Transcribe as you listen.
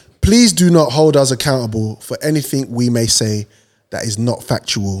Please do not hold us accountable for anything we may say that is not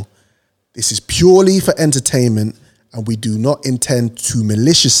factual. This is purely for entertainment, and we do not intend to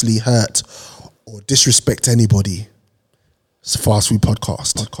maliciously hurt or disrespect anybody. It's Fast Food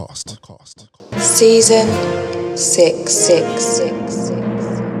Podcast. Season 6.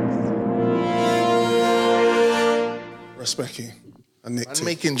 Respect you. And Nick I'm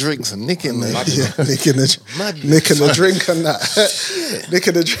making drinks and nicking the nicking the drink and that.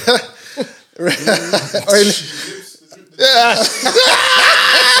 Nicking the drink.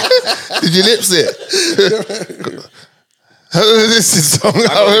 Did your lips it? This is song. Put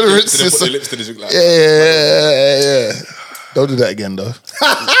the lips to the drink like Yeah. Don't do that again, though.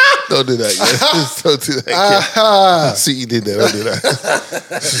 Don't do that again. Don't do that again. I see what you did there. Don't do that.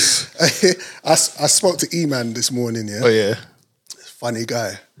 I spoke to E-Man this morning, yeah? Oh, yeah. Funny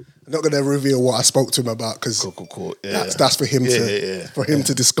guy. I'm not going to reveal what I spoke to him about because Cool. Yeah. that's for him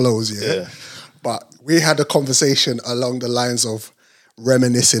to disclose, yeah? But we had a conversation along the lines of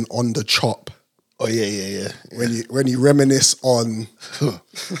reminiscing on the chop. Oh, yeah. When you reminisce on...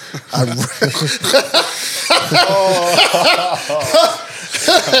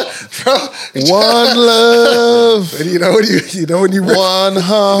 One love. And you know when you one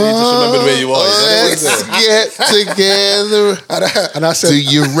heart. You just remembered where you are. Let's get together. And I said, do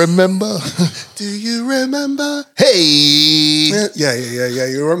you remember? Do you remember? Hey. Yeah.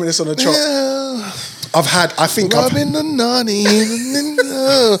 You reminisce on the chop. Yeah. Rubbing the naughty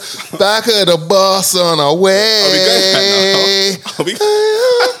back of the bus on our way. Are we going now? Are we?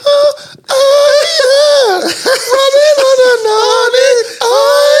 Rubbing on the naughty.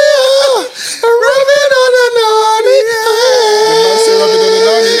 Rubbing on the naughty.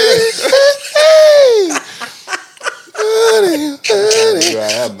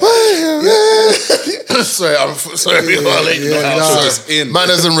 Sorry, I'm sorry.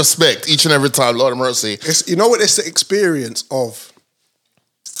 Manners and respect each and every time. Lord of mercy. You know what? It's the experience of.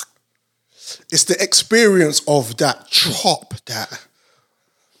 It's the experience of that chop. That.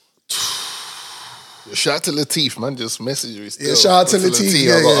 Shout out to Latif, man. Just message me still. Yeah, shout out to Latif.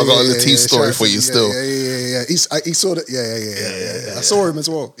 I got a Latif story for you still. Yeah. He saw that. Yeah. I saw him as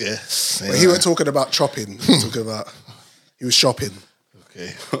well. Yeah. But he wasn't talking about chopping. He was talking about. He was shopping.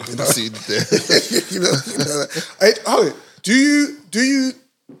 Okay. Do you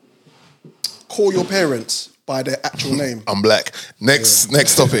call your parents by their actual name? I'm black. Next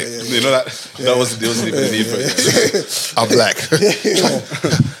topic. You know that wasn't even the need for it. I'm black.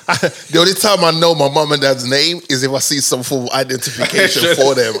 The only time I know my mum and dad's name is if I see some form of identification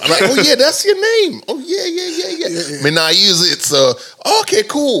for them. I'm like, oh yeah, that's your name. Oh yeah. I mean, I use it, so okay,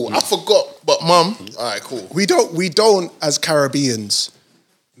 cool. I forgot, but mum, all right, cool. We don't as Caribbeans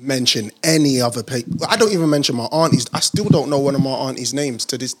mention any other people. I don't even mention my aunties. I still don't know one of my aunties' names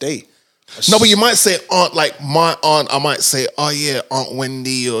to this day. No, but you might say aunt, like my aunt. I might say, oh yeah, Aunt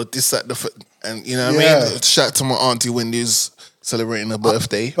Wendy or this, that, and you know what I mean. Shout out to my auntie Wendy who's celebrating her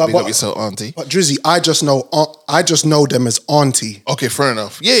birthday. Big up yourself, auntie. But Drizzy, I just know them as auntie. Okay, fair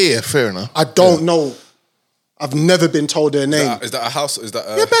enough. Yeah, fair enough. I don't know. I've never been told their name. Is that a house? Is that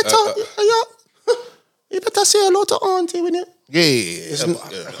a... You better say hello to auntie when you... Yeah.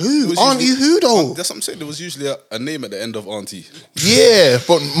 Who? Auntie who though? That's what I'm saying. There was usually a name at the end of auntie. Yeah,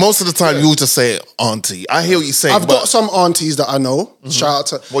 but most of the time you just say auntie. I hear what you're saying. I've got some aunties that I know. Mm-hmm. Shout out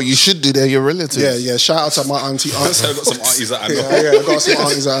to... Well, you should do. They're your relatives. Yeah. Shout out to my auntie. I've got some aunties that I know. Yeah, I've got some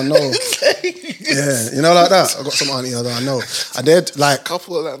aunties that I know. Yeah, you know, like that. I've got some aunties that I know. And they're like...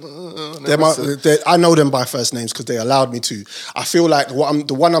 Couple of I know them by first names because they allowed me to. I feel like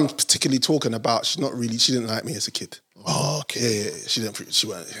the one I'm particularly talking about, she didn't like me as a kid. Oh, okay. Yeah.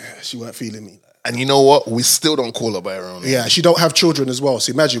 She weren't feeling me. And you know what? We still don't call her by her own name. Yeah, she don't have children as well.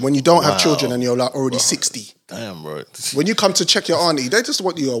 So imagine when you don't have children and you're like already 60. Damn, bro. When you come to check your auntie, they just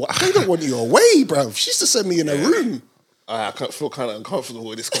want you away. They don't want you away, bro. She used to send me in a room. I feel kind of uncomfortable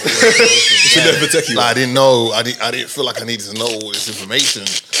with this conversation. She never take you. I didn't know. I didn't feel like I needed to know all this information.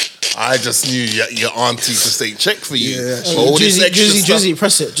 I just knew your auntie to stay check for you. Yeah. Drizzy,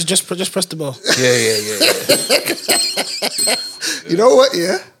 press it. Just press the bell. Yeah. You know what?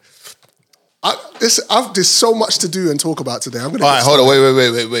 Yeah. There's so much to do and talk about today. I'm gonna. All right, hold on.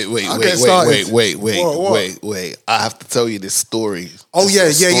 Wait. I have to tell you this story. Oh yeah.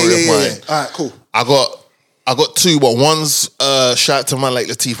 All right, cool. I got two, but one's shout out to man like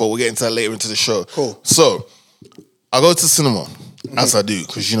Latif. We'll get into that later into the show. Cool. So I go to cinema. As I do,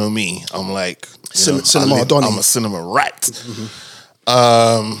 because you know me, I'm like cinema Donny. I'm a cinema rat.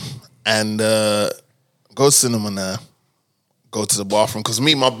 And go to cinema now. Go to the bathroom because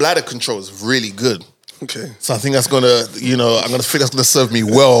my bladder control is really good. Okay. So I think that's gonna, I'm gonna think that's gonna serve me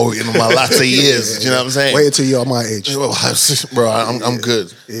well in my later years. Do you know what I'm saying? Wait until you're my age. Bro, I'm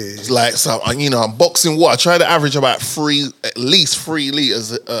good. It's like, so I'm boxing water. I try to average about at least 3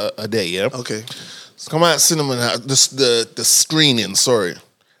 liters a day. Yeah. Okay. So come out cinema, the screening. Sorry,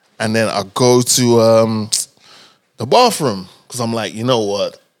 and then I go to the bathroom because I'm like, you know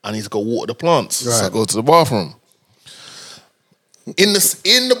what? I need to go water the plants. Right. So I go to the bathroom. In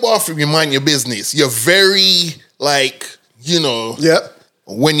the bathroom, you mind your business. You're very Yep.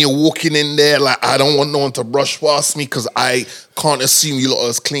 when you're walking in there, like, I don't want no one to brush past me because I can't assume you lot are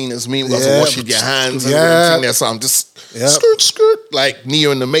as clean as me. Because washing your hands and everything there. So I'm just skirt, like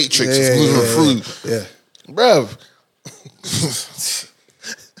Neo in the Matrix, just moving through. Yeah. Bruv.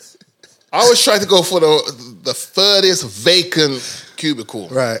 I always try to go for the furthest vacant cubicle.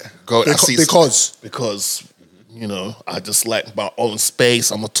 Right. Because I just like my own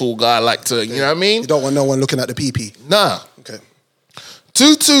space. I'm a tall guy. I like to, you know what I mean? You don't want no one looking at the pee-pee. Nah. Okay.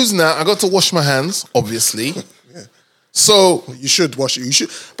 2-2s now. I got to wash my hands, obviously. Yeah. So You should wash it. You should,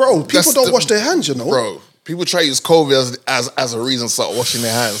 bro. People don't wash their hands, Bro, people try to use COVID as a reason to start washing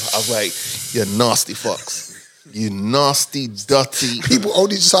their hands. I was like, you nasty fucks. You nasty, dirty. People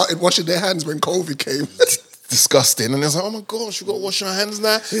only started washing their hands when COVID came. Disgusting. And it's like, oh my gosh, you got to wash your hands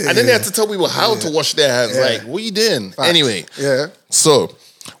now? And then they had to tell people how to wash their hands. Yeah. Like, what are you doing? Facts. Anyway. Yeah. So,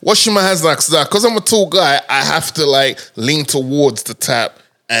 washing my hands now, because I'm a tall guy, I have to lean towards the tap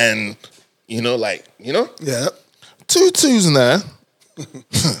and, Yeah. 2-2s now.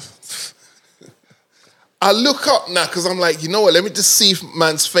 I look up now because I'm like, you know what? Let me just see if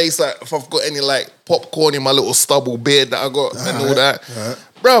man's face, like, if I've got any popcorn in my little stubble beard that I got and all that.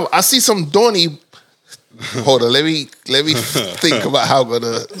 Bro, I see some Donny. Hold on, let me think about how I'm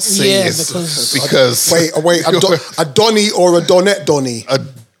gonna say this because wait, a Donny or a Donette Donny?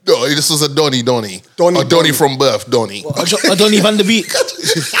 No, this was a Donny. Donny from birth, Donny. A Donny Van der Beek.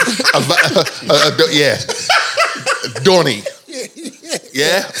 Yeah, Donny.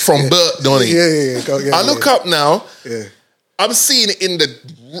 Yeah, from birth, Donny. Yeah. I look up now. Yeah. I'm seeing in the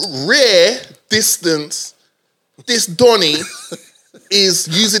rare distance, this Donny is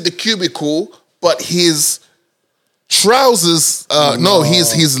using the cubicle, but his trousers, not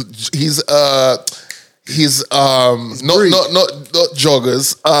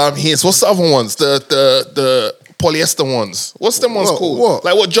joggers. His, what's the other ones? The polyester ones. What's them ones called? What?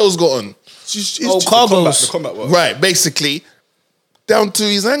 Like what Joe's got on. Cargos. The combat one. Right, basically down to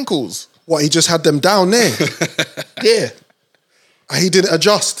his ankles. What, he just had them down there? Yeah. He didn't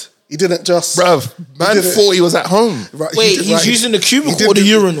adjust. Bruv, man thought he was at home. Right, Wait, he's using the cubicle or the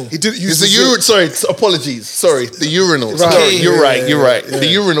urinal? He didn't use the urinal. Sorry, apologies. Sorry, the urinal. Right. Sorry, you're right. Yeah. The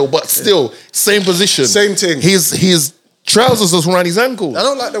urinal, but still, same position. Same thing. His trousers was around his ankles. I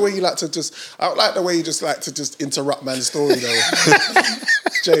don't like the way you I don't like the way you just like to just interrupt man's story though.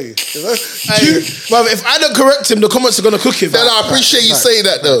 Jay. Bruv, if I don't correct him, the comments are going to cook him. Then I appreciate you saying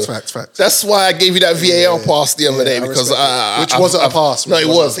that though. Facts. That's why I gave you that VAR pass the other day because which wasn't a pass. No, it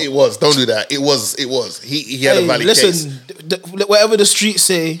was. Don't do that. It was. He had a valid case. Listen, whatever the streets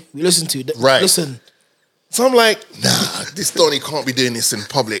say, we listen to. Right. Listen. So I'm like, nah, this Donny can't be doing this in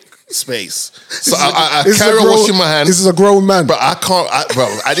public space. So I carry on washing my hands. This is a grown man. But I can't,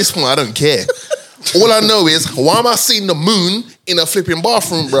 bro, at this point, I don't care. All I know is, why am I seeing the moon in a flipping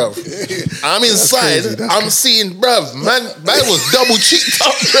bathroom, bro? I'm inside, I'm seeing, bro, man was double cheeked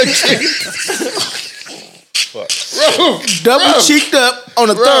up, Double cheeked up on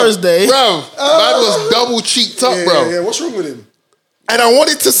a Thursday. Bro, man was double cheeked up, bro. Yeah, what's wrong with him? And I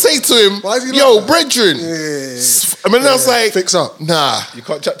wanted to say to him, yo, brethren. I mean, I was like, fix up. Nah. You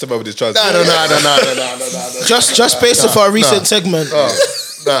can't chat to him over this translation. No. Just based off our recent segment.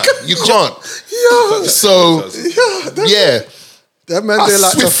 Nah, you can't. So, yeah. That man there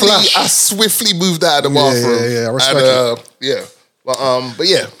like to flash. I swiftly moved out of the bathroom. Yeah, I respect it. Yeah. But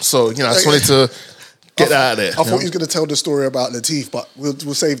yeah, so, I just wanted to get that out of there. I thought he was going to tell the story about Latif, but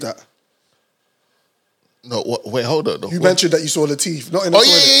we'll save that. No, wait, hold on. You mentioned that you saw Latif, not in the toilet.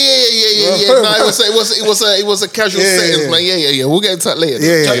 Yeah. No, it was a casual sentence, man. Yeah. We'll get into that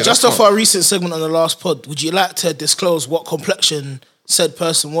later. Just off our recent segment on the last pod, would you like to disclose what complexion said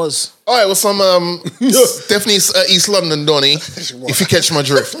person was? All right, well, some definitely East London, Donny. If you catch my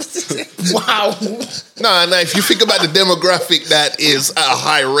drift. Wow. Nah. If you think about the demographic that is at a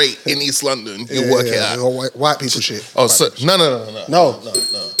high rate in East London, you work it out. White people shit. Oh, so no.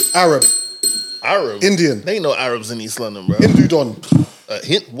 Arab, Indian. They ain't no Arabs in East London, bro. Hindu Don.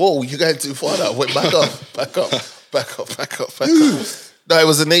 Whoa, you got too far now. Wait, back up. No, it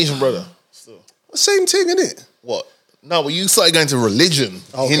was an Asian brother. So. Same thing, innit? What? No, but you started going to religion,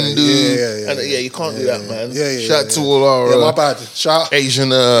 Okay, Hindu, yeah. you can't do that, man. Yeah. Shout out to all our my bad. Shout Asian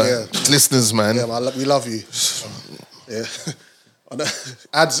listeners, man. Yeah, man, we love you. Yeah.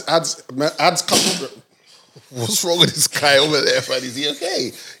 Ads. What's wrong with this guy over there, man? Is he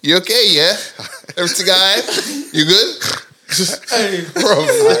okay? You okay? Yeah. Everything guy, you good? Hey, bro,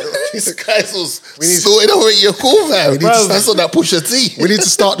 this guy's so snorting over your cool, man. That's on that Pusha T. We need to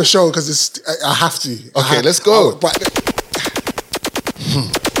start the show because I have to. Okay, let's go.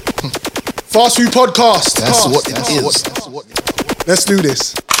 Fast Food Podcast. That's what it is. Let's do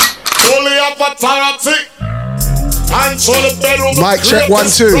this. Fully up authority. And so the bedroom. Mic check 1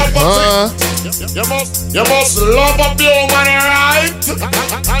 2. You must love up your woman, right?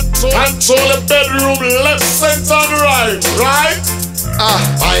 And so the bedroom left, center, and right?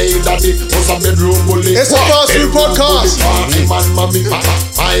 My daddy was a bedroom bully. It's the Fast Food Podcast. My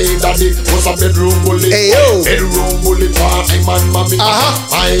daddy was a bedroom bully. Hey yo. Bedroom bully. My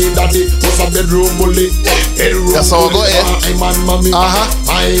daddy was a bedroom bully. That's how I got it. My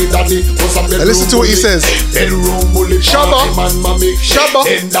daddy was a bedroom bully. Listen to what he says. Bedroom bully. Shabba. Shabba.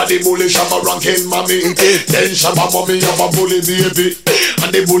 Then daddy bully Shabba ranking mommy. Then Shabba mommy have a bully baby. And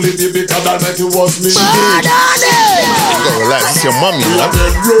the bully baby cause that night it was me. You gotta relax. It's your mommy, man.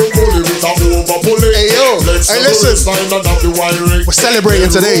 Hey yo. Hey listen. We're celebrating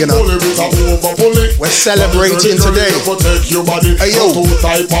today, you know. We're celebrating today. Hey yo.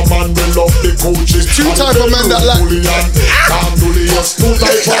 There's 2 type of men that like.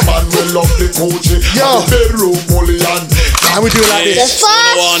 Yo. And we do it like The this.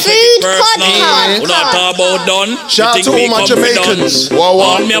 Fast Food Podcast. Shout out to all my Jamaicans.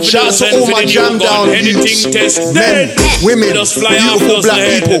 Shout out to all my jam down youths, men, women, beautiful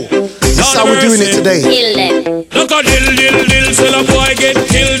black people. This is how we're doing it today. Kill them. Look a dill, sell a boy get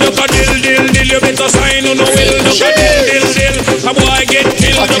killed. Look a dill, you better sign on the will. Look a dill, a boy get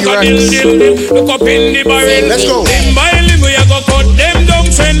killed. Look a dill, look up in the barrel. Let's go. Them barrel we a go cut them down,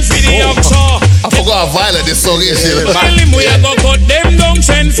 send for the oxa. I forgot how violent this song is. Barrel we a go cut them down,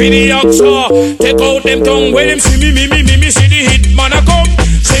 send for the oxa. Take out them tongue when them see me, see the hit man a come.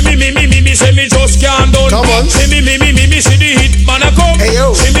 Say me, say me just can't done. Come on. Say me, see the hit man a come. Hey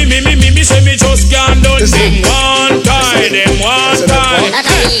yo. Say me, say me just can't done. Them one time. They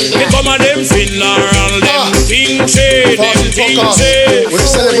come and them funeral, them things say, We're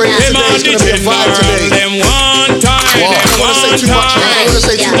celebrating today. It's gonna be a vibe today. them one time, I don't wanna say too much. I don't wanna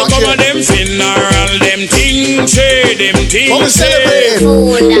say too much come here. and them funeral, them things say, But we're celebrating.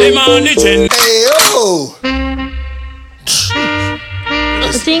 them on the gen. Hey yo.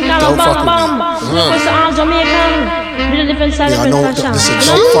 Think I'm a bam bam. What's all Jamaican? With a different side Yeah, I of know. fashion. Listen,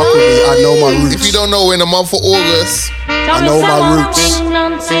 don't fuck with me. I know my roots. If you don't know, we're in the month of August. I know my roots.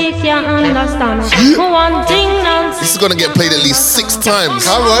 This is gonna get played at least 6 times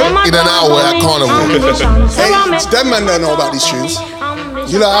Alright. in an hour at Carnival. Hey, it's them man that know about these tunes.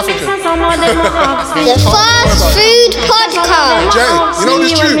 You like African? The Fast Food Podcast. Jay, you know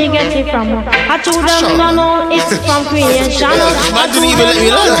this tune? I told them no, no, it's from creation. Man didn't even let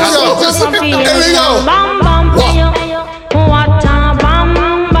me learn. Here we go. Bam bam. What a bam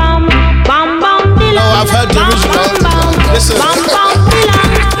bam bam bam. I've heard the original. Listen, I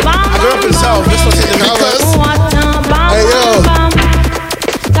grew up in South. This was in the Because Hey yo.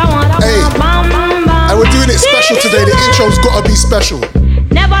 Hey. And we're doing it special today. The intro's gotta be special.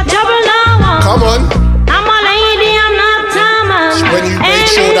 Never trouble no one. Come on. I'm a lady, I'm not a man. When you made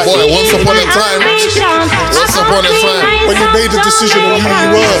sure that Boy, once upon a time, when you made the decision on who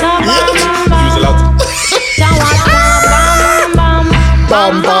you were.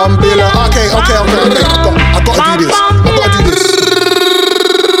 Bam bam billa. Okay. I gotta do this.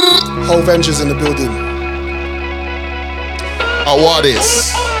 Whole Ventures in the building. what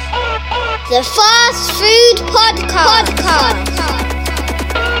is? The Fast Food Podcast.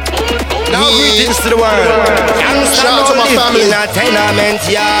 Now greetings to the world. Shout out to my family. In a tenement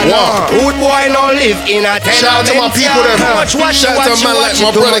yard. Wow. Good boy no live in a tenement. Shout out to my people them. Shout out to a man like my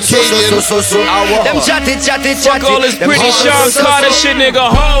brother Cadian. Them chatty. Fuck all this British Sean Carter shit, nigga.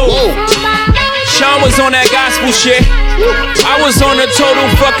 Ho. Sean was on that gospel shit. I was on the total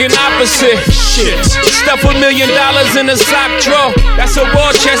fucking opposite. Shit. Stuff $1 million in a sock drawer. That's a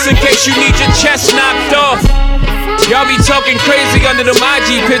war chest in case you need your chest knocked off. Y'all be talking crazy under them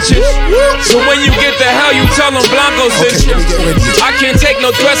IG pictures. So when you get the hell, you tell them Blanco's Okay, let me get ready. I can't take no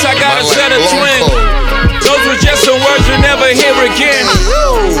threats, I got a set of twins. Those were just some words you'll never hear again.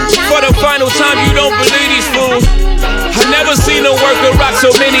 For the final time, you don't believe these fools. I never seen a worker rock so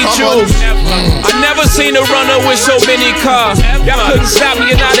many jewels. I never seen a runner with so many cars. Y'all couldn't stop me,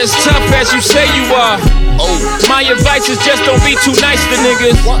 you're not as tough as you say you are. My advice is just don't be too nice to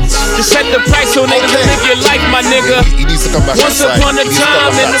niggas. Just set the price on niggas and live your life, my nigga. He needs to come back Once outside. upon a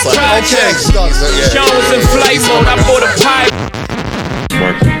time in the projects, Sean was in flight mode, I bought a pipe.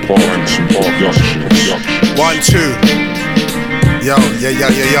 1, 2. Yo.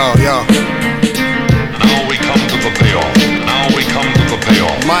 Now we come to the payoff.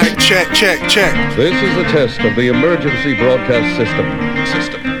 Mic Check. This is a test of the emergency broadcast system.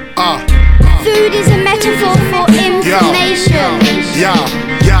 Food is a metaphor for information. Yo.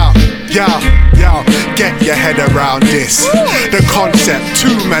 Get your head around this. The concept,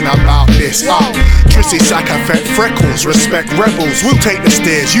 2 men about this. Drizzy, Sackafet, Freckles, respect rebels. We'll take the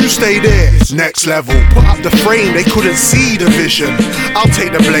stairs, you stay there. Next level, put up the frame, they couldn't see the vision. I'll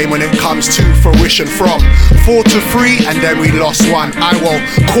take the blame when it comes to fruition. From 4 to 3, and then we lost 1. I won't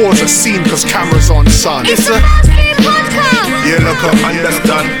cause a scene cause cameras on, son. It's a fast food podcast. You look up,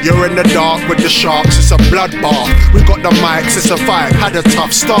 understand. You're in the dark with the sharks, it's a bloodbath. We got the mics, it's a vibe, had a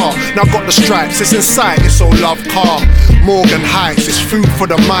tough start. Now got the stripes, it's inside, it's all love calm. Morgan Heights, it's food for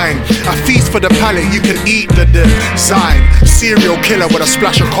the mind. A feast for the palate, you can eat the design. Serial killer with a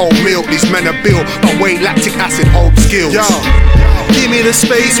splash of cold milk. These men are built, but wait, lactic acid hold skills. Yo, give me the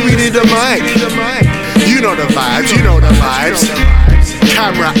space, we need the mic. You know the vibes.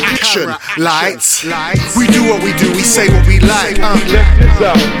 Camera, action, lights. We do what we do, we say what we like.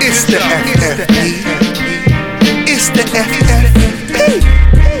 It's the FFP. It's the FFP.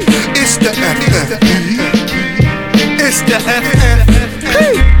 It's the FFP. It's the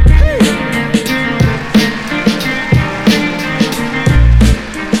FFP.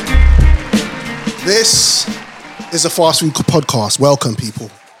 This is a fast food podcast. Welcome,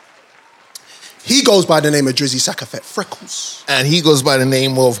 people. He goes by the name of Drizzy Sackafet Freckles. And he goes by the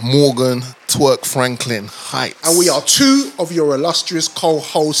name of Morgan Twerk Franklin Heights. And we are 2 of your illustrious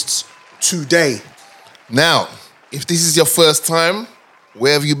co-hosts today. Now, if this is your first time,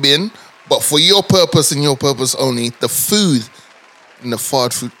 where have you been? But for your purpose and your purpose only, the food in the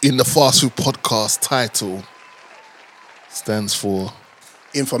fast food podcast title stands for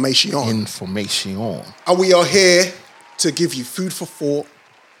Information. And we are here to give you food for thought,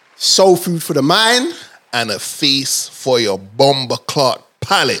 soul food for the mind, and a feast for your bomber clot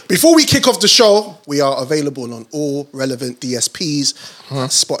palate. Before we kick off the show, we are available on all relevant DSPs,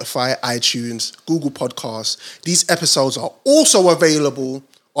 Spotify, iTunes, Google Podcasts. These episodes are also available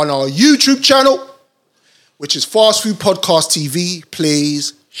on our YouTube channel, which is Fast Food Podcast TV.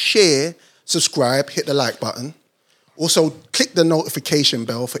 Please share, subscribe, hit the like button. Also, click the notification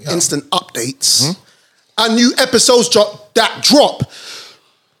bell for instant updates. And new episodes drop.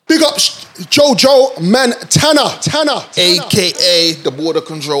 Big up Jojo Montana. A.K.A. the Border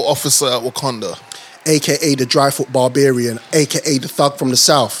Control Officer at Wakanda. A.K.A. the Dryfoot Barbarian. A.K.A. the Thug from the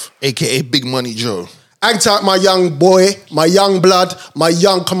South. A.K.A. Big Money Joe. Act out my young boy, my young blood, my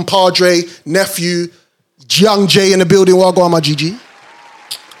young compadre, nephew, young Jay in the building. What go on, my GG?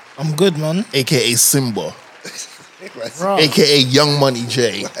 I'm good, man. A.K.A. Simba. A.K.A. Young Money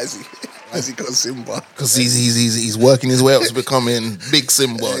Jay. Why is he called Simba? Because he's working his way up to becoming Big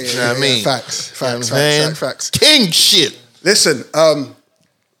Simba. You know what I mean? Facts. King shit. Listen,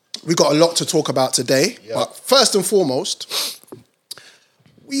 we got a lot to talk about today. Yep. But first and foremost,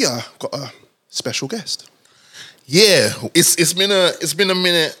 we got a special guest. Yeah, it's been a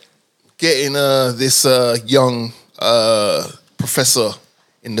minute getting this young professor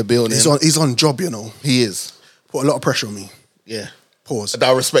in the building. He's on job, you know. He is. Put a lot of pressure on me. Yeah. Pause.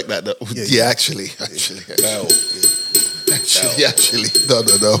 I respect that. Yeah. Actually. No.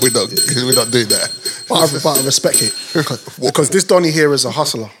 We're not doing that. But I respect it because this Donnie here is a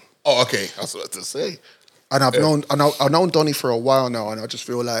hustler. Oh, okay. I was about to say. And I've known Donnie for a while now, and I just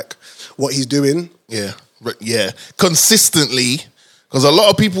feel like what he's doing. Yeah. Consistently, because a lot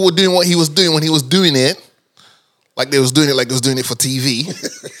of people were doing what he was doing when he was doing it, like they was doing it for TV.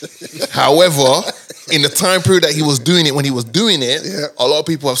 However, in the time period that he was doing it, when he was doing it, a lot of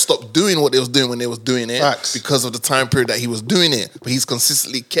people have stopped doing what they was doing when they was doing it. Facts. Because of the time period that he was doing it. But he's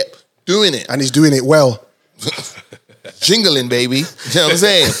consistently kept doing it. And he's doing it well. Jingling, baby. You know what I'm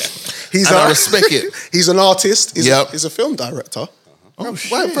saying? I respect it. He's an artist. He's a film director. Oh,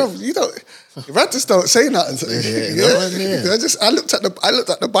 shit. Why, bro, you don't... Rappers don't say nothing. I looked at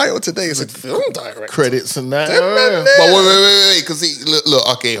the bio today. It's a film director. Credits and that. But wait. Because look.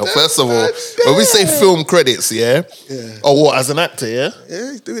 Okay. First of all, when we say film credits, yeah. Or what? As an actor, yeah.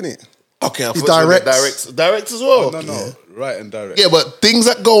 Yeah, he's doing it. Okay, he directs as well. No. Right and direct. Yeah, but things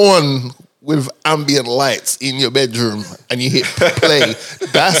that go on with ambient lights in your bedroom and you hit play,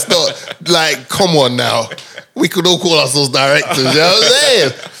 that's not like, come on now. We could all call ourselves directors, you know what I'm saying?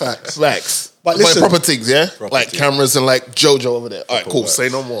 Facts. But listen, proper things, yeah? Like cameras and like Jojo over there. All right, cool. Say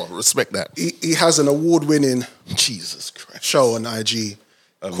no more. Respect that. He has an award-winning Jesus Christ show on IG.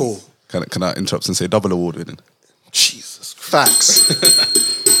 Cool. Can I interrupt and say double award-winning? Jesus Christ.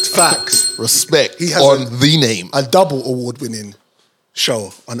 Facts. Respect he has on the name. A double award-winning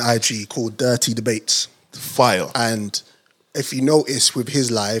show on IG called Durrty Debates. Fire. And if you notice with his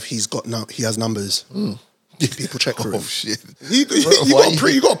live, he has numbers. People check for him. Oh shit! You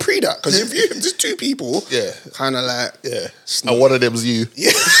got to pre that because if there's two people, kind of like and one of them's you.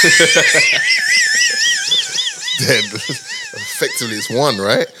 Yeah. Then effectively it's one,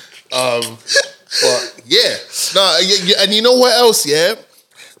 right? But and you know what else? Yeah,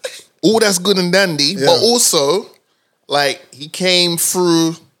 all that's good and dandy, but also like he came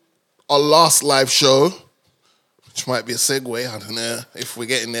through our last live show, which might be a segue. I don't know if we're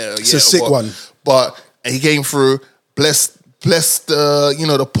getting there. It's a sick one, but. And he came through, blessed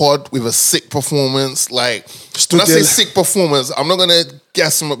the pod with a sick performance. Like, when I say sick performance, I'm not gonna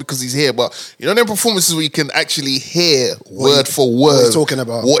gas him up because he's here, but you know them performances where you can actually hear word for word what he's talking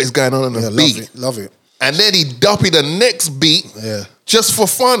about, what is going on in the beat. Love it. And then he duppy the next beat, just for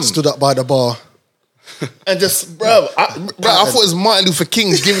fun. Stood up by the bar. And just, bro, I thought it was Martin Luther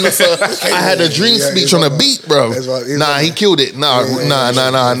King giving us I had a dream speech on a beat, bro. Nah, he killed it. Nah.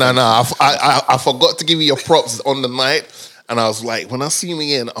 I forgot to give you your props on the night. And I was like, when I see him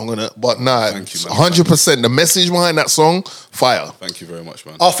again, I'm gonna, but nah, 100%. The message behind that song, fire. Thank you very much,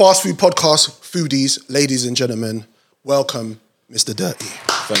 man. Our fast food podcast, foodies, ladies and gentlemen, welcome Mr. Durrty.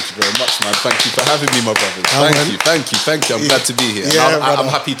 Thank you very much, man. Thank you for having me, my brothers. Thank you. I'm glad to be here. Yeah, I'm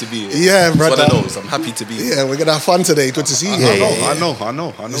happy to be here. Yeah, brother. That's what I know. I'm happy to be here. Yeah, we're gonna have fun today. Good to see you. I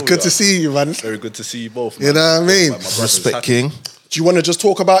know. It's good to see you, man. Very good to see you both, man. You know what I mean? Respect, King. Do you want to just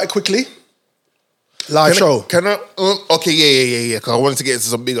talk about it quickly? Live show. Can I? Okay, yeah. Because I wanted to get into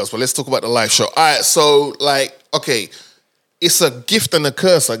some big ups, but let's talk about the live show. All right, so it's a gift and a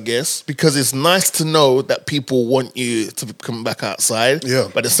curse, I guess, because it's nice to know that people want you to come back outside. Yeah.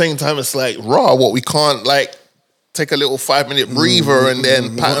 But at the same time, it's like, we can't take a little 5-minute breather and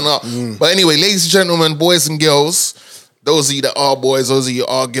then pattern up. But anyway, ladies and gentlemen, boys and girls, those of you that are boys, those of you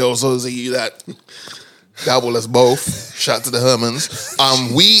that are girls, those of you that dabble as both, shout out to the Hermans.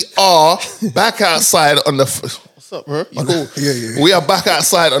 We are back outside on the... What's up, bro? You cool? Yeah. We are back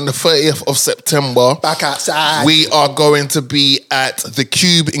outside on the 30th of September. Back outside. We are going to be at the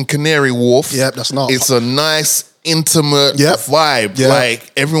Cube in Canary Wharf. Yep, that's not. It's a nice, intimate vibe. Yep.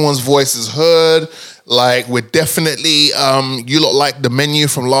 Like, everyone's voice is heard. Like, we're definitely, you lot like the menu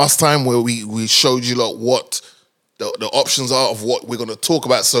from last time where we showed you lot what the options are of what we're going to talk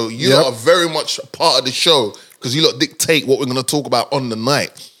about. So you lot are very much a part of the show because you lot dictate what we're going to talk about on the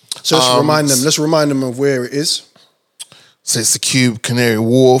night. So let's remind them of where it is. So it's the Cube, Canary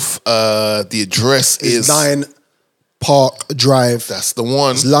Wharf. The address is 9 Park Drive. That's the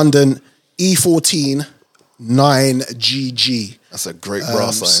one. It's London, E14 9GG. That's a great bra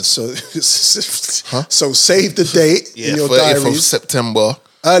size. So save the date in your 30th diaries. of September.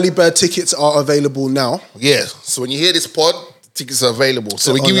 Early bird tickets are available now. Yeah. So when you hear this pod, tickets are available.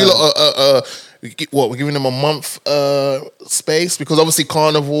 So we give you we're giving them a month space because obviously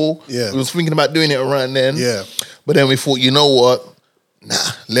Carnival. Yeah. We was thinking about doing it around then. Yeah. But then we thought, you know what? Nah,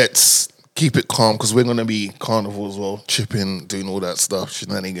 let's keep it calm because we're gonna be Carnival as well, chipping, doing all that stuff,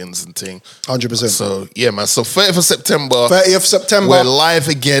 shenanigans and thing. 100%. So yeah, man. So 30th of September. 30th September. We're live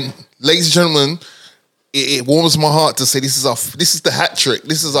again, ladies and gentlemen. It warms my heart to say this is the hat trick.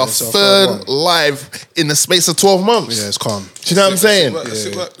 This is our third live in the space of 12 months. Yeah, it's calm. Do you know what I'm saying?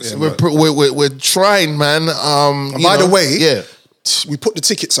 We're trying, man. By the way, we put the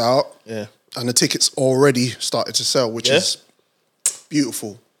tickets out. Yeah. And the tickets already started to sell, which is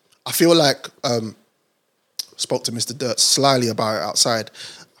beautiful. I feel like spoke to Mr. Dirt slyly about it outside.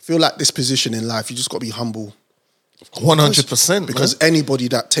 I feel like this position in life, you just got to be humble. 100%. Because anybody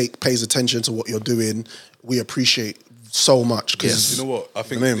that pays attention to what you're doing, we appreciate so much. Yes. You know what? I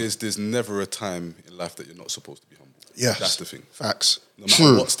think there's never a time in life that you're not supposed to be humble. Yes. That's the thing. Facts. No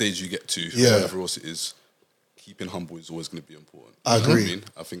matter what stage you get to, whatever else it is, keeping humble is always going to be important. I agree. You know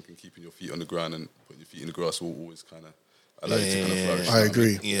I think in keeping your feet on the ground and putting your feet in the grass will always kind of allow you to kind of flourish. I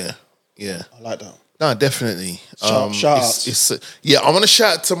agree. Yeah. I like that. No, definitely. Shout outs. I want to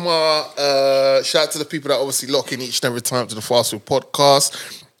shout out to the people that obviously lock in each and every time to the Fast Food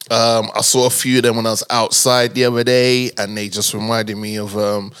Podcast. I saw a few of them when I was outside the other day, and they just reminded me of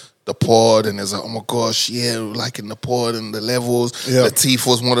the pod, and there's like, oh my gosh, yeah, liking the pod and the levels. Yeah. Latif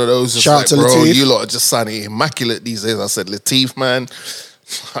was one of those. Just Shout out like, to bro, Latif. you lot are just sounding immaculate these days. I said, Latif, man,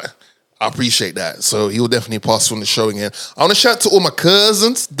 I appreciate that. So he'll definitely pass on the show again. I want to shout out to all my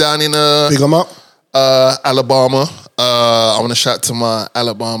cousins down in Big them up. Alabama. I want to shout out to my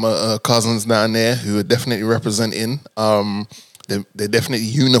Alabama cousins down there who are definitely representing. They're definitely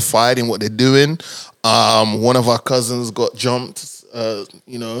unified in what they're doing. One of our cousins got jumped.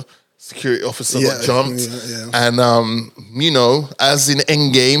 Security officer got jumped. Yeah. And, as in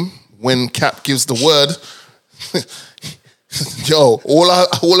Endgame, when Cap gives the word, yo, all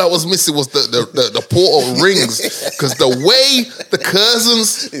I was missing was the portal rings. Because the way the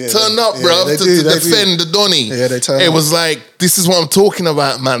cousins turned up, bro, to defend the Donny. Yeah, they turned It up. was like, this is what I'm talking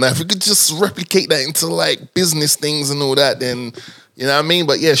about, man. If we could just replicate that into like business things and all that, then... You know what I mean?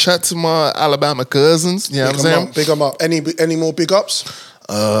 But yeah, shout out to my Alabama cousins. You know what I'm saying? Big them up. Any more big ups?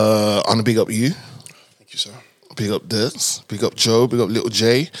 I want to big up you. Thank you, sir. Big up this. Big up Joe. Big up Little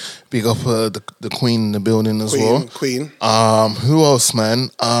J. Big up the Queen in the building as well. Queen. Who else,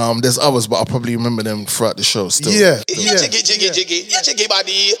 man? There's others, but I'll probably remember them throughout the show still. Yeah. Jiggy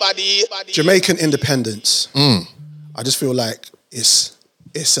body. Jamaican Independence. I just feel like it's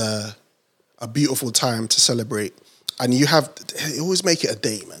a beautiful time to celebrate. And you always make it a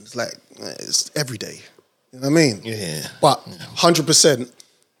day, man. It's like, it's every day. You know what I mean? Yeah. But 100%,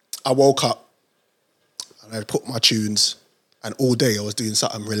 I woke up and I put my tunes, and all day I was doing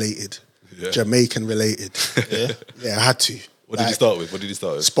something related, Jamaican related. Yeah, I had to. What did you start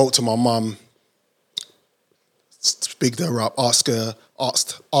with? Spoke to my mum, bigged her up, asked her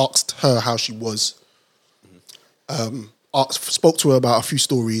how she was. Spoke to her about a few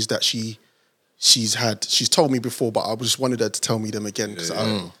stories that she's told me before, but I just wanted her to tell me them again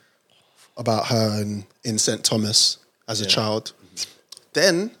about her in St. Thomas as a child.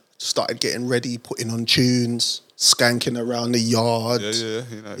 Then started getting ready, putting on tunes, skanking around the yard.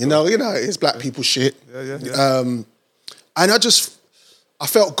 You know, it's black people shit. And I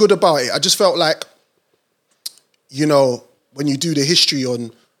felt good about it. I just felt like, when you do the history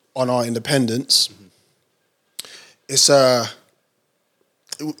on our independence, it's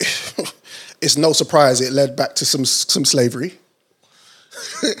no surprise it led back to some slavery.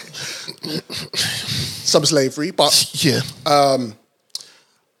 Some slavery, but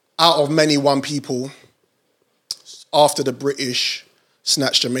out of many one people, after the British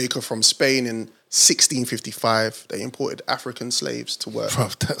snatched Jamaica from Spain in 1655, they imported African slaves to work. Bro,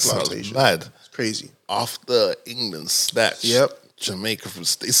 that sounds mad. It's crazy. After England snatched Jamaica from...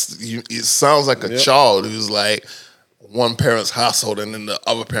 It sounds like a child who's like... one parent's household and then the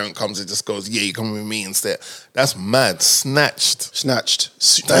other parent comes and just goes, yeah, you come with me instead. That's mad. Snatched.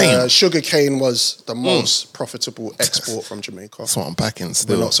 Damn. Sugar cane was the most profitable export from Jamaica. That's what I'm packing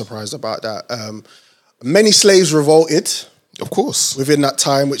still. We're not surprised about that. Many slaves revolted. Of course. Within that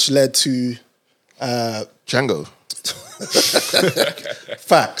time, which led to... Django.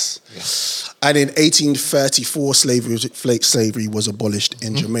 Facts. And in 1834, slavery was abolished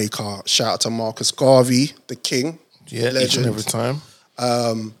in Jamaica. Shout out to Marcus Garvey, the king. Yeah, legend. Each and every time.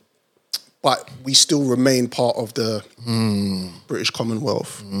 But we still remain part of the British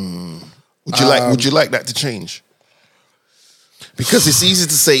Commonwealth. Would you like that to change? Because it's easy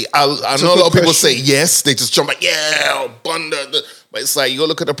to say. I know a lot of people say yes. They just jump like bunda. But it's like you got to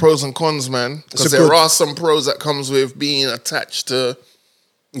look at the pros and cons, man. Because there are some pros that comes with being attached to.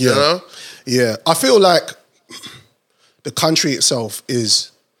 You know. Yeah, I feel like the country itself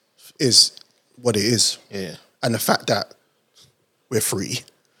is what it is. Yeah. And the fact that we're free.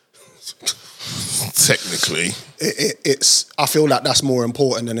 Technically. I feel like that's more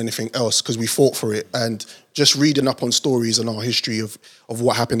important than anything else because we fought for it. And just reading up on stories and our history of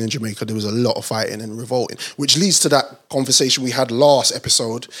what happened in Jamaica, there was a lot of fighting and revolting, which leads to that conversation we had last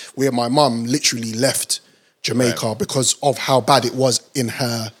episode where my mum literally left Jamaica because of how bad it was in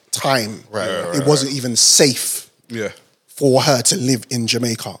her time. It wasn't even safe for her to live in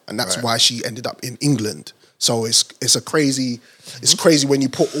Jamaica. And that's why she ended up in England. So it's crazy when you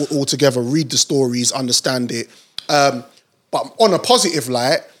put all together, read the stories, understand it. But on a positive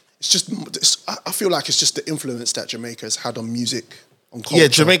light, I feel like it's just the influence that Jamaica has had on music, on culture. Yeah,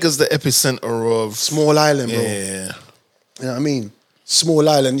 Jamaica's the epicenter of... Small island, bro. Yeah. You know what I mean? Small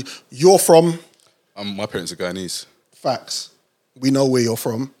island. You're from... my parents are Guyanese. Facts. We know where you're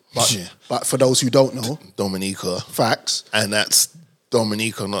from. But for those who don't know... Dominica. Facts. And that's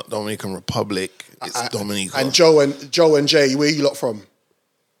Dominica, not Dominican Republic. It's Dominica. And Joe and Jay, where you lot from?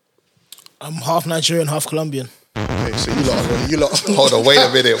 I'm half Nigerian, half Colombian. Okay, so you lot. Hold on, wait a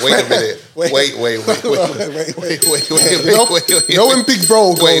minute. Wait. You know when Big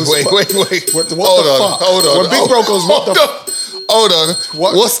Bro goes... Wait. What the fuck? Hold on. When Big Bro goes, what the fuck? Hold on.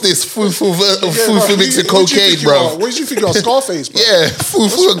 What's this? Fufu mixing cocaine, bro. What did you think you are, Scarface, bro? Yeah,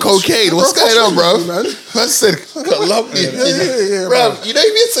 fufu and cocaine. What's going on, bro? I said Colombian. Yeah, bro. You know,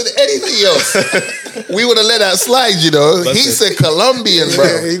 if you said anything else, we would have let that slide, you know. He said Colombian, bro.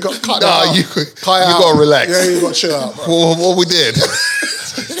 Yeah, you got cut out. You got to relax. Yeah, you got to chill out, bro. What we did.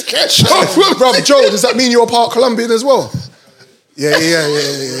 Bro, Joe, does that mean you're part Colombian as well? Yeah.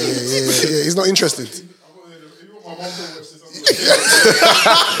 He's not interested.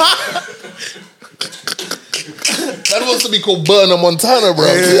 That wants to be called Burner Montana, bro.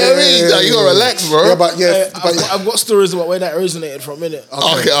 You know what I mean? Like, you gotta relax, bro. I've got stories about where that originated from, innit?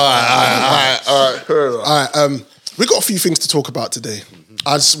 Okay, all right. We got a few things to talk about today.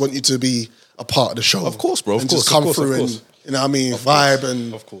 I just want you to be a part of the show. Of course, bro. And just come through and, you know what I mean, vibe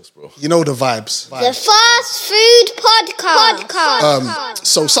and... Of course, bro. You know the vibes. The Fast Food Podcast.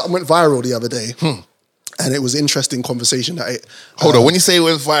 So something went viral the other day. And it was an interesting conversation that Hold on, when you say it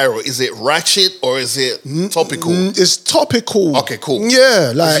went viral, is it ratchet or is it topical? It's topical. Okay, cool.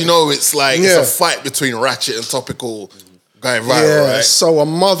 Yeah, like... You know, it's like it's a fight between ratchet and topical going viral, right? So a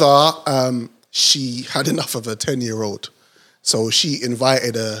mother, she had enough of a 10-year-old. So she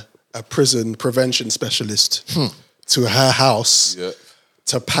invited a prison prevention specialist to her house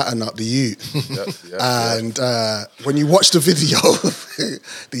to pattern up the youth. And when you watch the video,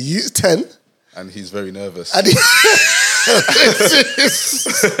 the youth's 10. And he's very nervous. And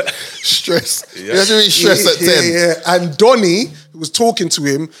stress. He has to be stressed at 10. Yeah. And Donnie, who was talking to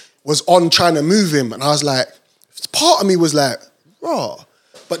him, was on trying to move him. And I was like, part of me was like, raw.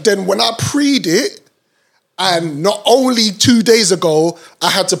 But then when I pre'd it, and not only 2 days ago, I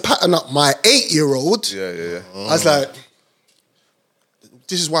had to pattern up my 8-year-old. Yeah. I was like,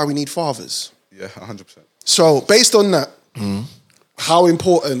 this is why we need fathers. Yeah, 100%. So based on that, how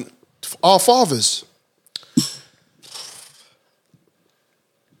important are fathers?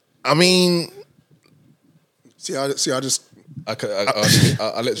 I mean... I'll let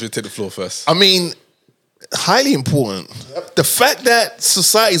you take the floor first. I mean, highly important. Yep. The fact that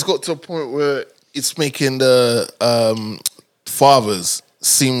society's got to a point where it's making the fathers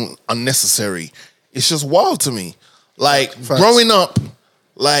seem unnecessary. It's just wild to me. Like, growing up,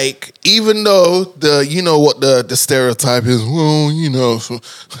 like, even though the stereotype is, well, you know,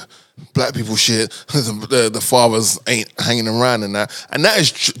 black people shit, the fathers ain't hanging around and that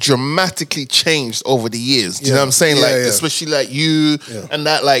has dramatically changed over the years. Do you know what I'm saying? Especially like you and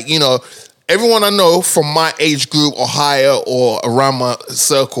that, like, you know, everyone I know from my age group or higher or around my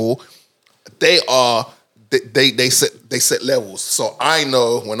circle, they set levels. So I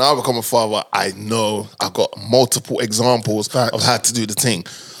know when I become a father, I know I've got multiple examples of how to do the thing.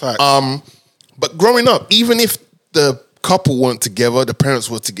 But growing up, even if the couple weren't together, the parents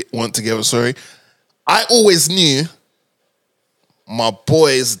weren't together, I always knew my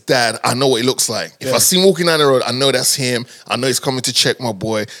boy's dad, I know what he looks like. If I see him walking down the road, I know that's him. I know he's coming to check my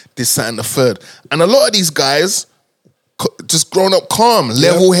boy, this, that, and the third. And a lot of these guys, just grown up calm,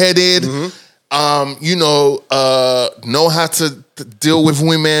 level-headed, know how to deal with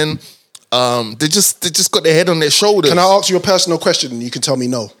women. They just got their head on their shoulders. Can I ask you a personal question and you can tell me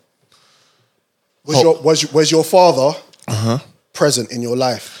no? Was your father present in your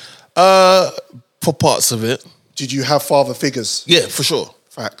life? For parts of it. Did you have father figures? Yeah, for sure.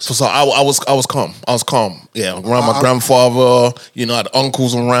 Facts. So I was calm. I was calm. Yeah, around my grandfather. You know, I had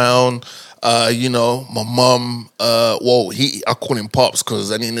uncles around. My mum. I call him pops because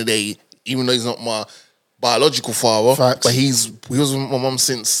at the end of the day, even though he's not my biological father, but he was with my mum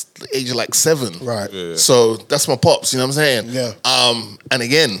since the age of like 7. Right. Yeah. So that's my pops. You know what I'm saying? Yeah. And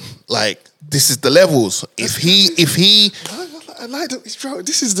again, like, this is the levels. If he. I like this, bro.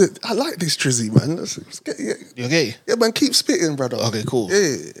 I like this Drizzy, man. You okay? Yeah, man. Keep spitting, brother. Okay, cool.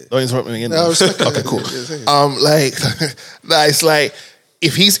 Yeah. Don't interrupt me again. No, okay, cool. It's like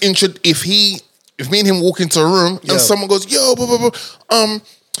if me and him walk into a room and someone goes, yo, blah, blah, blah,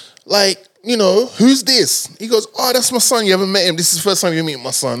 like, you know, who's this? He goes, oh, that's my son. You haven't met him. This is the first time you meet my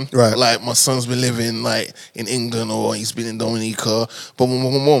son. Right. Like, my son's been living like in England or he's been in Dominica.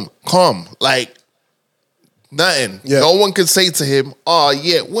 Boom. Calm. Like, nothing. Yeah. No one could say to him, oh,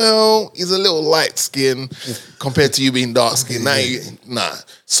 yeah, well, he's a little light skin compared to you being dark skin. Nah.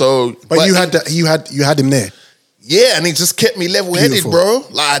 So, but you had that. You had him there. Yeah, and he just kept me level-headed, bro.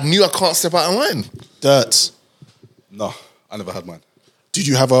 Like, I knew I can't step out of line. Dirt. No, I never had mine. Did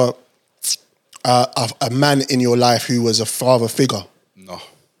you have a man in your life who was a father figure? No,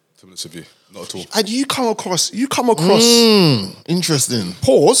 to be honest with you. Not at all. And you come across Interesting.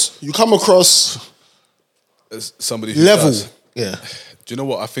 pause. You come across As somebody who level. does. Yeah. Do you know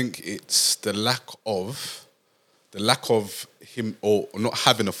what? I think it's the lack of him or not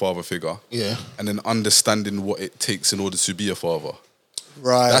having a father figure. Yeah. And then understanding what it takes in order to be a father.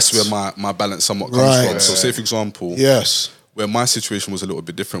 Right. That's where my balance somewhat comes Right. from. So say, for example, Yes. where my situation was a little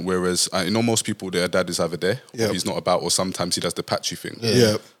bit different, whereas most people, their dad is either there, Yep. or he's not about, or sometimes he does the patchy thing.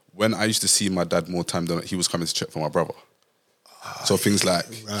 Yeah. When I used to see my dad more time than he was coming to check for my brother. So things like,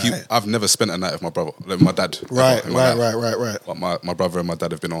 I've never spent a night with my brother, like my dad. Right. But my brother and my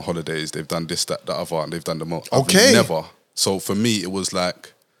dad have been on holidays, they've done this, that, other, and they've done the most. Okay. Never. So for me, it was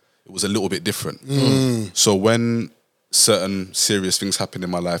a little bit different. So when certain serious things happened in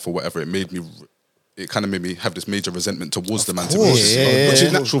my life or whatever, it kind of made me have this major resentment towards the man, to be honest. Which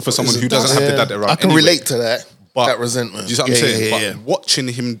is natural for someone who doesn't have the dad around. I can anyway. relate to that. But that resentment. Do you see what I'm saying? Yeah. But watching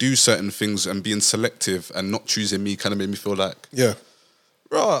him do certain things and being selective and not choosing me kind of made me feel like, Yeah.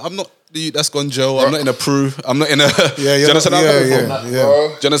 bro, I'm not the that's gone Joe. I'm not in a Peru. I'm not in a. Yeah. Do you understand how I'm coming from? Bro,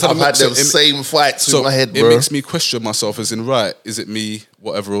 Do you understand? I've had them same fights in my head, bro. It makes me question myself as in, right, is it me,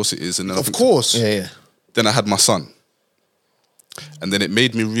 whatever else it is? And then Of course. Yeah. Then I had my son. And then it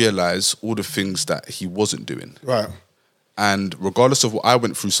made me realise all the things that he wasn't doing. Right. And regardless of what I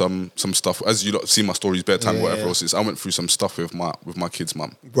went through, some stuff, as you lot see my stories, bedtime, whatever else it is, I went through some stuff with my kid's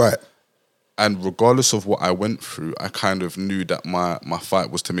mum. Right. And regardless of what I went through, I kind of knew that my fight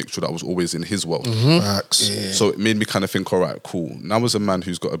was to make sure that I was always in his world. Facts. So it made me kind of think, all right, cool. Now as a man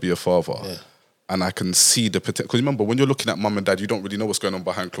who's got to be a father, and I can see the potential. Because remember, when you're looking at mum and dad, you don't really know what's going on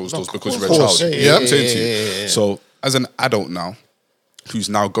behind closed doors because you're a child. You know what I'm saying to you? So as an adult now, who's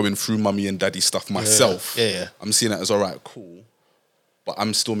now going through mummy and daddy stuff myself, I'm seeing it as, all right, cool. But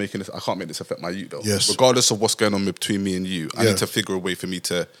I'm still making this, I can't make this affect my youth though. Yes. Regardless of what's going on between me and you, I need to figure a way for me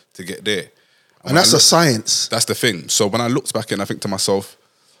to get there. And that's a science. That's the thing. So when I looked back and I think to myself,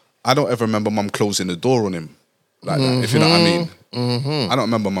 I don't ever remember mum closing the door on him like that, if you know what I mean. I don't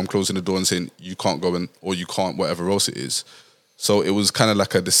remember mum closing the door and saying, you can't go in or you can't whatever else it is. So it was kind of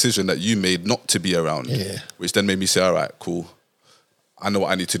like a decision that you made not to be around, which then made me say, all right, cool. I know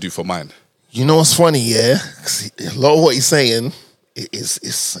what I need to do for mine. You know what's funny, yeah? 'Cause a lot of what he's saying it's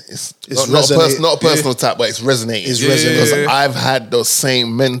not a personal attack, but it's resonating. It's resonating. Because I've had those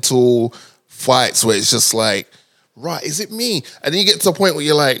same mental fights where it's just like, right, is it me? And then you get to a point where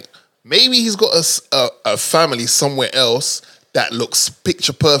you're like, maybe he's got a family somewhere else that looks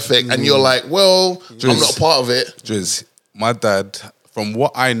picture perfect, and you're like, well, I'm not a part of it. Driz, my dad, from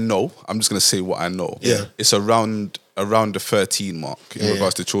what I know, I'm just going to say what I know. Yeah. It's around the 13 mark in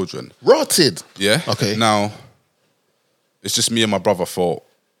regards to children. Rotted. Yeah? Okay. Now, it's just me and my brother for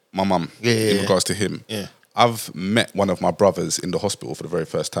my mum in regards to him. Yeah. I've met one of my brothers in the hospital for the very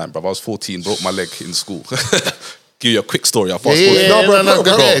first time, bruv. I was 14, broke my leg in school. Give you a quick story. I'll fast forward.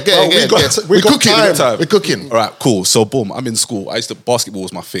 We're cooking. All right, cool. So, boom, I'm in school. Basketball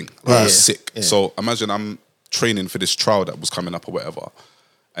was my thing. I was sick. Yeah. So, imagine I'm training for this trial that was coming up or whatever.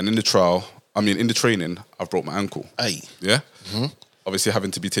 And in the training, I've broke my ankle. Aye. Yeah? Mm-hmm. Obviously, having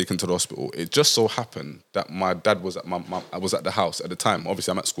to be taken to the hospital. It just so happened that my dad was at the house at the time.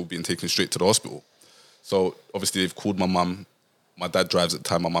 Obviously, I'm at school being taken straight to the hospital. So, obviously, they've called my mum. My dad drives at the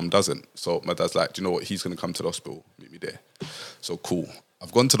time, my mum doesn't. So my dad's like, do you know what? He's going to come to the hospital, meet me there. So cool.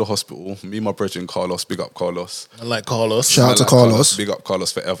 I've gone to the hospital. Me and my brother and Carlos, big up Carlos. I like Carlos. Shout out to Carlos. Big up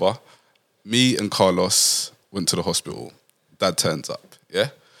Carlos forever. Me and Carlos went to the hospital. Dad turns up, yeah?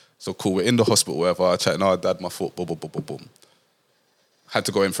 So cool, we're in the hospital, whatever. I chatting, dad, my foot, boom. Had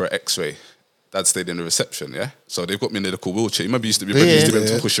to go in for an x-ray. Dad stayed in the reception, yeah? So they've got me in the little wheelchair. You remember used to be able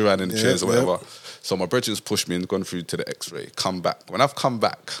to push around in the chairs or whatever. So my brethren's pushed me and gone through to the x-ray, come back. When I've come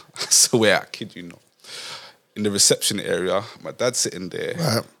back, I swear, I kid you not, in the reception area, my dad's sitting there.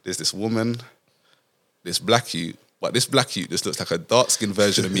 Right. There's this woman, this black youth, but this black youth just looks like a dark-skinned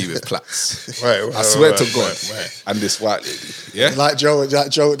version of me with plaits. I swear to God. Right. And this white lady, yeah? Like Joe,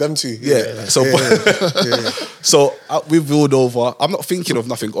 them two. Yeah. So, so we've rolled over. I'm not thinking of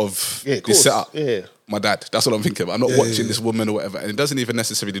nothing of this setup. Yeah. My dad, that's what I'm thinking of. I'm not watching this woman or whatever. And it doesn't even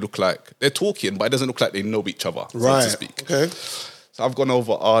necessarily look like, they're talking, but it doesn't look like they know each other, so to speak. Okay. So I've gone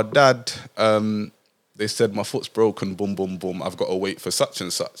over, our dad, they said my foot's broken, boom, boom, boom. I've got to wait for such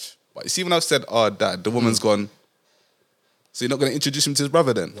and such. But you see when I've said, dad, the woman's gone, so you're not going to introduce him to his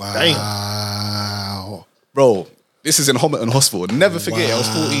brother then? Wow. Bro, this is in Homerton Hospital. Never forget it. I was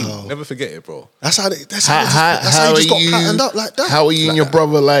 14. Never forget it, bro. That's how you got patterned up like that. How are you and your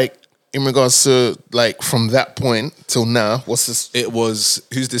brother like in regards to like from that point till now, what's this? It was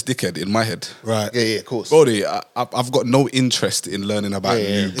who's this dickhead in my head? Right. Yeah, of course. Brody, I've got no interest in learning about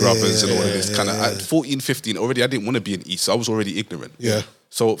new brothers and all of this kind of. At 14, 15, already I didn't want to be an East, so I was already ignorant. Yeah.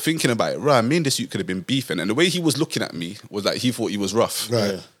 So thinking about it, right, me and this youth could have been beefing, and the way he was looking at me was like he thought he was rough.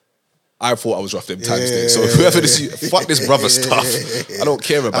 Right. I thought I was rough them times there. So whoever this youth, fuck this brother stuff. I don't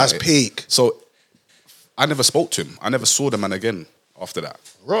care about That's it. peak. So I never spoke to him. I never saw the man again after that.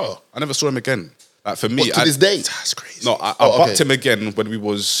 Raw. I never saw him again. Like for me, What, to this day? That's crazy. No, I bucked him again when we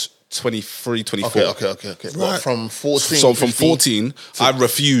was 23, 24. Okay. What, from 14? So from 15? 14, I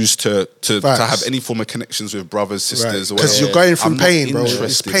refused to Facts. have any form of connections with brothers, sisters, or Because whatever. you're going through I'm not pain, bro. It's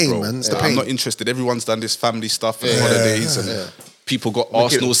interested, pain, bro. man. It's the I'm pain. not interested. Everyone's done this family stuff and holidays and people got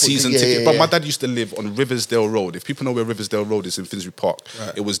Arsenal season ticket. yeah, But yeah. my dad used to live on Riversdale Road. If people know where Riversdale Road is in Finsbury Park,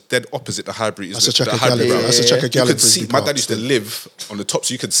 it was dead opposite the Highbury. That's a the checker Highbury gallery. Road. That's a checker You gallery. could see. My dad used to live on the top,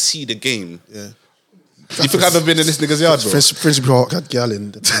 so you could see the game. Yeah. You think I've ever been in this nigga's yard, bro? Finsbury Park had gal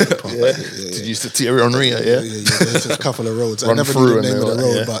in the park. Did you used to Thierry Henry, yeah? There's a couple of roads. I Run never through knew the and name of the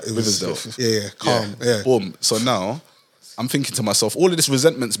all road, that, but it was Riversdale. calm. Yeah. Boom. So now I'm thinking to myself, all of this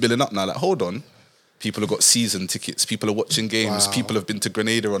resentment's building up now. Like, hold on. People have got season tickets. People are watching games. Wow. People have been to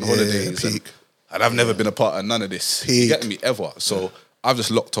Grenada on holidays. peak. And I've never been a part of none of this. Peak. You get me? Ever. So I've just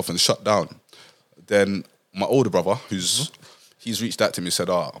locked off and shut down. Then my older brother, he's reached out to me and said,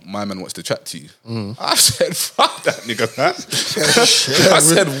 my man wants to chat to you. I said, fuck that nigga, man. I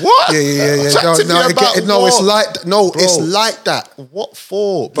said, what? Yeah. Chat to me about It's what? like Bro, it's like that. What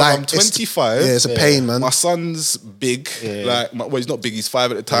for? But Like, I'm it's- 25. yeah, it's a pain, man. My son's big. Like, well, he's not big. He's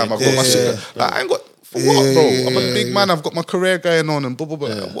 5 at the time. I've got my shit. Like, I ain't got for what, bro? I'm a big man. I've got my career going on and blah blah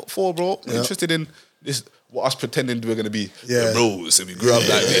blah. What for, bro? I'm interested in this. What us pretending we're gonna be the rules and we grew up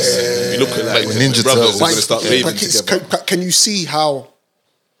like this. We look like Ninja brothers. Turtles. We're gonna start raving together. Can you see how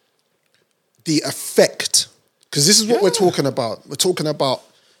the effect? Because this is what we're talking about. We're talking about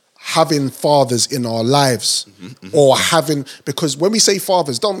having fathers in our lives, or having, because when we say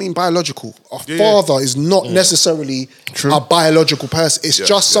fathers, don't mean biological. A father is not necessarily a biological person. It's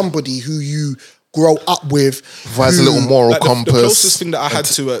just somebody who you grow up with, provides a little moral compass. The closest thing that I had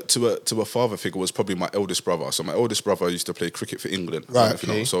to a father figure was probably my eldest brother. So my eldest brother used to play cricket for England. Right. If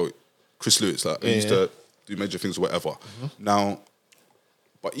you know. So Chris Lewis, like, he used to do major things or whatever. Now,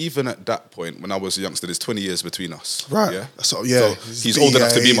 but even at that point, when I was a youngster, there's 20 years between us. Right. Yeah. So he's old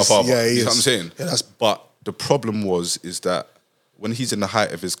enough to be my father. Yeah, he you know is. what I'm saying? Yeah, but the problem is that when he's in the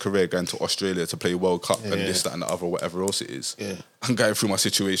height of his career, going to Australia to play World Cup and this, that, and the other, whatever else it is, I'm going through my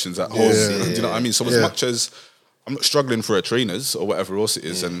situations at home. Do you know what I mean? So as much as I'm not struggling for a trainers or whatever else it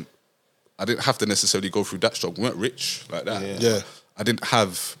is, and I didn't have to necessarily go through that struggle. We weren't rich like that. I didn't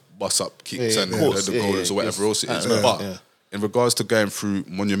have bus up kicks and the goals or whatever else it is. But in regards to going through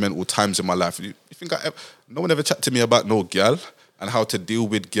monumental times in my life, you think no one ever chatted to me about no girl and how to deal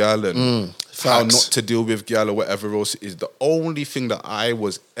with girl and how not to deal with girl or whatever else it is. The only thing that I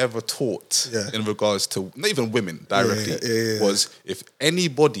was ever taught in regards to not even women directly was if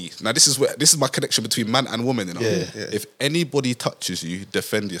anybody, now this is my connection between man and woman, you know. If anybody touches you,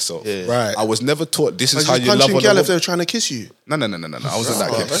 defend yourself. Right. I was never taught this is Are how you you love punching on a girl if woman. they were trying to kiss you? No. I wasn't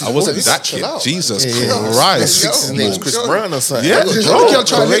that kid. I wasn't that kid. Jesus Christ. His name's Chris Brown or something. Yeah, Girl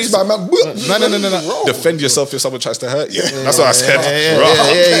trying to kiss my man. No. Defend yourself if someone tries to hurt you. That's what I said.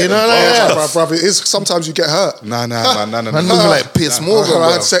 You know, like, Brother, it is sometimes you get hurt. Nah. man looking like Piers Morgan, I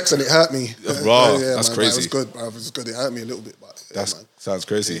bro. had sex and it hurt me. Bro, that's man, crazy. It was good, bro. It was good. It hurt me a little bit, but Sounds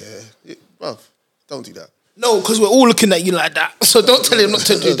crazy. Bro, don't do that. No, because we're all looking at you like that. So don't tell him not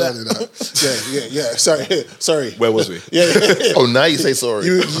to do that. Yeah. Sorry. Where was we? Oh, now you say sorry.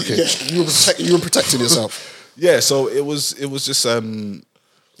 You were protecting yourself. Yeah, so it was just I Can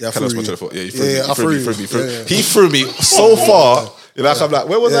I threw my you. telephone? Yeah, I threw you. He threw me so far. You know, I'm like,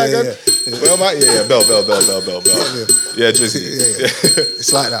 where was I again? Where am I? Yeah, bell. Yeah, Drizzy.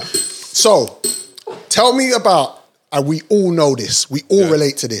 It's like that. So, tell me about, and we all know this, we all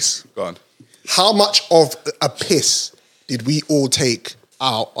relate to this. Go on. How much of a piss did we all take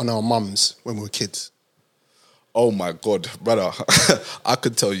out on our mums when we were kids? Oh my God, brother. I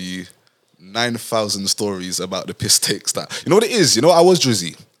could tell you 9,000 stories about the piss takes that. You know what it is? You know, I was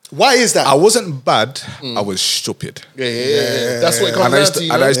Drizzy. Why is that? I wasn't bad, I was stupid. Yeah. That's what it comes And I down used to. to,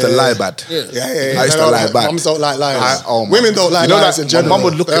 You and know? I used to lie bad. Yeah. I used to lie bad. Mums don't like liars. Oh my- Women don't like you know liars that in general. My mum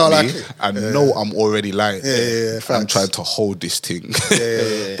would look They at don't me like it. and know I'm already lying. Yeah, I'm facts. trying to hold this thing.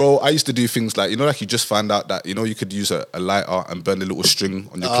 Bro, I used to do things like, you know, like you just found out that, you know, you could use a lighter and burn a little string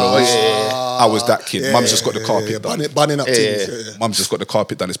on your clothes. I was that kid. Mum's just got the carpet done. Bunning up things. Mum's just got the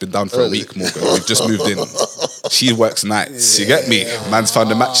carpet done. It's been down for a week, Morgan. We've just moved in. She works nights. You get me? Man's found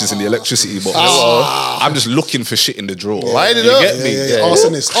the matches in the electricity box. I'm just looking for shit in the drawer. Light it you up. get me?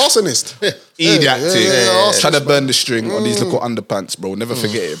 Arsonist. Idiot thing. yeah. Trying to burn the string on these little underpants, bro. Never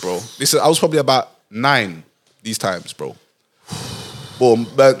forget it, bro. Listen, I was probably about 9 these times, bro. Boom,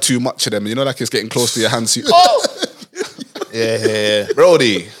 burnt too much of them. You know, like it's getting close to your hands. Yeah.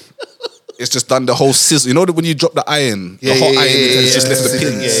 Brody. It's just done the whole sizzle. You know that when you drop the iron, the hot iron, it's just left the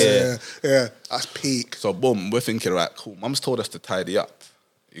pins. Yeah. That's peak. So boom, we're thinking, right, cool. Mum's told us to tidy up.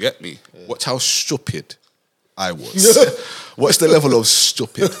 You get me? Watch how stupid I was. What's the level of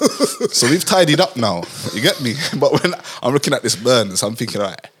stupid? So we've tidied up now. You get me? But when I'm looking at this burn, so I'm thinking,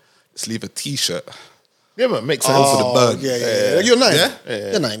 right, let's leave a t-shirt. Yeah, man, makes sense. Over the burn. Yeah. You're 9.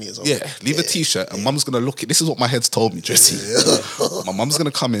 Yeah? You're 9 years old. Yeah, leave a t-shirt and mum's going to look at, this is what my head's told me, Drizzy. My mum's going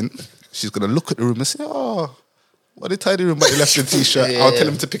to come in, she's going to look at the room and say, oh, why they tidy room but you left the t-shirt? I'll tell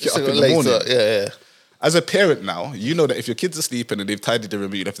him to pick it up in the morning. Yeah. As a parent now, you know that if your kids are sleeping and they've tidied the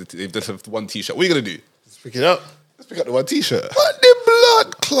room, they've just left one t-shirt, what are you going to do? Let's pick it up. Let's pick up the one t-shirt. What the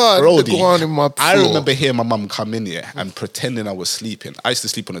blood clot? Brody, Go on in my I floor. remember hearing my mum come in here and pretending I was sleeping. I used to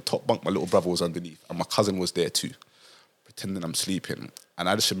sleep on the top bunk, my little brother was underneath, and my cousin was there too, pretending I'm sleeping. And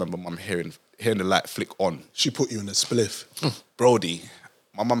I just remember mum hearing the light flick on. She put you in a spliff. Brody,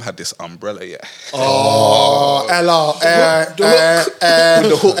 my mum had this umbrella, yeah. Oh, Ella.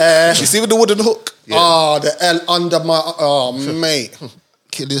 The hook. You see with the wooden hook? Yeah. Oh, the L under my... Oh, mate.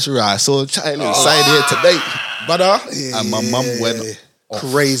 Kill this right. So child inside here today, brother. And my mum went off.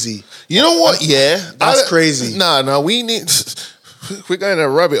 Crazy. You know what? Yeah. That's crazy. Nah, we need... We're going in a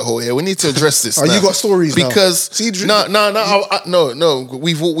rabbit hole here. We need to address this. Oh, now. you got stories because now? no.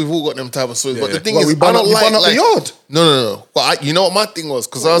 We've all got them type of stories. But the thing is, we burn up the yard. No. But you know what my thing was?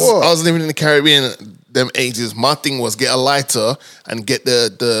 Because I was living in the Caribbean them ages. My thing was get a lighter and get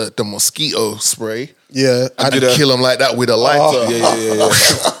the mosquito spray. Yeah, and kill them like that with a lighter.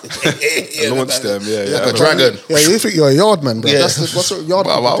 Launch them, like a dragon. Yeah, you think you're a yard man, bro. Yeah. What's a yard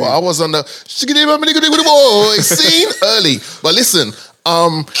man? I was on the scene early. But listen,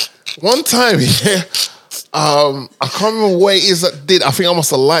 one time, I can't remember what it is that did. I think I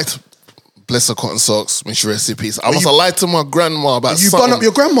must have lied. Bless her cotton socks, make sure recipes. I must have lied to my grandma about something. You burn up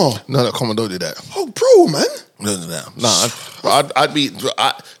your grandma? No, Commodore did that. Oh, bro, man. No.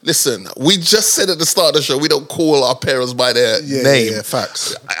 Listen, we just said at the start of the show, we don't call our parents by their name. Yeah,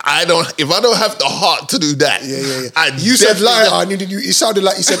 facts. If I don't have the heart to do that. And you said lie, it sounded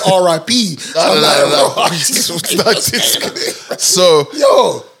like you said R.I.P. So,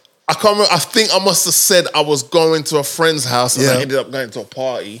 yo, I can't remember, I think I must have said I was going to a friend's house and I ended up going to a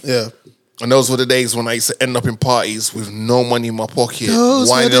party. Yeah. And those were the days when I used to end up in parties with no money in my pocket,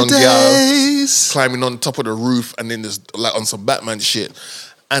 whining on girls, climbing on top of the roof, and then just like on some Batman shit.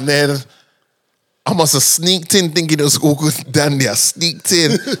 And then I must have sneaked in thinking it was all good dandy. I sneaked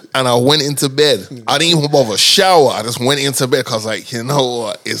in and I went into bed. I didn't even bother shower. I just went into bed because I was like, you know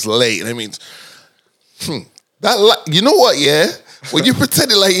what? It's late. That means you know what? Yeah. When you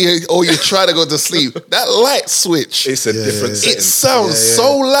pretend like you try to go to sleep, that light switch. It's a different setting. It sounds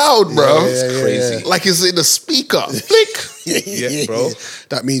so loud, bro. It's crazy. Like it's in the speaker. Flick. Yeah, bro.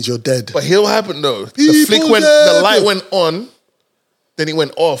 That means you're dead. But here's what happened though. The flick went, the light went on, then it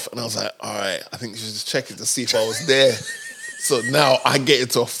went off, and I was like, all right, I think you should just check it to see if I was there. So now I get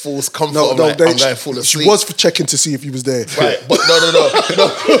into a false comfort. I'm going to fall asleep. She was for checking to see if he was there. Right, but no.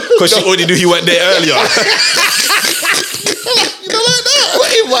 Because she already knew he went there earlier.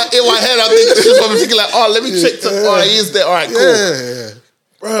 In my head, I'm thinking like, oh, let me check. He is there. All right, cool. Yeah.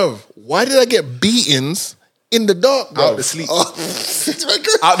 Bro, why did I get beatings in the dark, bro? Out the sleep.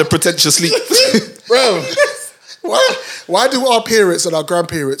 Out the pretentious sleep. Bro. Why do our parents and our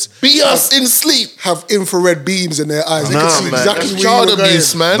grandparents beat us in sleep? Have infrared beams in their eyes. They Nah, can see man. exactly That's where child you were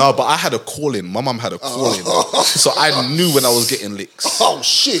abuse, going. man. No, but I had a call-in. My mum had a call-in. So I knew when I was getting licks. Oh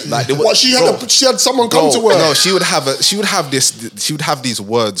shit! Like, she had someone come to her. No, she would have these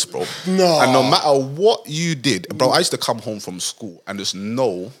words, bro. No. And no matter what you did, bro, I used to come home from school and just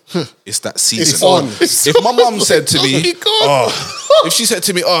know it's that season. It's on. If my mum said to me, if she said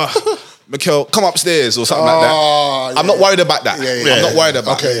to me, Mikhail, come upstairs or something like that. I'm not worried about that. I'm not worried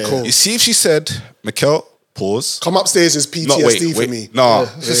about it. Cool. You see, if she said, Mikhail, pause. Come upstairs is PTSD for me. No,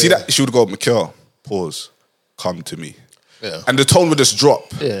 see that? She would go, Mikhail, pause. Come to me. Yeah. And the tone would just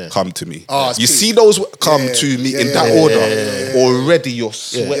drop. Yeah. Come to me. You see those come to me in that order. Already you're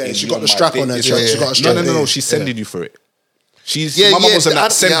sweating. Yeah, she got the strap on her. She got a strap. No. She's sending you for it. My mum wasn't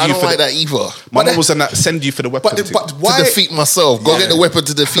that send you for I don't like that either. My mum wasn't that send you for the weapon. But why to defeat myself? Go get the weapon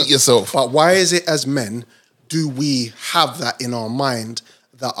to defeat yourself. But why is it as men do we have that in our mind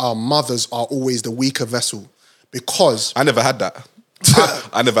that our mothers are always the weaker vessel? because I never had that.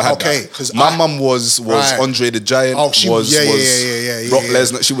 I never had okay, that. because my mum was Right. Andre the Giant. Oh, she was yeah, Brock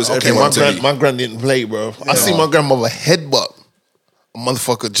Lesnar. She was everyone to me. My grand didn't play, bro. I see my grandmother headbutt a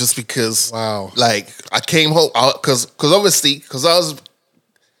motherfucker just because. Wow. Like I came home because obviously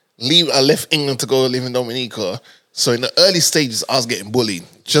I left England to go live in Dominica. So in the early stages, I was getting bullied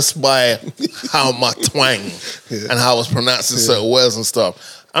just by how my twang and how I was pronouncing certain words and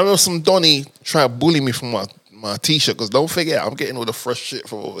stuff. I remember some Donny try to bully me from my t-shirt, because don't forget, I'm getting all the fresh shit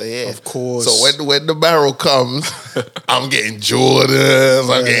from over here. Of course. So when the barrel comes, I'm getting Jordans,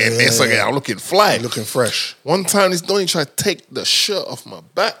 I'm getting this, I'm looking fly. looking fresh. One time this Donny tried to take the shirt off my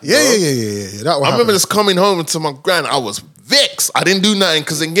back. Yeah. bro. That one I remember just coming home to my grand, I was vexed. I didn't do nothing,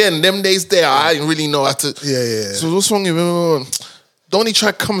 because again, them days there, I didn't really know how to. Yeah. So what's wrong with him? Donny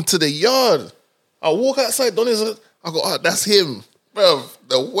tried coming to the yard. I walk outside, Donny's I go, that's him. Bro,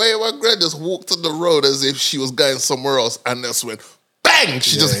 the way my grand just walked on the road as if she was going somewhere else, and that's when bang,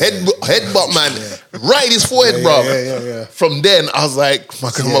 she just headbutt man right in his forehead, bro. Yeah. From then, I was like, my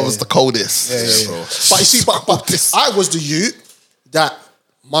grandmother's the coldest. Bro. But you see, but I was the youth that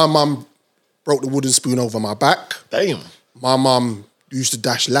my mum broke the wooden spoon over my back. Damn. My mum used to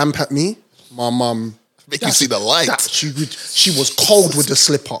dash lamp at me. My mum make you see the light. She was cold with the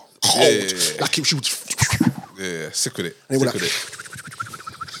slipper. Cold. Like she was. Yeah, sick with it. And they were Sick like, with it.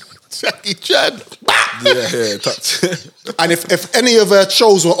 Jackie Chan. Yeah, touch. And if any of her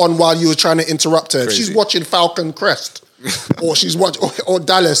shows were on while you were trying to interrupt her, Crazy. she's watching Falcon Crest or she's watching or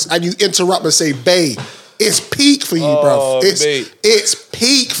Dallas, and you interrupt and say, "Bae, it's peak for you, bruv. It's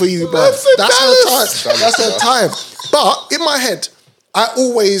peak for you, bruv. That's her time. That's her time." But in my head, I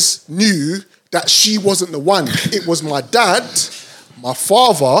always knew that she wasn't the one. It was my dad, my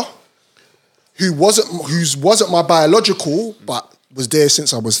father, who wasn't my biological, but was there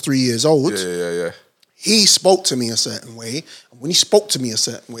since I was 3 years old. Yeah. He spoke to me a certain way, and when he spoke to me a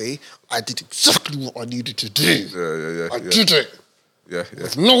certain way, I did exactly what I needed to do. Yeah. I did it. Yeah.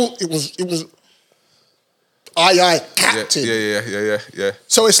 No, it was. Aye, captain. Yeah.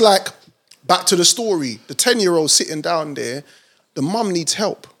 So it's like, back to the story. The 10-year-old sitting down there, the mum needs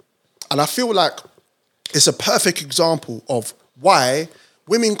help, and I feel like it's a perfect example of why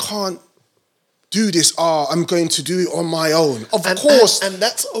women can't do this. I'm going to do it on my own. Of course. And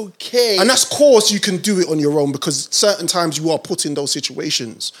that's okay. And of course you can do it on your own, because certain times you are put in those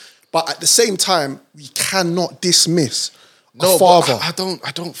situations. But at the same time, we cannot dismiss a father. I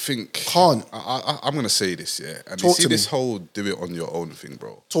don't think... Can't. I'm going to say this, yeah. And Talk you see to me. this whole do it on your own thing,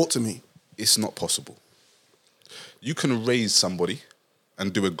 bro. Talk to me. It's not possible. You can raise somebody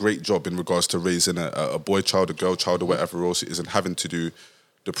and do a great job in regards to raising a boy child, a girl child, or whatever else it is, and having to do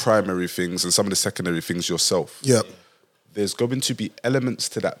the primary things and some of the secondary things yourself. Yeah. There's going to be elements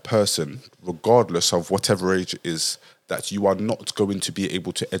to that person, regardless of whatever age it is, that you are not going to be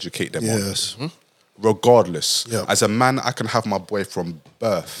able to educate them Yes. on. Regardless. Yeah. As a man, I can have my boy from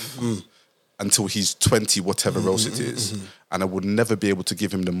birth until he's 20, whatever else it is, and I would never be able to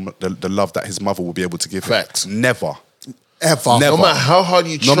give him the love that his mother will be able to give him. Never. Ever. Never. No matter how hard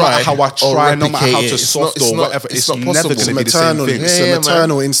you try, no matter how I try, no matter how replicate to it, soft or whatever, it's not never possible. going to be the same thing. It's a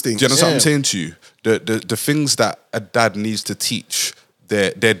maternal instinct. Do you understand what I'm saying to you? The things that a dad needs to teach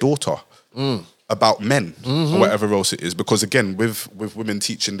their daughter about men or whatever else it is, because again, with women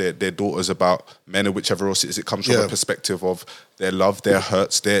teaching their daughters about men or whichever else it is, it comes from a perspective of their love, their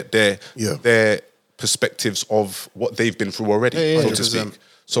hurts, their perspectives of what they've been through already, so to speak.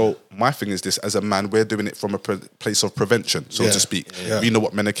 So my thing is this: as a man, we're doing it from a place of prevention, so to speak. We know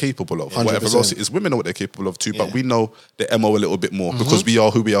what men are capable of. 100%. Whatever else it is, women know what they're capable of too, but we know the MO a little bit more because we are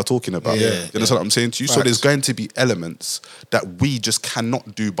who we are talking about. You understand what I'm saying to you? Facts. So there's going to be elements that we just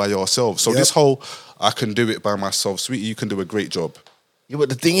cannot do by ourselves. So this whole, I can do it by myself, sweetie, you can do a great job. Yeah, but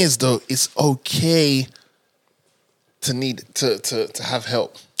the thing is, though, it's okay to need to have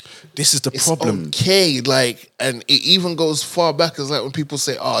help. This is the problem. Okay, like, and it even goes far back as like when people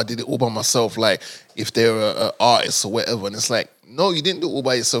say, "Oh, I did it all by myself." Like, if they're an artist or whatever, and it's like, no, you didn't do it all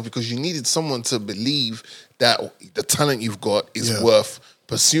by yourself because you needed someone to believe that the talent you've got is worth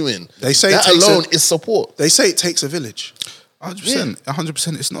pursuing. They say that alone is support. They say it takes a village. 100%.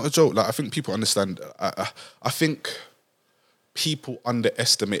 100%. It's not a joke. Like, I think people understand. I think people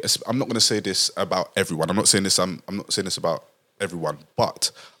underestimate. I'm not going to say this about everyone. I'm not saying this about everyone, but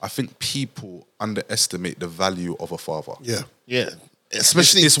I think people underestimate the value of a father. Yeah.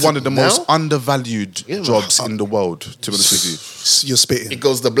 Especially it's one of the most undervalued jobs man. in the world, to be honest with you. You're spitting. It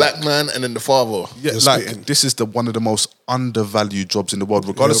goes the black man and then the father. Yeah, like, this is one of the most undervalued jobs in the world,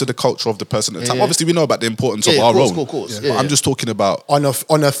 regardless of the culture of the person at the time. Obviously, we know about the importance of our own. Of course. But I'm just talking about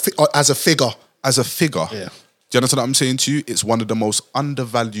as a figure. As a figure. Do you understand what I'm saying to you? It's one of the most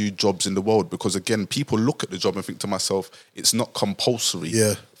undervalued jobs in the world because, again, people look at the job and think to myself, it's not compulsory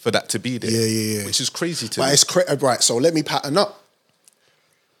for that to be there. Yeah. Which is crazy to me. But it's right, so let me pattern up.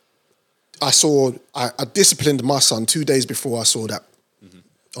 I disciplined my son 2 days before I saw that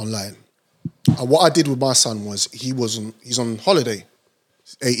online. And what I did with my son was he's on holiday.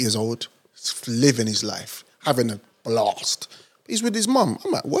 He's 8 years old. He's living his life, having a blast. He's with his mum.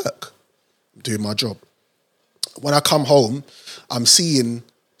 I'm at work. I'm doing my job. When I come home, I'm seeing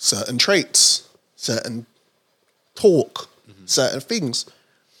certain traits, certain talk, certain things.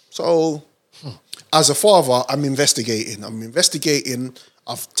 So, as a father, I'm investigating.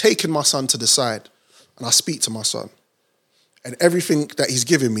 I've taken my son to the side and I speak to my son. And everything that he's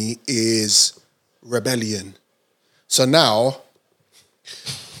giving me is rebellion. So now,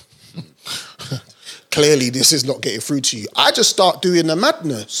 clearly this is not getting through to you. I just start doing the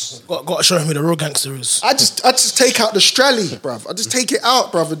madness. Got to show him who the real gangster is. I just take out the strally, bruv. I just take it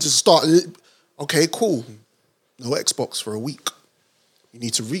out, bruv, and just start. Okay, cool. No Xbox for a week. You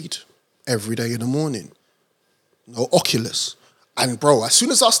need to read every day in the morning. No Oculus. And bro, as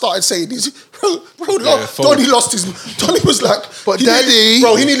soon as I started saying this, Donnie lost his. Donnie was like, "But daddy,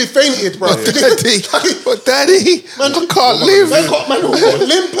 he nearly fainted, bro. But daddy, man, I can't live. Man got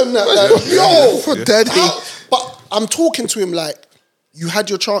limp and that. Like, yo, but daddy." But I'm talking to him like, you had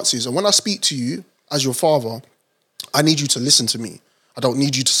your chances, and when I speak to you as your father, I need you to listen to me. I don't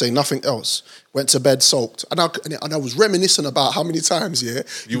need you to say nothing else. Went to bed soaked, and I was reminiscing about how many times,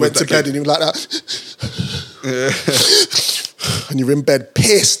 you went to bed and you were like that. And you're in bed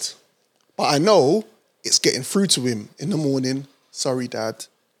pissed. But I know it's getting through to him in the morning. Sorry, Dad.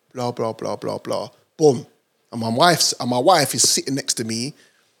 Blah, blah, blah, blah, blah. Boom. And my wife is sitting next to me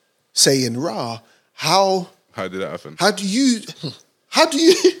saying, how did that happen? How do you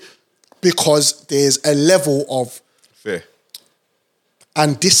because there's a level of fear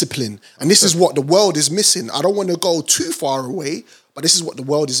and discipline. And this is what the world is missing. I don't want to go too far away, but this is what the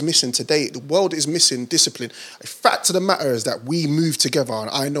world is missing today. The world is missing discipline. The fact of the matter is that we move together, and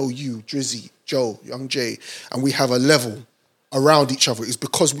I know you, Drizzy, Joe, Young Jay, and we have a level around each other. It's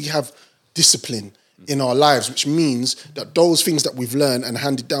because we have discipline in our lives, which means that those things that we've learned and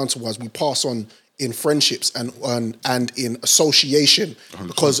handed down to us, we pass on in friendships and in association.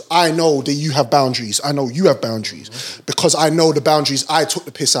 Because I know that you have boundaries. I know you have boundaries. Because I know the boundaries I took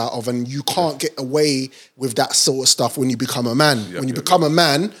the piss out of, and you can't get away with that sort of stuff when you become a man. When you become a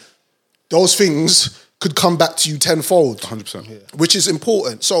man, those things could come back to you tenfold. 100%. Which is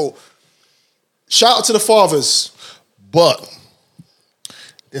important. So, shout out to the fathers. But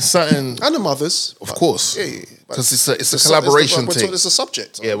there's something... And the mothers. Of course. Yeah. Because it's a collaboration thing. It's a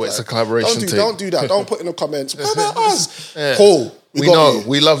subject. Yeah, but it's a collaboration thing. Don't do that. Don't put in the comments. What about us? Yeah. Cool. We know. You.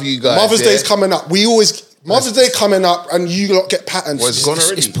 We love you guys. Mother's Day's coming up. Mother's Day coming up, and you lot get patterns. Well, it's gone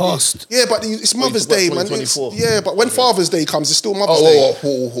already. It's past. Yeah, but it's Mother's Day, man. But when Father's Day comes, it's still Mother's Day.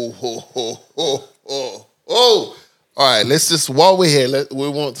 All right, let's just, while we're here, we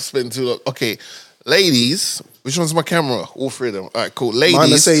won't spend too long. Okay, ladies, which one's my camera? All three of them. All right, cool. Ladies. My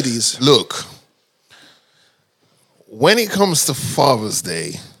Mercedes. Look, when it comes to Father's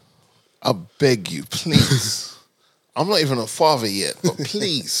Day, I beg you, please. I'm not even a father yet, but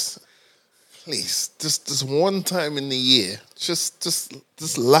please, just one time in the year, just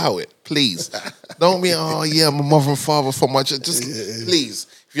allow it, please. Don't be, I'm a mother and father for my child. Please.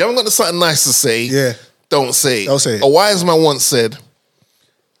 If you haven't got something nice to say, don't say it. Don't say it. A wise man once said,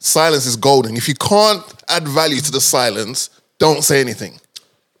 silence is golden. If you can't add value to the silence, don't say anything.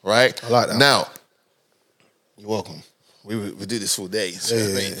 Right? I like that. Now, you're welcome. We do this for days.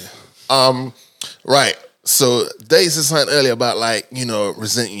 Right. So Days said something earlier about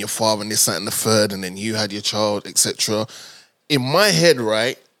resenting your father and this, that, and the third, and then you had your child, etc. In my head,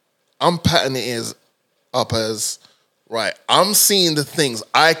 right, I'm patterning it up as, right, I'm seeing the things,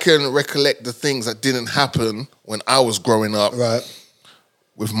 I can recollect the things that didn't happen when I was growing up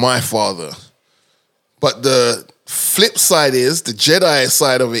with my father. But the flip side is, the Jedi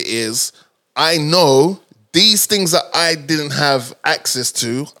side of it is, I know these things that I didn't have access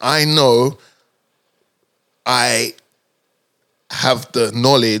to, I know I have the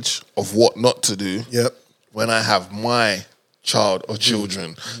knowledge of what not to do when I have my child or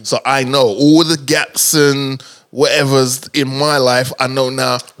children. So I know all the gaps and whatever's in my life, I know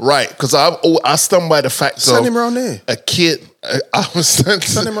now, right? Because I stand by the fact Send him around there. A kid,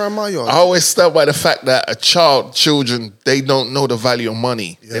 Send him around my yard. I always stand by the fact that children, they don't know the value of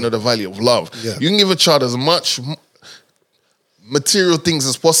money. They know the value of love. Yeah. You can give a child as much material things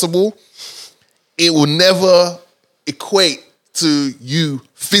as possible. It will never equate to you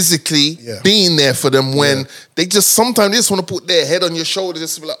physically being there for them when they just sometimes they just want to put their head on your shoulder,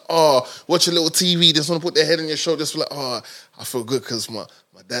 just to be like, oh, watch a little TV. They just want to put their head on your shoulder, just to be like, oh, I feel good because my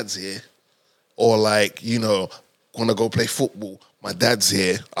dad's here. Or like, you know, want to go play football. My dad's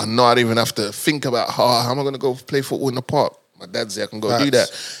here. I know I don't even have to think about how am I going to go play football in the park. My dad's here. I can go do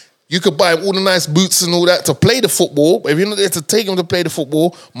that. You could buy him all the nice boots and all that to play the football. But if you're not there to take him to play the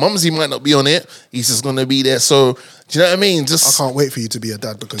football, Mumsy might not be on it. He's just going to be there. So, do you know what I mean? Just I can't wait for you to be a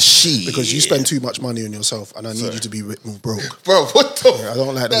dad because you spend too much money on yourself and I need you to be broke. Bro, what the? I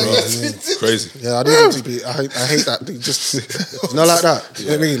don't like that. It's crazy. Yeah, I don't need to be. I hate that. Just not like that. You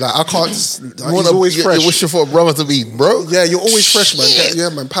know what I mean? Like I can't. He's always fresh. You wish for a brother to be broke? Yeah, you're always fresh, man. Yeah,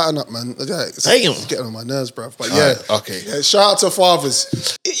 man. Pattern up, man. Yeah, it's getting on my nerves, bruv. But yeah, okay. Yeah, shout out to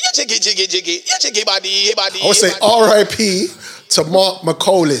fathers. I would say R.I.P. to Mark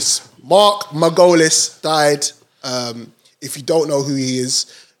Margolis. Mark Margolis died. If you don't know who he is,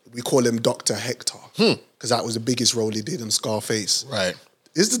 we call him Dr. Hector. Because that was the biggest role he did in Scarface. Right.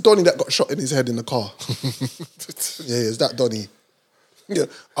 Is the Donnie that got shot in his head in the car? Yeah, is that Donnie? Yeah,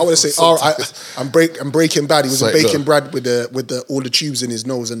 I want to say, I'm Breaking Bad. He was a Breaking Bad with all the tubes in his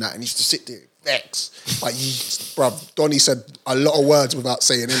nose and that, and he used to sit there, vex. Like, bruv, Donnie said a lot of words without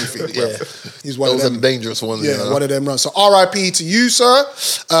saying anything. Yeah, he's one of them dangerous ones. Yeah, one of them runs. So R.I.P. to you, sir.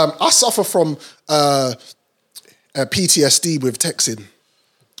 I suffer from PTSD with texting,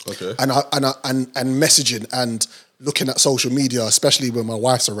 and messaging and looking at social media, especially when my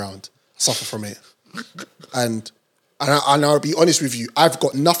wife's around. I suffer from it, and I'll be honest with you, I've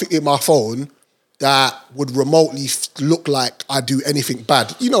got nothing in my phone that would remotely look like I do anything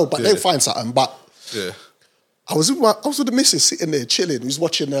bad, you know. But they'll find something. But I was with the missus sitting there chilling. We was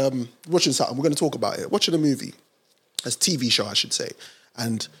watching something. We're going to talk about it. Watching a movie, a TV show, I should say.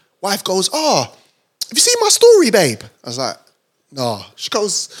 And wife goes, "Oh, have you seen my story, babe?" I was like, "No." She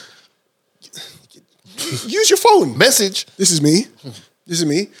goes, "Use your phone." Message. This is me.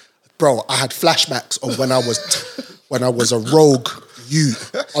 Bro, I had flashbacks of when I was a rogue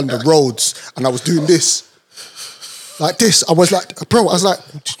youth on the roads and I was doing this. Like this. I was like, I've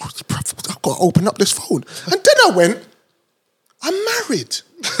got to open up this phone. And then I went, I'm married.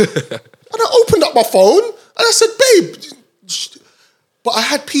 And I opened up my phone and I said, babe, but I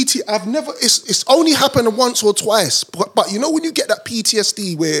had I've never, it's only happened once or twice. But you know when you get that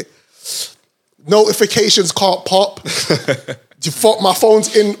PTSD where notifications can't pop? My phone's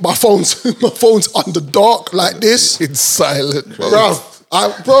on the dark like this. It's silent, bro.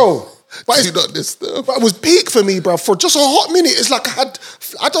 Bro. But do not disturb. But it was peak for me, bro. For just a hot minute, it's like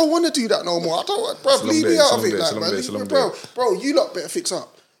I don't want to do that no more. Bro, leave me out of it, like, man. Bro, you lot better fix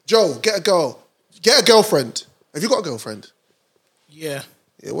up. Joe, get a girl. Get a girlfriend. Have you got a girlfriend? Yeah.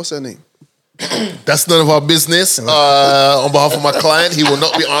 Yeah, what's her name? That's none of our business. On behalf of my client, he will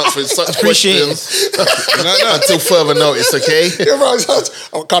not be answering such questions until further notice, okay? Yeah, bro,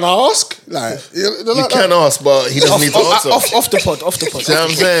 can I ask? Like, you can ask, but he doesn't need to answer. Off the pod. See what I'm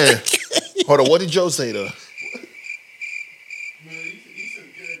saying? Hold on, what did Joe say though?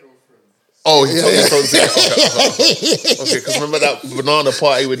 Oh, he told me. Okay, because remember that banana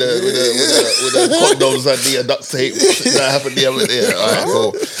party with the condoms and the duct tape that happened the other day. All right,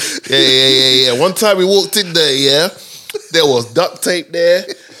 cool. Yeah. One time we walked in there, there was duct tape there.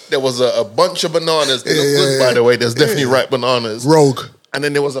 There was a bunch of bananas. They look good, by the way. There's definitely ripe bananas. Rogue. And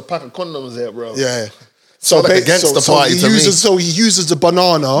then there was a pack of condoms there, bro. Yeah. So like a gangster party to me. So he uses the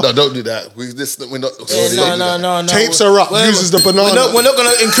banana. No, don't do that. We're not. No. Tapes her up. Uses the banana. We're not going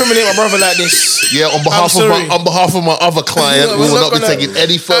to incriminate my brother like this. Yeah, on behalf of my other client, we will not be taking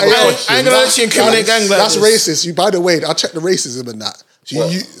any further questions. I ain't going to let you incriminate gang like this. That's racist. By the way, I checked the racism in that.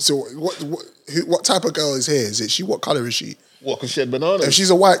 So what type of girl is here? Is it what colour is she? What, because she had bananas? If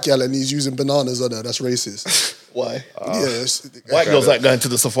she's a white girl and he's using bananas on her, that's racist. Why? White girls like going to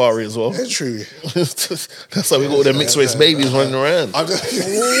the safari as well. That's true. That's how we got all them mixed race babies running around.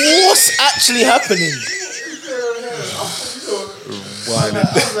 What's actually happening?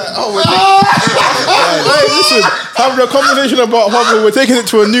 Hey, listen, having a conversation about how we're taking it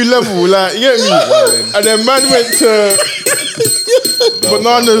to a new level, like, you get me? And then man went to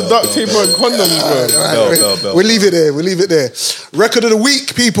bananas, duct tape, and condoms, bro. We'll leave it there. Record of the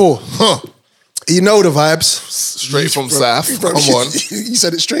week, people. You know the vibes. Straight from South. Come on. You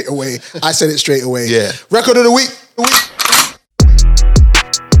said it straight away. I said it straight away. Yeah. Record of the week.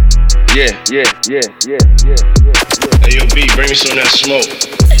 Yeah. Hey, yo, B, bring me some of that smoke.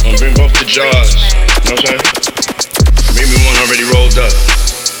 Bring both the jars. You know what I'm saying? Bring me one already rolled up.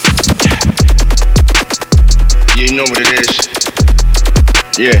 Yeah, you know what it is.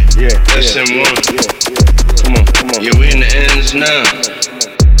 Yeah. SM1. Come on. Yeah, we in the ends now.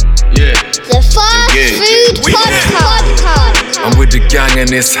 Fast Food Podcast. I'm with the gang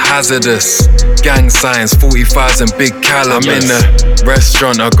and it's hazardous. Gang signs, 45s and big caliber. I'm in the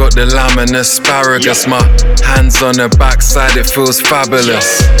restaurant, I got the lamb and asparagus. My hands on her backside, it feels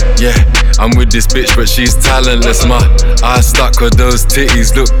fabulous. Yeah, I'm with this bitch, but she's talentless. My eyes stuck with those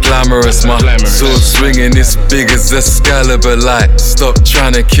titties, look glamorous. My sword swinging, it's big as Excalibur. Like, stop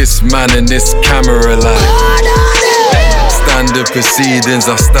trying to kiss man in this camera light. Standard proceedings,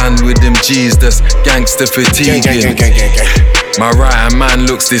 I stand with them G's, that's gangster fatiguing. My right hand man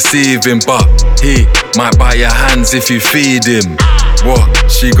looks deceiving, but he might bite your hands if you feed him. What?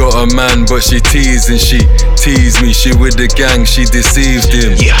 She got a man, but she teasing. She teased me, she with the gang, she deceived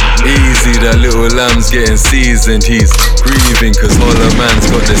him. Easy, that little lamb's getting seasoned. He's grieving, cause Holler man's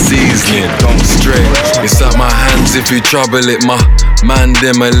got the seasoning. Straight, it's at my hands if you trouble it. My man,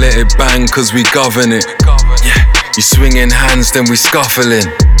 them I let it bang, cause we govern it. Yeah. You swinging hands, then we scuffling.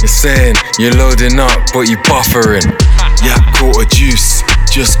 You're saying you're loading up, but you buffering. Yeah, caught a juice,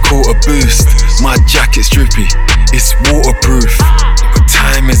 just caught a boost. My jacket's drippy, it's waterproof. What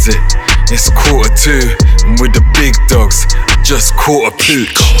time is it? It's 1:45. I'm with the big dogs, just caught a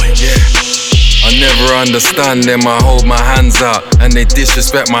pooch. Yeah. I never understand them, I hold my hands out and they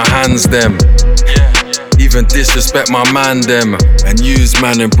disrespect my hands them. Even disrespect my man them. And used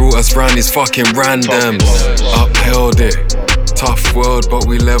man and brought us round these fucking randoms. Upheld it, tough world but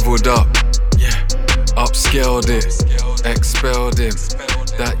we leveled up. Yeah, upscaled it, expelled him.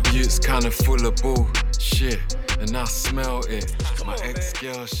 That youth's kinda full of bullshit, and I smell it. My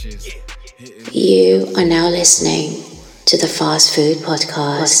ex-girl, she's hitting. You are now listening to the Fast Food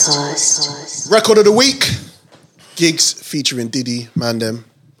Podcast. Record of the week. Gigs featuring Diddy, Mandem.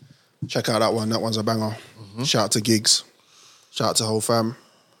 Check out that one. That one's a banger. Shout out to Gigs. Shout out to whole fam.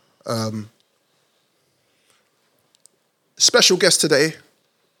 Special guest today,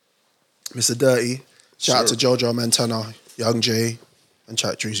 Mr. Durrty. Shout out to Jojo Montana, Young Jay, and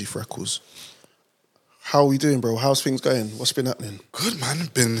shout out Drizzy Freckles. How are we doing, bro? How's things going? What's been happening? Good, man.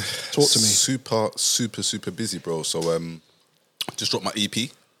 Been Talk to me. Super busy, bro. So just dropped my EP a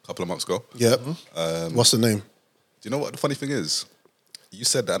couple of months ago. Yep. What's the name? Do you know what the funny thing is? You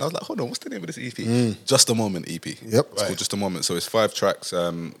said that, and I was like, hold on, what's the name of this EP? Just a Moment EP. Yep. It's called Just a Moment. So it's 5 tracks,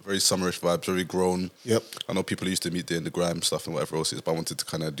 very summerish vibes, very grown. Yep. I know people used to meet there in the grime stuff and whatever else it is, but I wanted to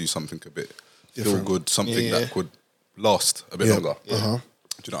kind of do something a bit Different. feel good, something that could last a bit longer. Do you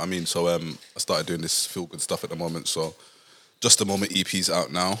know what I mean? So I started doing this feel good stuff at the moment. So Just a Moment EP's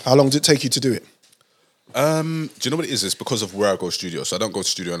out now. How long did it take you to do it? Do you know what it is? It's because of where I go studio. So I don't go to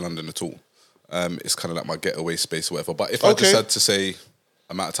studio in London at all. It's kind of like my getaway space or whatever. But if I just had to say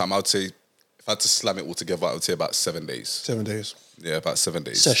amount of time, I would say, if I had to slam it all together, I would say about 7 days. 7 days. Yeah, about 7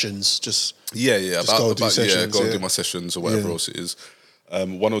 days. Sessions, just yeah, just go do sessions, and do my sessions or whatever else it is.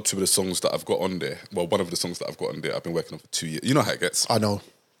 One or two of the songs that I've got on there. Well, one of the songs that I've got on there, I've been working on for 2 years. You know how it gets. I know.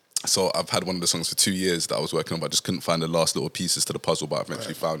 So I've had one of the songs for 2 years that I was working on, but I just couldn't find the last little pieces to the puzzle. But I've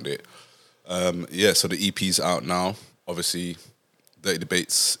eventually found it. So the EP's out now. Obviously, Dirty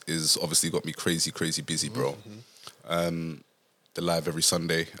Debates is obviously got me crazy busy, bro. The live every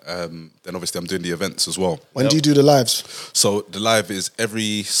Sunday. Then obviously I'm doing the events as well. When do you do the lives? So the live is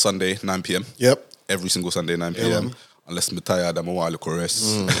every Sunday, 9 p.m. Yep. Every single Sunday, 9 p.m. Unless I'm tired, I'm a while of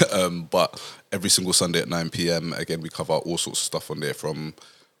rest. But every single Sunday at 9 p.m. Again, we cover all sorts of stuff on there, from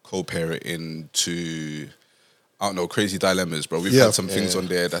co-parenting to, I don't know, crazy dilemmas, bro. We've had some things on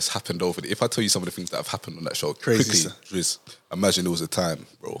there that's happened over if I tell you some of the things that have happened on that show, crazy quickly, Driz, imagine there was a time,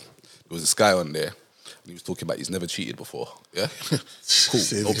 bro. There was this guy on there, and he was talking about he's never cheated before. Yeah? Cool,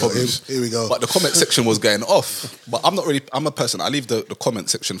 no problem. Here we go. But the comment section was going off. But I'm not really, I'm a person, I leave the comment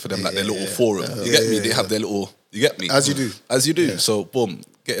section for them, like their little forum. You get me? They have their little, you get me? As you do. As you do. Yeah. So, boom,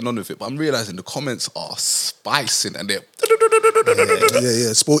 getting on with it. But I'm realising the comments are spicing and they're...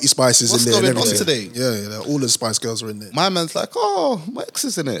 Sporty Spices What's in there. What's going on today? Yeah, all the Spice Girls are in there. My man's like, oh, my ex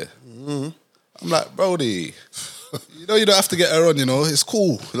is in it. I'm like, Brody, you know you don't have to get her on, you know, it's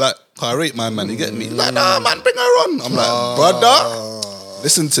cool. Like, I rate my man, you get me? Like, nah, man, bring her on. I'm like, brother,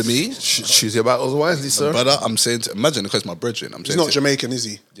 listen to me. Choose your battles wisely, sir. Brother, I'm saying, imagine, because my brethren, I'm saying, he's not Jamaican, is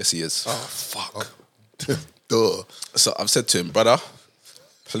he? Yes, he is. Oh, fuck. Duh. So I've said to him, brother,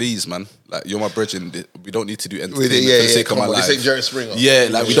 please, man, like, you're my brethren. We don't need to do entertainment for the sake of my life. This ain't Jerry Springer. Yeah,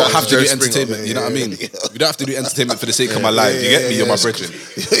 like, we don't have to do entertainment. You know what I mean? We don't have to do entertainment for the sake of my life. You get me? You're my brethren.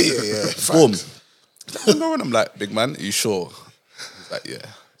 Boom. And I'm like, big man, are you sure? He's like, yeah.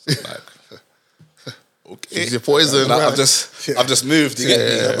 So I'm like, okay. It's your poison. Like, I've just moved. You get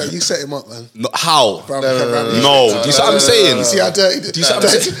me? Yeah, but you set him up, man. No, how? No. Do you see what I'm saying? You see how Dirty? Do you see what I'm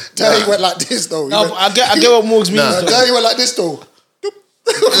saying? Dirty went like this though. No, I get what Morgs means. Dirty went like this though.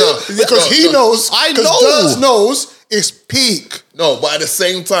 Because he knows. I Because know. Durst knows it's peak. No, but at the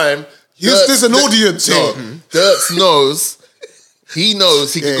same time, There's an audience here. Dirts knows. He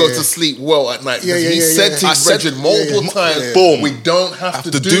knows he can go to sleep well at night. He said to his brethren multiple times, boom, we don't have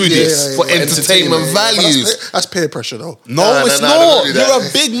to do this for entertainment values. That's peer pressure, though. No, it's not. You're a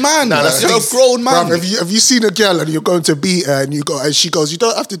big man. You're a grown man. Bruv, have you seen a girl and you're going to beat her and she goes, you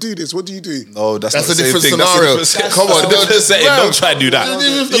don't have to do this. What do you do? No, that's a different scenario. Come on, don't try to do that.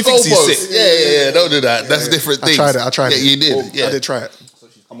 He thinks he's sick. Yeah, don't do that. That's a different thing. I tried it. Yeah, you did. I did try it. So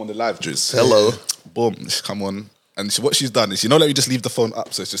she's come on the live, Driz. Hello. Boom, she's come on. And what she's done is, let me just leave the phone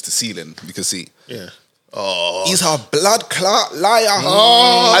up so it's just the ceiling. You can see. Yeah. Oh. He's a blood clot liar.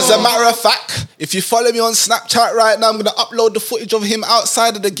 Oh. As a matter of fact, if you follow me on Snapchat right now, I'm going to upload the footage of him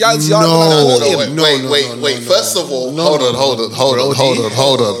outside of the gal's yard. Wait. First of all, hold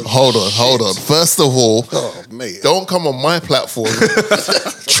on. First of all, don't come on my platform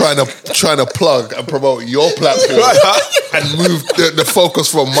trying to plug and promote your platform and move the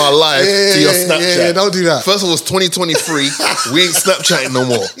focus from my life to your Snapchat. Yeah, don't do that. First of all, it's 2023. We ain't Snapchatting no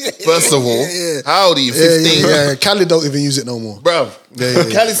more. First of all, how old are you? 15? Yeah. Cali don't even use it no more. Bro,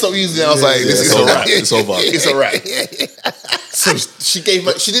 Cali stopped using it. I was like, this is alright. It's over. It's alright. So she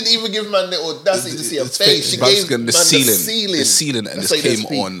didn't even give man the audacity to see her face. She gave man the ceiling, and this came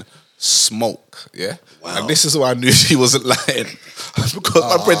on smoke. Yeah, wow. And this is why I knew she wasn't lying because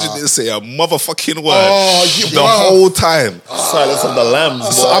my brethren didn't say a motherfucking word the whole time. Silence of the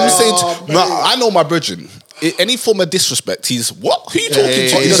lambs. So I'm saying, I know my brethren. Any form of disrespect, he's what? Who you talking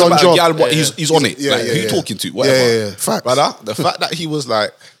to? He's on job. He's on it. Who you talking to? Whatever. Fact. Brother, the fact that he was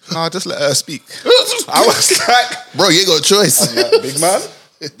like, nah, just let her speak. I was like, bro, you ain't got a choice. I'm like, big man,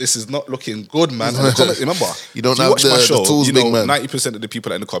 this is not looking good, man. And the comments, remember, you don't have the tools, big man. 90% of the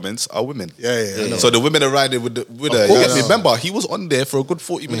people in the comments are women. Yeah. So the women are riding with her. Remember, he was on there for a good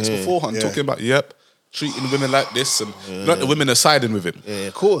 40 minutes beforehand talking about, treating women like this, and not the women are siding with him. Yeah,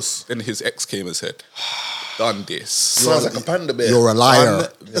 of course. Then his ex came and said, done this. Sounds like a panda bear. You're a liar.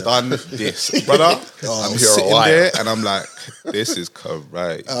 Done this. Brother, I'm sitting there and I'm like, this is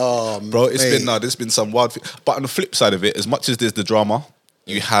correct. Bro, there's been some wild thing. But on the flip side of it, as much as there's the drama,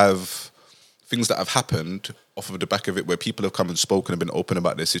 you have things that have happened off of the back of it where people have come and spoken and been open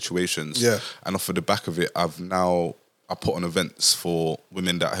about their situations. Yeah. And off of the back of it, I put on events for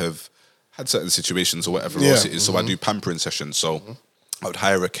women that have had certain situations or whatever else it is. So I do pampering sessions. So I would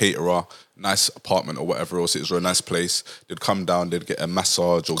hire a caterer, nice apartment or whatever else it is, or a nice place. They'd come down, they'd get a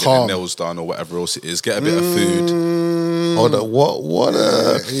massage or get their nails done or whatever else it is, get a bit of food. Hold on, what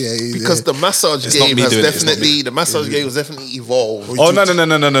because the massage game has definitely evolved. Oh no.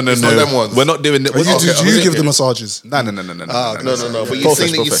 It's not them ones. We're not doing it. Do you give the massages? No. No. But you've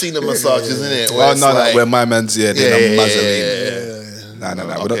seen the massages, innit? Oh no, where my man's they're Mazzolini. Nah.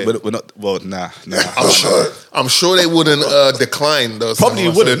 We're not. Well, nah. I'm sure they wouldn't decline those. Probably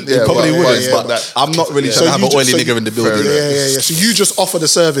wouldn't. But I'm not really trying to have an oily nigger in the building. Yeah. So you just offer the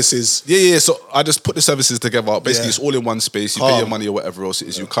services. Yeah. So I just put the services together. Basically, it's all in one space. You pay your money or whatever else it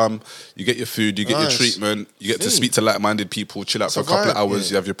is. You come, you get your food, you get your treatment, you get to speak to like-minded people, chill out for a couple of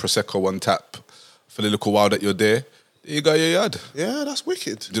hours. You have your Prosecco on tap for the little while that you're there. There you go, your yard. Yeah, that's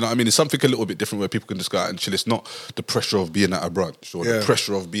wicked. Do you know what I mean? It's something a little bit different where people can just go out and chill. It's not the pressure of being at a brunch or the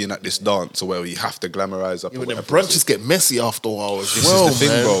pressure of being at this dance or where you have to glamorize up. Yeah, but the brunches get messy after a while as well. This is the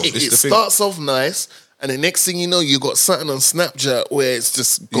thing, bro. It starts off nice, and the next thing you know, you got something on Snapchat where it's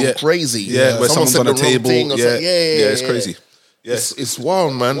just gone crazy. Yeah, where someone's on a table. It's crazy. Yes, it's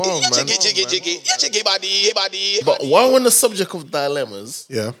wild, man. Jiggy body. But while we're on the subject of dilemmas,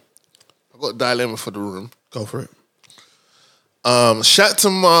 I got a dilemma for the room. Go for it. Shout to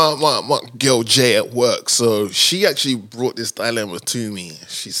my girl Jay at work. So she actually brought this dilemma to me.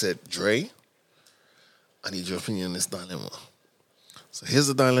 She said, Dre, I need your opinion on this dilemma. So here's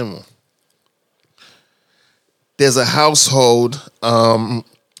the dilemma. There's a household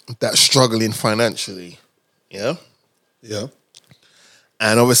that's struggling financially. Yeah? Yeah.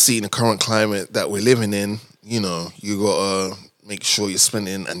 And obviously in the current climate that we're living in, you gotta make sure you're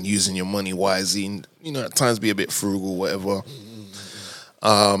spending and using your money wisely and, at times be a bit frugal, whatever.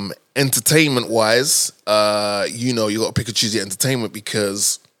 Entertainment wise, you gotta pick and choose your entertainment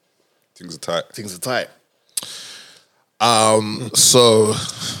because things are tight. So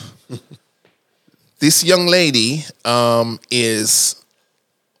this young lady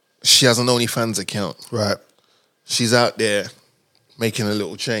she has an OnlyFans account. Right. She's out there making a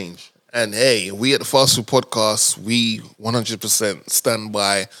little change. And hey, we at the Fast Food Podcast, we 100% stand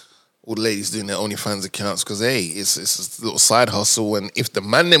by all the ladies doing their OnlyFans accounts because, hey, it's a little side hustle. And if the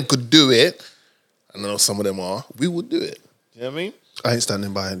man them could do it, I know some of them are, we would do it. You know what I mean? I ain't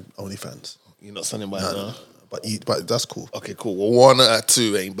standing by OnlyFans. You're not standing by it, no? But that's cool. Okay, cool. Well, 1 out of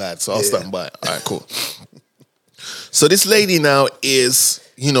 2 ain't bad, so I'll stand by it. All right, cool. So this lady now is,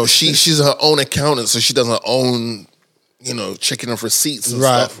 she's her own accountant, so she does her own, checking of receipts and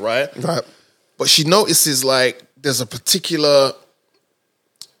stuff, right? Right. But she notices like there's a particular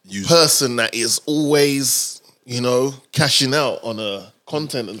person that is always, cashing out on her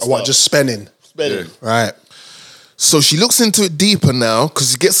content and stuff. What, just spending? Spending. Yeah. Right. So she looks into it deeper now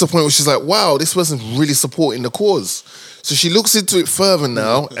because she gets to the point where she's like, wow, this person's really supporting the cause. So she looks into it further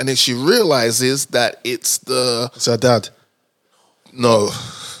now and then she realizes that it's her dad. No.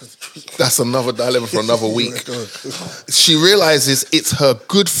 That's another dilemma for another week. She realizes it's her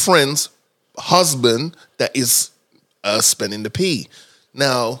good friend's husband that is spending the P.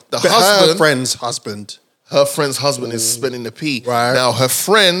 Now, her friend's husband. Her friend's husband is spending the P. Right. Now, her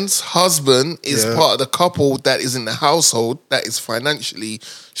friend's husband is part of the couple that is in the household that is financially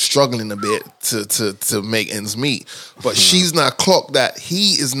struggling a bit to make ends meet. But she's now clocked that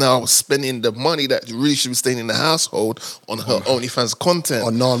he is now spending the money that really should be staying in the household on her OnlyFans content.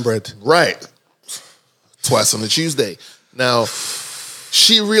 On naan bread. Right. Twice on a Tuesday. Now,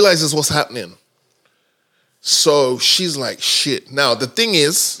 she realizes what's happening. So she's like, shit. Now, the thing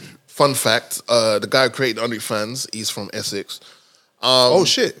is... Fun fact, the guy who created OnlyFans, he's from Essex. Oh,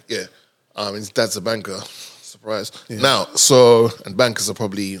 shit. Yeah. His dad's a banker. Surprise. Yeah. Now, and bankers are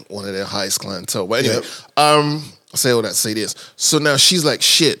probably one of their highest clientele. But anyway, I say all that to say this. So now she's like,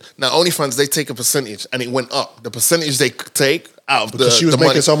 shit. Now, OnlyFans, they take a percentage, and it went up. The percentage they take out of because she was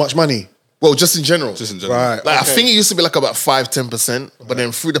making so much money. Well, just in general. Right. Like, I think it used to be like about 5-10%, but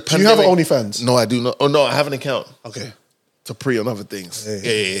then through the pandemic... Do you have OnlyFans? No, I do not. Oh, no, I have an account. Okay. To pre on other things.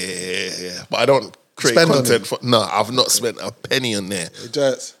 Yeah. But I don't create Spend content for... No, I've not spent a penny on there. It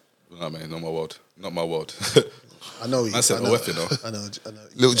does. No, man, not my world. Not my world. I know you. I said OF, you know. I know.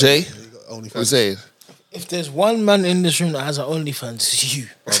 Lil J? OnlyFans. Who's saying? If there's one man in this room that has an OnlyFans, it's you.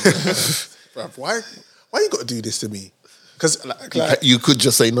 Bruv, why you got to do this to me? Because you could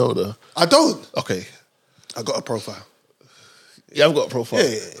just say no, though. I don't. Okay. I got a profile. Yeah, I've got a profile.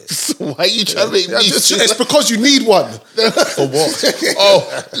 Yeah. So why are you trying to make me... It's because you need one. For what?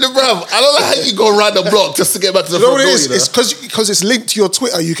 Oh, look, bruv, I don't know how you go around the block just to get back to the You know front what it door, is? you know? It's because it's linked to your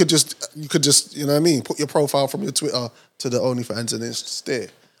Twitter. You could just, you know what I mean? Put your profile from your Twitter to the OnlyFans and it's just there.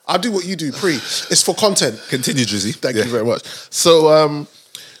 I'll do what you do, It's for content. Continue, Drizzy. Thank you very much. So,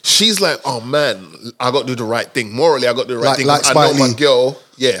 she's like, oh man, I got to do the right thing. Morally, I got to do the right thing. Like I know Spike my Lee. girl.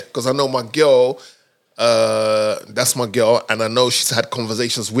 Yeah, because I know my girl. That's my girl, and I know she's had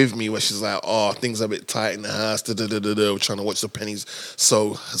conversations with me where she's like, oh, things are a bit tight in the house, we're trying to watch the pennies.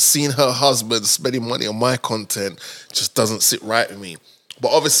 So seeing her husband spending money on my content just doesn't sit right with me.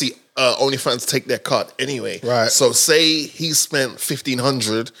 But obviously, OnlyFans take their cut anyway. Right. So say he spent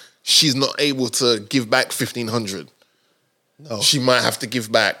 $1,500, she's not able to give back $1,500. No. She might have to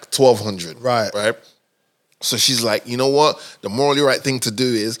give back $1,200. Right. So she's like, you know what? The morally right thing to do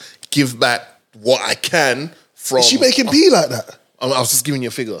is give back what I can from... Is she making P like that? I was just giving you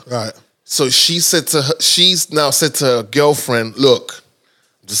a figure. Right. So she's now said to her girlfriend, look,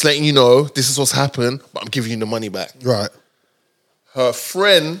 I'm just letting you know, this is what's happened, but I'm giving you the money back. Right. Her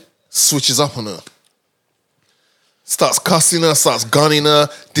friend switches up on her. Starts cussing her, starts gunning her,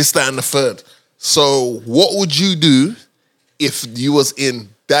 this, that, and the third. So what would you do if you was in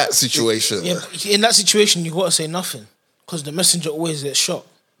that situation? Yeah, in that situation, you got to say nothing because the messenger always gets shot.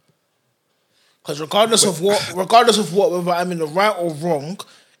 Because regardless of what, whether I'm in the right or wrong,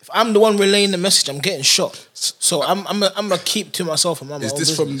 if I'm the one relaying the message, I'm getting shot. So I'm gonna keep to myself and mind my Is own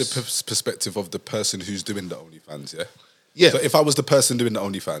this business. from the perspective of the person who's doing the OnlyFans? Yeah. Yeah. So if I was the person doing the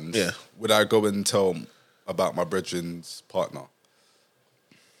OnlyFans, Yeah. would I go and tell about my brethren's partner?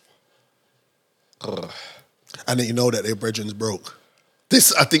 And then you know that their brethren's broke.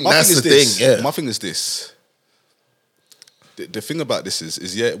 I think that's the thing. Yeah. My thing is this. The thing about this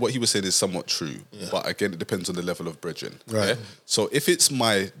is yeah, what he was saying is somewhat true, but again, it depends on the level of brethren. Right. Yeah? So if it's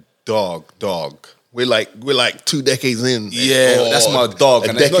my dog, we're like 2 decades in. yeah, that's my dog,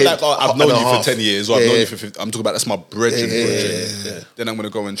 and it's not like I've known you for 10 years or I've known you for 15. I'm talking about that's my brethren. Then I'm gonna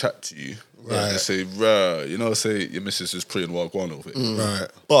go and chat to you, and say, say your missus is pre and walk on over it. Right.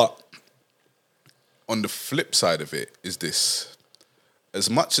 But on the flip side of it is this. As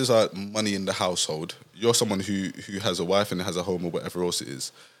much as money in the household, you're someone who has a wife and has a home or whatever else it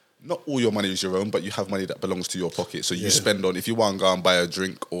is. Not all your money is your own, but you have money that belongs to your pocket. So you spend on, if you want to go and buy a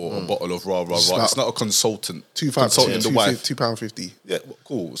drink or a bottle of rah. It's not a consultant. Consulting the wife. £2.50. Yeah,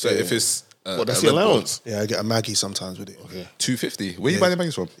 cool. So if it's Well, that's the allowance. Yeah, I get a Maggie sometimes with it. Okay. $2.50. Where you buying the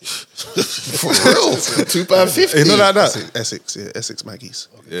Maggies from? For real? £2.50. You know like that? Essex, yeah, Essex Maggies.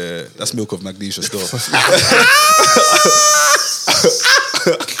 Yeah, that's milk of magnesia still.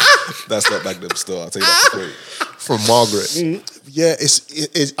 That's not Magnum still. I'll tell you that straight. From Margaret. Yeah,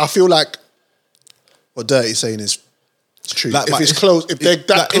 it's. I feel like what Durrty's saying is true. Like, if but it's close, if they're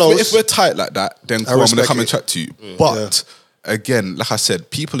that close, if we're tight like that, then cool, I'm gonna respect come and it. chat to you. But again, like I said,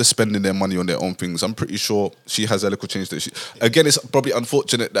 people are spending their money on their own things. I'm pretty sure she has a little change that she. Again, it's probably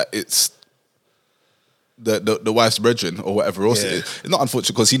unfortunate that it's the wife's brethren or whatever else it is. It's not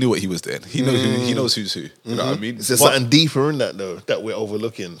unfortunate because he knew what he was doing. He knows who's who. You know what I mean? Is there something deeper in that though that we're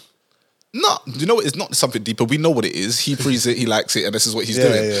overlooking? No, you know what? It's not something deeper. We know what it is. He frees it, he likes it, and this is what he's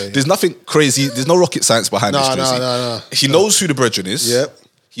doing. There's nothing crazy. There's no rocket science behind this. No. He knows who the brethren is. Yep.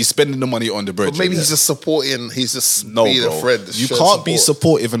 He's spending the money on the brethren. But maybe he's just supporting. He's just no, being bro. a friend. You can't be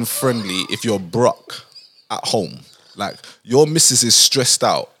supportive and friendly if you're broke at home. Like your missus is stressed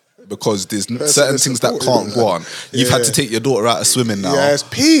out because there's certain things that can't go on. You've had to take your daughter out of swimming now. Yeah, it's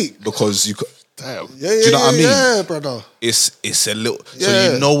peak because you. Damn. Yeah, do you know what I mean? Yeah, brother. It's a little.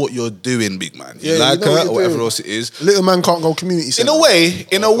 So you know what you're doing, big man. You like you know her or whatever doing. else it is. Little man can't go community centre.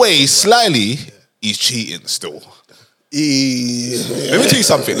 In a way, slyly, he's cheating still. Let me tell you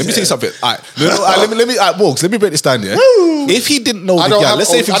something. All right, let me Morgs, let me break this down here. If he didn't know the guy, let's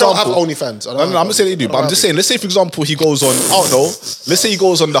say for example, I don't have OnlyFans. I'm not saying you do, but I'm just saying, let's say for example he goes on, I don't know, let's say he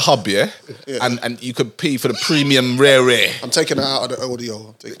goes on the hub, and you could pay for the premium rare. I'm taking it out of the audio.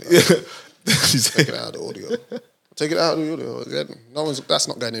 I'm taking it out. Taking it out of the audio. Take it out of the audio. No one's. That's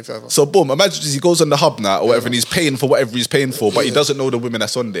not going any further. So boom, imagine he goes on the hub now or whatever, and he's paying for whatever he's paying for, but he doesn't know the women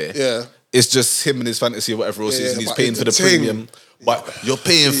that's on there. Yeah. It's just him and his fantasy or whatever else is, and he's but paying for the premium. But you're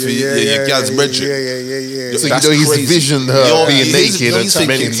paying for your gal's brethren. Yeah. So you know he's visioned her being naked. He's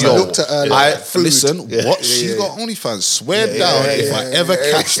thinking, looked at her like listen, what? She's got OnlyFans. Swear down if I ever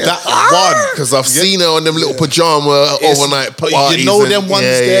catch that one. Because I've seen her on them little pajama overnight parties. You know them ones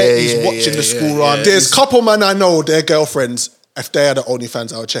there, he's watching the school run. There's a couple men I know, their girlfriends, if they had the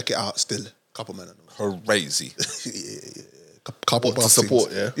OnlyFans, I would check it out still. Couple men I know. Crazy. Couple to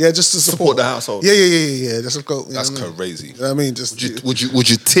support, yeah, just to support the household. Yeah. Just go. That's crazy. You know what I mean? Just would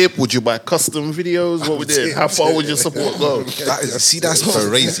you tip? Would you buy custom videos? What would you? How far would your support go? That's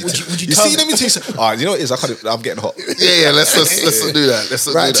crazy. Would you see? Let me tell you something. All right, you know what it is? I'm getting hot. Yeah. Let's do that. Let's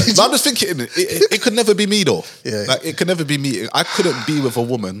do that. But I'm just thinking, it could never be me though. Yeah. Like it could never be me. I couldn't be with a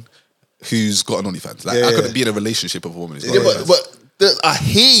woman who's got an OnlyFans. Like I couldn't be in a relationship with a woman who's got an OnlyFans. But I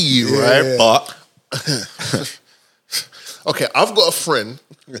hear you, right? But okay, I've got a friend.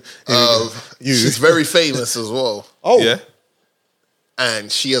 She's very famous as well. Oh yeah,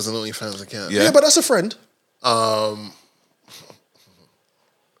 and she has an OnlyFans account. Yeah, but that's a friend.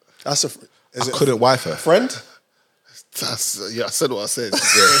 That's a. I couldn't wife her. Friend? That's I said what I said.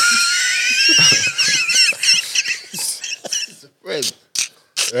 She's a friend,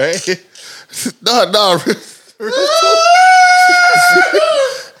 right? No.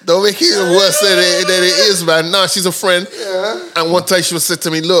 Don't make it worse than it is, man. Nah, she's a friend. Yeah. And one time she was said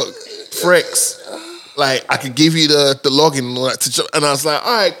to me, "Look, Frex, like I could give you the login and all that." And I was like,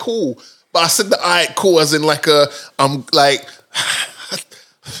 "All right, cool." But I said the "all right, cool" as in like I'm like.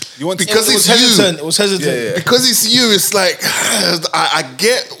 You want because it was hesitant. It was hesitant. Yeah. Because it's you. It's like I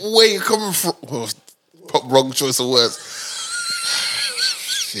get where you're coming from. Wrong choice of words.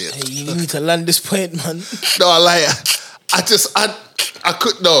 Shit. Hey, you need to land this point, man. No, I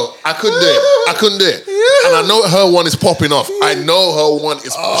couldn't do it. Yeah. And I know her one is popping off. I know her one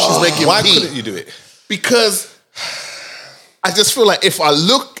is. She's making. Why couldn't you do it? Because I just feel like if I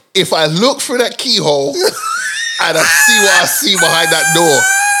look through that keyhole and I see what I see behind that door,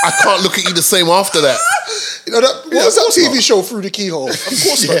 I can't look at you the same after that. You know that? What was that TV show Through the Keyhole? Of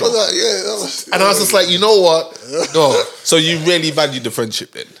course not. And I was just like, you know what? No. So you really valued the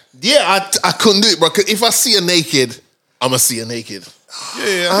friendship then? Yeah, I couldn't do it, bro. 'Cause if I see her naked, I'ma see her naked.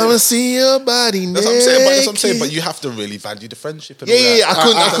 Yeah. I'ma see your body naked. That's what I'm saying. But you have to really value the friendship. And all that. I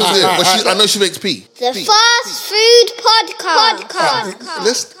couldn't do it. But I know she makes pee. The Fast Food Podcast.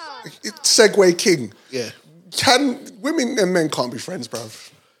 Let's segue king. Yeah. Can women and men can't be friends, bruv?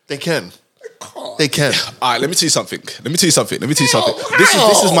 They can. They can. All right, let me tell you something. This is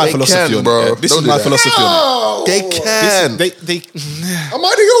my philosophy on bro. it. This is my philosophy on it. They can. Am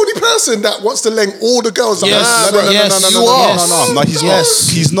I the only person that wants to leng all the girls? Yes.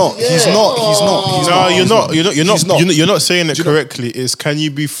 No, he's not. You're not saying it correctly. It's can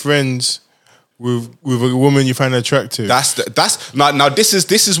you be friends with a woman you find attractive? Now this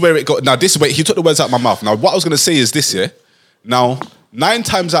is where it got. Now this way he took the words out of my mouth. Now what I was gonna say is this, yeah. Now 9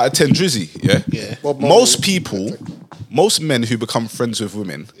 times out of 10, Drizzy, Yeah. Most men who become friends with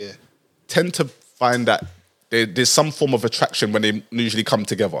women tend to find that there's some form of attraction when they usually come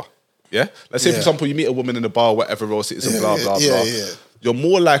together. Yeah? Let's say, for example, you meet a woman in the bar, whatever else it is, and blah, blah, blah. You're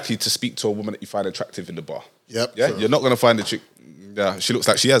more likely to speak to a woman that you find attractive in the bar. Yep. Yeah? You're not going to find a chick, she looks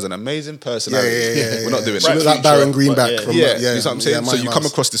like she has an amazing personality. We're not doing She looks like Baron Greenback. From you know what I'm saying? So you come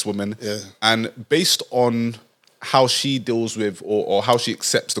Miles. across this woman, and based on how she deals with or how she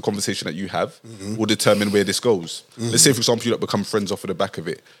accepts the conversation that you have will determine where this goes. Let's say, for example, you don't become friends off of the back of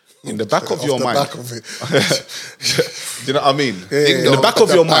it. In the back of your mind, Back of it. do you know what I mean? In the back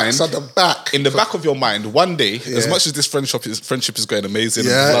of your mind, in the back of your mind, one day, as much as this friendship is going amazing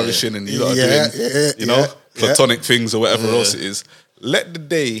and flourishing, and you lot are doing, platonic things or whatever else it is, let the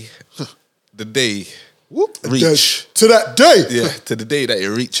day reach to that day, to the day that it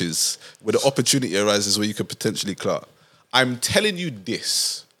reaches, where the opportunity arises where you could potentially clout. I'm telling you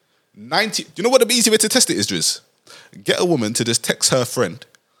this, 90. Do you know what the easy way to test it is, Driz? Get a woman to just text her friend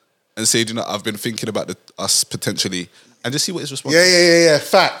and say, do you know, I've been thinking about us potentially, and just see what his response is. Yeah.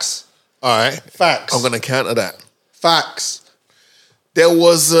 Facts. All right. Facts. I'm going to counter that. Facts. There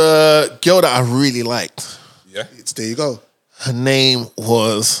was a girl that I really liked. Yeah. There you go. Her name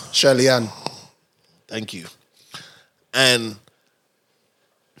was Shirley Ann. Thank you. And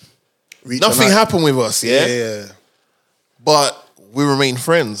nothing happened with us, Yeah. But we remained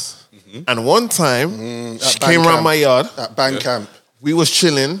friends. And one time, she came around my yard. At band camp. We was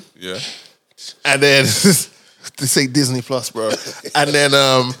chilling. Yeah. And then, to say Disney Plus, bro. And then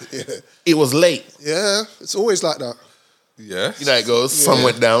it was late. Yeah, it's always like that. Yeah. You know how it goes. Sun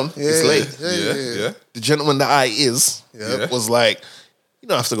went down. It's late. Yeah. The gentleman that I was like, you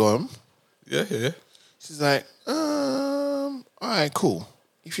don't have to go home. Yeah. She's like, all right, cool.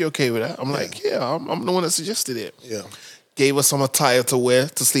 If you're okay with that. I'm like, I'm the one that suggested it. Yeah. Gave her some attire to wear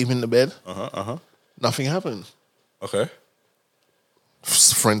to sleep in the bed. Nothing happened. Okay.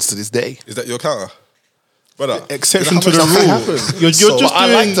 Friends to this day. Is that your counter? Brother, exception to the rule. You're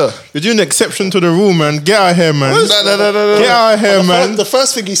just doing exception to the rule, man. Get out of here, man. No. Get out of here, man. The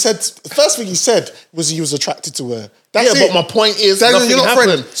first thing he said was he was attracted to her. That's it. But my point is, Daniel, nothing you're not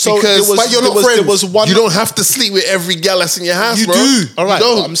happened. friends. So because you're not friends. There was one. You don't have to sleep with every gal that's in your house, You bro. do. All right. You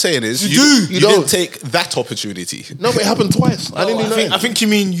don't. What I'm saying is, You you don't didn't take that opportunity. No, but it happened twice. I didn't do nothing. I think you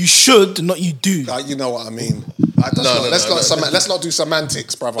mean you should, not you do. You know what I mean. Let's not do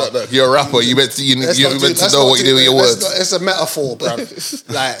semantics, brother. No, you're a rapper. You meant to know what you do with your words. It's a metaphor, bro.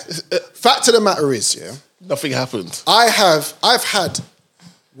 Like, fact of the matter is, nothing happened. I've had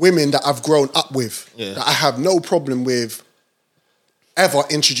women that I've grown up with that I have no problem with ever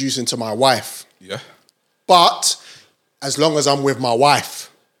introducing to my wife. Yeah. But as long as I'm with my wife,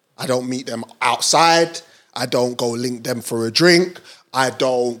 I don't meet them outside. I don't go link them for a drink. I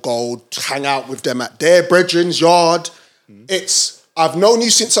don't go hang out with them at their brethren's yard. I've known you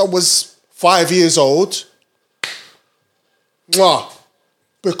since I was 5 years old. Mwah.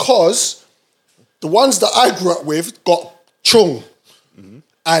 Because the ones that I grew up with got chung.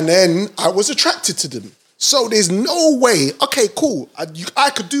 And then I was attracted to them. So there's no way, okay, cool. I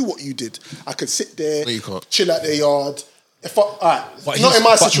could do what you did. I could sit there, chill at their yard. Not in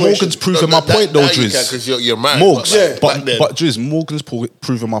my situation. Morgan's proving my point, though, Driz. Because you're married. Morgs, but Driz, Morgan's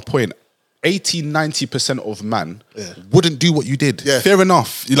proving my point. 80-90% of man wouldn't do what you did. Yeah. Fair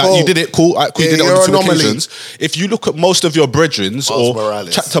enough. You did it, cool. You did it on the 2 occasions. If you look at most of your brethrens or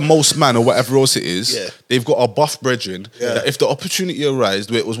chat to most man or whatever else it is, they've got a buff brethren that if the opportunity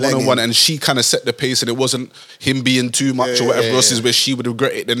arose where it was one-on-one and she kind of set the pace and it wasn't him being too much or whatever else is where she would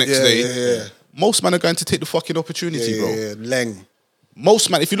regret it the next day, most men are going to take the fucking opportunity, bro. Leng.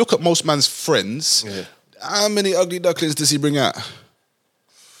 Most man, if you look at most man's friends, how many ugly ducklings does he bring out?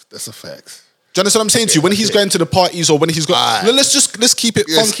 That's a fact. Do you understand what I'm saying to you? When he's going to the parties or when he's got... No, let's keep it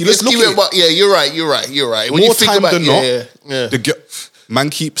funky. Let's look at it. You're right. When More you think time about than not, man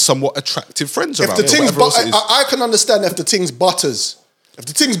keep somewhat attractive friends around. If the thing's I can understand if the thing's butters. If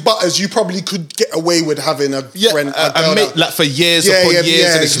the thing's butters, you probably could get away with having a friend. A mate, like for years upon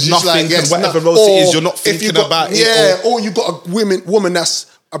years, and it's nothing, and whatever else it is, you're not thinking about it. Yeah, or you got a woman that's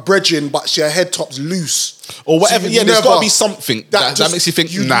a brethren, but her head top's loose. Or whatever, there's got to be something that makes you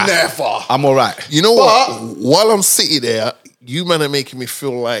think, nah, I'm all right. You know what? While I'm sitting there, you man are making me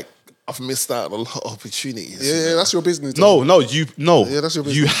feel like I've missed out on a lot of opportunities. Yeah, that's your business. No. Yeah, that's your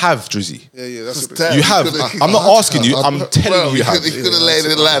business. You have, Drizzy. Yeah, that's your business. You have. I'm not asking you. I'm telling you, you have. You could have laid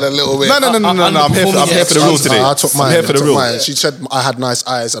it line a little bit. No. I'm here for the real today. I took mine. I'm here for the real. She said I had nice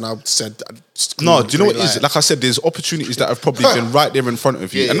eyes, and I said. No, do you know what it is? Like I said, there's opportunities that have probably been right there in front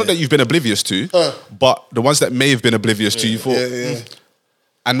of you. And not that you've been oblivious to, but the ones that may have been oblivious to, you thought,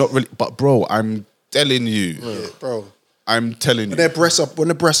 And not really, but bro, I'm telling you, bro. I'm telling you. When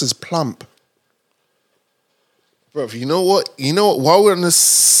the breast is plump. Bro, you know what? While we're on this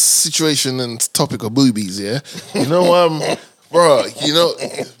situation and topic of boobies, yeah? Bro, you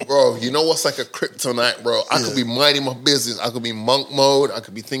know what's like a kryptonite, bro? I could be minding my business. I could be monk mode. I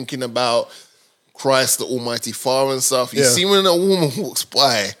could be thinking about Christ, the Almighty Father and stuff. You see when a woman walks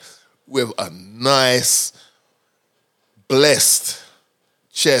by with a nice, blessed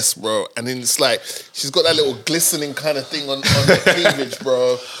chest, bro, and then it's like she's got that little glistening kind of thing on her cleavage,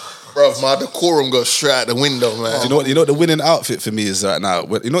 bro. Bro, my decorum goes straight out the window, man. You know what the winning outfit for me is right now?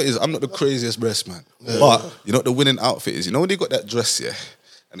 You know what it is? I'm not the craziest breast man. Yeah. But you know what the winning outfit is? You know when you got that dress, yeah?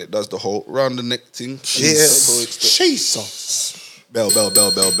 And it does the whole round the neck thing? Jesus. Bell. Jesus.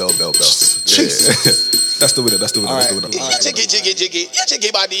 That's the winner.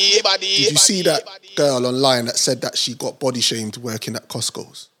 Jiggy body. Did you see that girl online that said that she got body shamed working at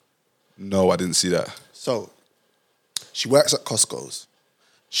Costco's? No, I didn't see that. So, she works at Costco's.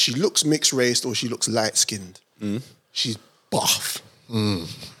 She looks mixed race or she looks light skinned. She's buff. And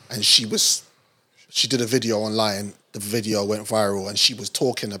she did a video online. The video went viral and she was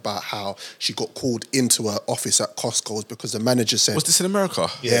talking about how she got called into her office at Costco's because the manager said... Was this in America?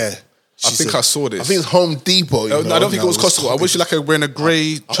 Yeah. I think I saw this. I think it's Home Depot. I don't think it was Costco. I wish you like wearing a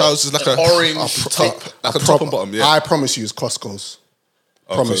grey trousers, like a orange top, like a top and bottom. Yeah. I promise you, it's Costco's.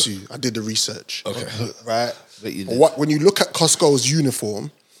 Okay. Promise you. I did the research. Okay. Right? When you look at Costco's uniform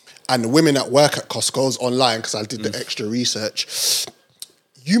and the women that work at Costco's online, because I did the extra research,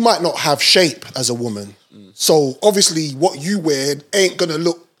 you might not have shape as a woman. So obviously what you wear ain't gonna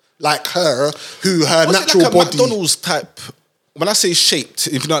look like her, who her natural like a body. McDonald's type. When I say shaped,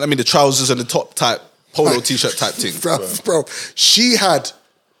 if you know what I mean, the trousers and the top type polo t-shirt type thing. Bro, she had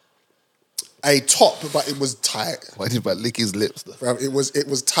a top, but it was tight. Why did I lick his lips? Bro, it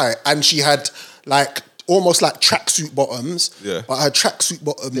was tight, and she had like almost like tracksuit bottoms. Yeah, but her tracksuit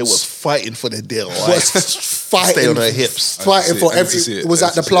bottoms. They was fighting for the deal. Was fighting, stay on her hips, fighting for every. It was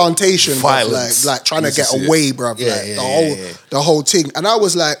at the plantation, violence, like trying to get away, bro. The whole thing, and I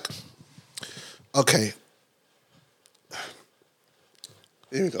was like, okay.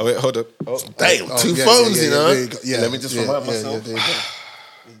 Here we go. Oh wait, hold up. Oh, damn, two phones, you know. Let me just remind myself. There you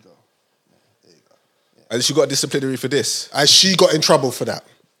go. And she got disciplinary for this. And she got in trouble for that.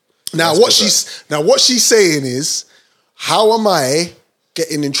 Now what she's saying is, how am I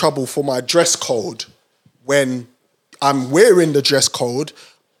getting in trouble for my dress code when I'm wearing the dress code,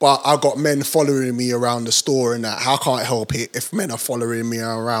 but I got men following me around the store and that? How can't I help it if men are following me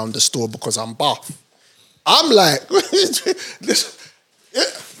around the store because I'm buff? I'm like,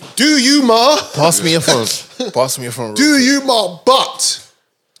 do you, ma? Pass me your phone. Pass me your phone. Do you, ma? But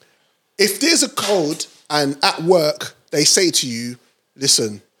if there's a code and at work they say to you,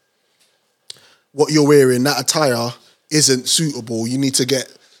 listen, what you're wearing, that attire isn't suitable. You need to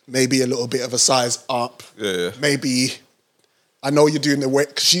get maybe a little bit of a size up. Yeah. Maybe, I know you're doing the weight.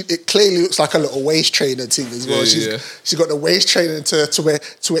 It clearly looks like a little waist trainer thing as well. She's got the waist trainer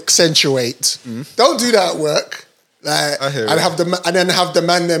to accentuate. Don't do that at work. Like, and have the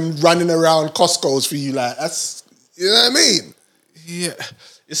man them running around Costco's for you. Like, that's, you know what I mean? Yeah,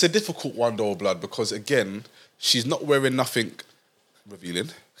 it's a difficult one though, blood, because again, she's not wearing nothing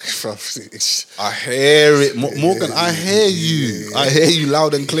revealing. I hear it, Morgan. I hear you. I hear you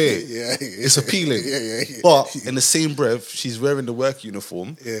loud and clear. It's appealing. But in the same breath, she's wearing the work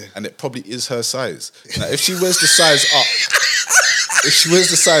uniform, and it probably is her size. Now, if she wears the size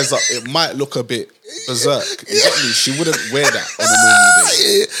up, it might look a bit berserk. You get me? She wouldn't wear that on a normal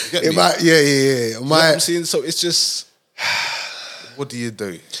day. It might. You know what I'm saying? So it's just, what do you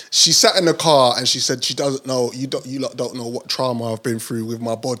do? She sat in the car and she said she doesn't know. You lot don't know what trauma I've been through with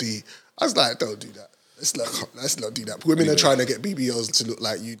my body. I was like, don't do that. Let's not do that. Women are trying to get BBLs to look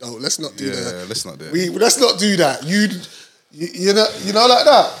like you. No, let's not do that. Yeah, let's not do it. Let's not do that. You know like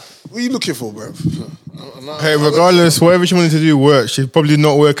that. What are you looking for, bro? Hey, regardless, whatever she wanted to do work. She's probably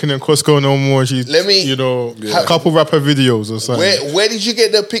not working at Costco no more. She's, couple rapper videos or something. Where did you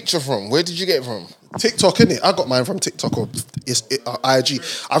get the picture from? Where did you get it from? TikTok, innit? I got mine from TikTok or IG.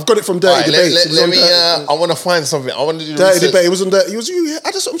 I've got it from Dirty Debate. I want to find something. I want to do Dirty Debate. It was on Dirty. It was you.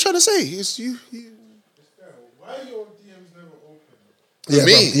 That's what I'm trying to say. It's you. Why are your DMs never open? Yeah,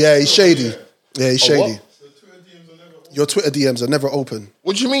 me? Bro. Yeah, he's shady. Yeah, he's shady. What? Your Twitter DMs are never open.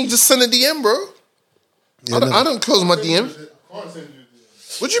 What do you mean? Just send a DM, bro. Yeah, I don't close my DM. What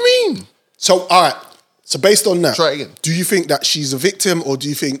do you mean? So, all right. So, based on that, try it again. Do you think that she's a victim, or do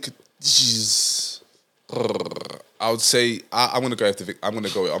you think she's? I would say I'm gonna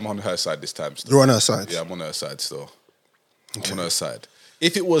go. I'm on her side this time. Still. You're on her side. Yeah, I'm on her side still. I'm on her side.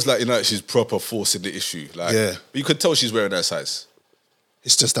 If it was like, she's proper forcing the issue, like, Yeah. but you could tell she's wearing her size.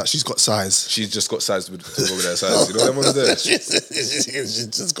 It's just that she's got size. She's just got size to go with her size. You know what I'm saying? She's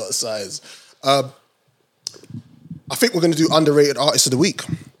just got size. I think we're going to do underrated artist of the week.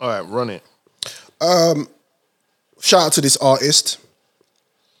 All right, run it. Shout out to this artist,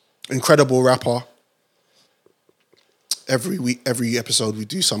 incredible rapper. Every week, every episode, we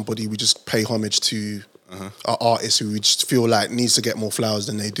do somebody. We just pay homage to our artists who we just feel like needs to get more flowers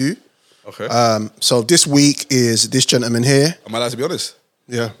than they do. Okay. So this week is this gentleman here. Am I allowed to be honest?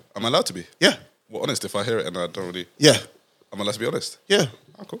 Yeah. Am I allowed to be? Yeah. Well, honest, if I hear it and I don't really... Yeah. Am I allowed to be honest? Yeah.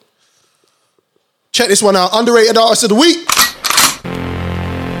 Oh, cool. Check this one out. Underrated artist of the week.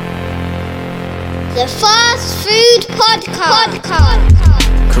 The Fast Food Podcast.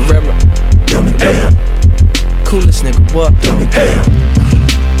 Carrera. Coolest nigga, what?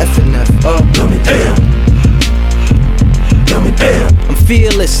 FNF up. I'm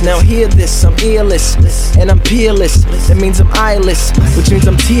fearless, now hear this, I'm earless, and I'm peerless, that means I'm eyeless, which means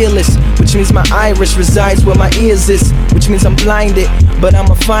I'm tearless, which means my iris resides where my ears is, which means I'm blinded, but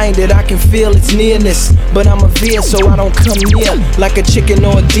I'ma find it, I can feel its nearness, but I'm a veer so I don't come near, like a chicken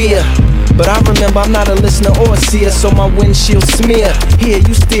or a deer. But I remember I'm not a listener or a seer, so my windshield smear. Here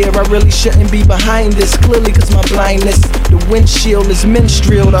you steer, I really shouldn't be behind this, clearly cause my blindness. The windshield is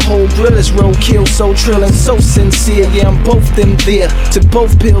minstrel, the whole grill is roadkill, so trill and so sincere. Yeah, I'm both them there. Took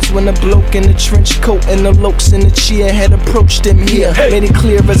both pills when the bloke in the trench coat and the lokes in the chair had approached him here. Made it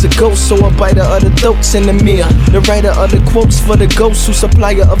clear as a ghost, so a biter of the throats in the mirror. The writer of the quotes for the ghost, who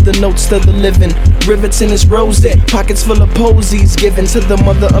supplier of the notes to the living. Rivets in his rosette, pockets full of posies given to the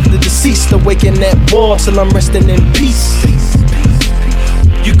mother of the deceased. Awaken that wall till I'm resting in peace.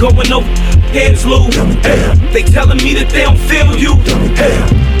 You going over heads low. They telling me that they don't feel you.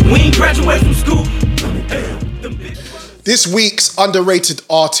 We ain't graduate from school. This week's underrated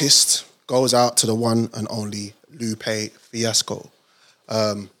artist goes out to the one and only Lupe Fiasco.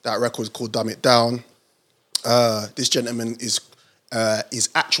 That record is called Dumb It Down. This gentleman his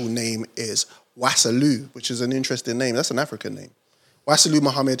actual name is Wasalu, which is an interesting name. That's an African name. Wasalu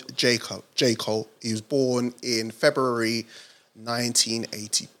Muhammad J. Cole. He was born in February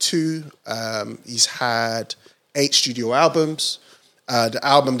 1982. He's had 8 studio albums. The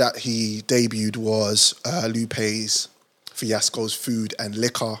album that he debuted was Lupe's Fiasco's Food and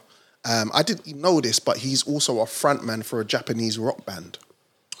Liquor. I didn't know this, but he's also a frontman for a Japanese rock band.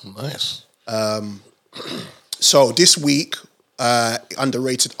 Nice. So this week,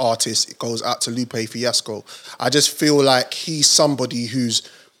 underrated artist, it goes out to Lupe Fiasco. I just feel like he's somebody who's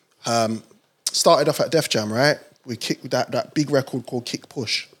started off at Def Jam, right? We kicked that big record called Kick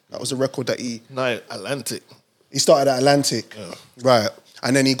Push. That was a record that Atlantic. He started at Atlantic, right?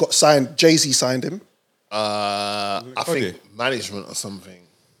 And then he got signed. Jay-Z signed him. I think management or something.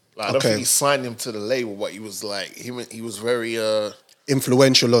 Like, I don't think he signed him to the label, but he was like he was very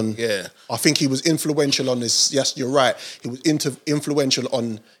influential on. Yeah, I think he was influential on this. Yes, you're right. He was influential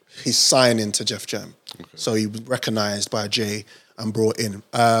on his signing to Def Jam. So he was recognized by Jay and brought in.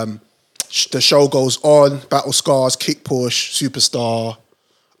 The show goes on. Battle Scars, Kick Push, Superstar,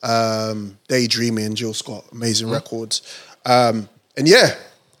 Daydreaming, Jill Scott, amazing records. And yeah,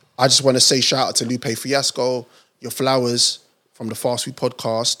 I just want to say shout out to Lupe Fiasco, your flowers from the Fast Food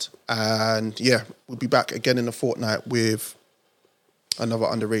Podcast. And yeah, we'll be back again in a fortnight with another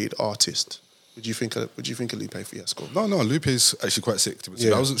underrated artist. What do you think of Lupe Fiasco? No, Lupe's actually quite sick, to be honest.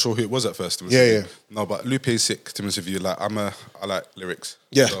 Yeah. I wasn't sure who it was at first. Yeah. No, but Lupe's sick, to be honest with you. Like, I like lyrics.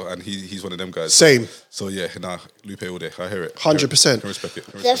 Yeah. So, and he's one of them guys. Same. So yeah, Lupe all day. I hear it. 100%. I can respect it.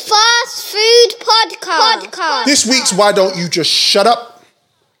 The Fast Food Podcast. This week's Why Don't You Just Shut Up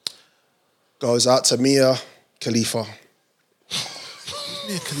goes out to Mia Khalifa.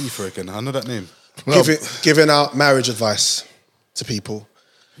 Mia Khalifa again. I know that name. Giving out marriage advice to people.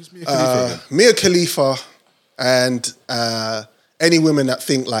 Who's Mia Khalifa again? Mia Khalifa and any women that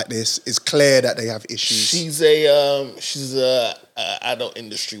think like this, is clear that they have issues. She's a adult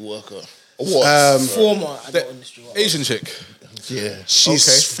industry worker. Former adult industry worker. Asian chick. Yeah.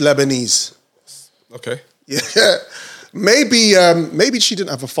 She's Lebanese. Okay. Yeah. Maybe she didn't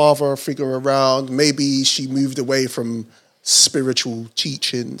have a father figure around. Maybe she moved away from spiritual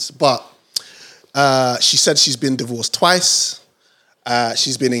teachings. But she said she's been divorced twice.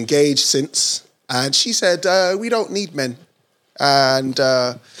 She's been engaged since. And she said, we don't need men. And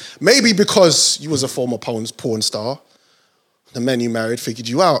maybe because you was a former porn star, the men you married figured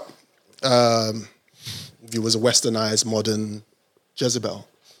you out. You was a westernized, modern Jezebel,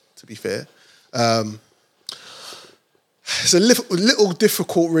 to be fair. It's a little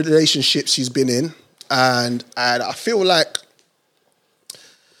difficult relationship she's been in. And I feel like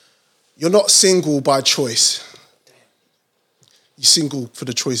You're not single by choice. You're single for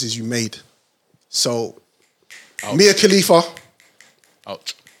the choices you made. So, Mia Khalifa.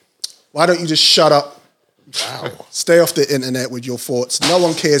 Ouch. Why don't you just shut up? Wow. Stay off the internet with your thoughts. No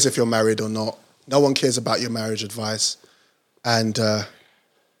one cares if you're married or not. No one cares about your marriage advice. And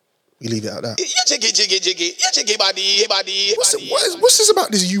we leave it at that. What's this about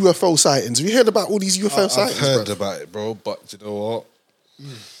these UFO sightings? Have you heard about all these UFO sightings? I've heard about it, bro. But you know what?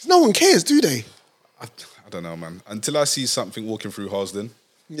 No one cares, do they? I don't know, man. Until I see something walking through Harsden.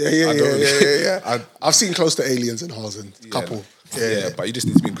 Yeah. I've seen Close to Aliens in Harsden. Couple. Yeah, but you just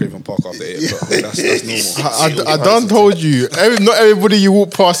need to be in Craven Park after 8 o'clock. That's normal. I done told you. Not everybody you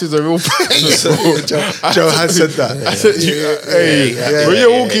walk past is a real person. Joe has said that. I said, when you're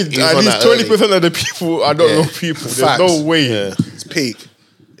walking, at least 20% of the people are not real people. There's no way. It's peak.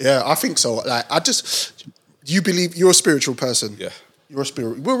 Yeah, I think so. Like, you believe you're a spiritual person. Yeah. You're a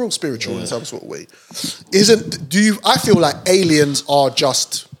spirit. We're all spiritual in some sort of way. I feel like aliens are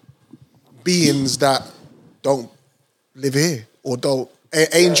just beings that don't live here or don't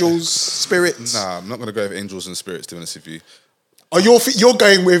angels, spirits. Nah, I'm not gonna go with angels and spirits. To be honest with you, you're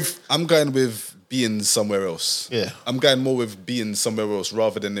going with? I'm going with beings somewhere else. Yeah, I'm going more with beings somewhere else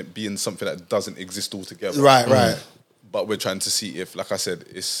rather than it being something that doesn't exist altogether. Right. But we're trying to see if, like I said,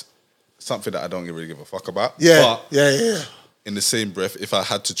 it's something that I don't really give a fuck about. Yeah, but yeah. In the same breath, if I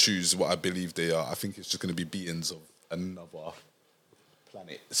had to choose what I believe they are, I think it's just going to be beings of another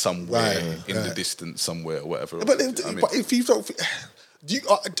planet somewhere in the distance, somewhere or whatever. But if you don't,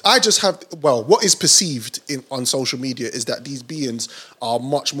 I just have. Well, what is perceived on social media is that these beings are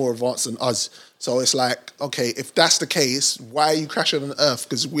much more advanced than us. So it's like, okay, if that's the case, why are you crashing on Earth?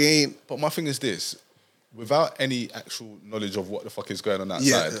 Because we ain't. But my thing is this. Without any actual knowledge of what the fuck is going on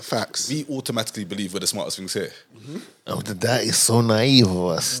outside, facts. We automatically believe we're the smartest things here. Mm-hmm. Oh, that is so naive of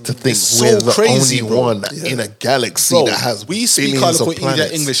us to think It's we're so the crazy, only one in a galaxy Bro, that has we speak billions of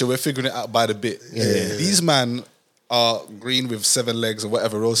planets. English and we're figuring it out by the bit. These man are green with 7 legs or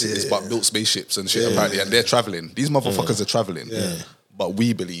whatever else it is, but built spaceships and shit apparently, and they're traveling. These motherfuckers are traveling. But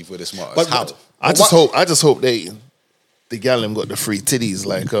we believe we're the smartest. How? I just hope the gal got the free titties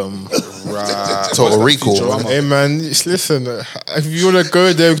like Total Recall. Hey man, listen. If you wanna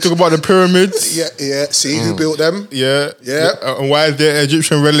go there, we talk about the pyramids. Yeah. See who built them? Yeah. Yeah. And why are there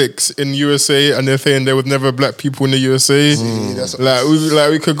Egyptian relics in USA and they're saying there was never black people in the USA?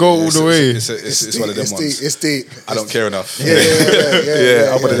 We could go all the way. It's one of them ones. It's deep. I don't care enough.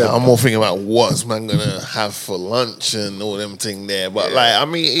 Yeah. I'm more thinking about what's man gonna have for lunch and all them thing there. But I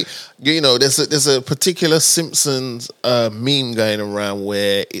mean, there's a particular Simpsons meme going around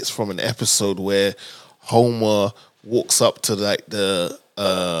where it's from an episode where Homer walks up to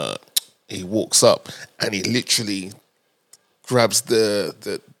he walks up and he literally grabs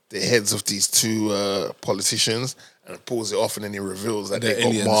the heads of these two politicians and pulls it off, and then he reveals that they've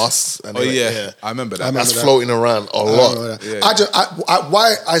got masks. And I remember that. That's floating around a lot.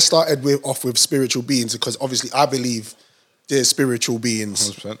 Why I started off with spiritual beings, because obviously I believe they're spiritual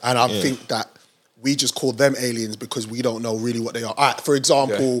beings, 100%. and I think that we just call them aliens because we don't know really what they are. For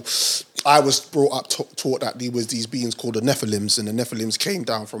example, I was brought up taught that there was these beings called the Nephilims, and the Nephilims came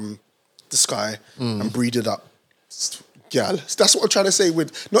down from the sky and breeded up gal. That's what I'm trying to say.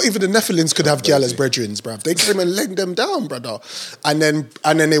 With not even the Nephilims could have gal as brethrens, bruv. They came and legged them down, brother. And then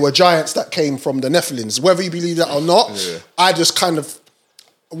they were giants that came from the Nephilims. Whether you believe that or not, I just kind of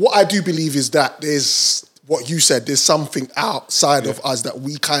what I do believe is that there's what you said. There's something outside of us that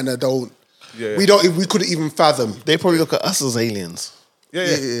we kind of don't. We couldn't even fathom. They probably look at us as aliens. Yeah,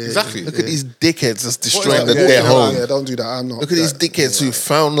 exactly. Look at these dickheads that's destroying their home. Yeah, don't do that. I'm not. Look at these dickheads who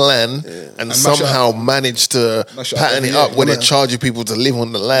found land and somehow managed to pattern it up where they're charging people to live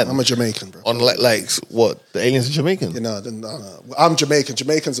on the land. I'm a Jamaican, bro. On like what? The aliens are Jamaican? No. I'm Jamaican.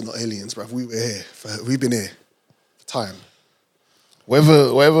 Jamaicans are not aliens, bro. We were here. We've been here for time.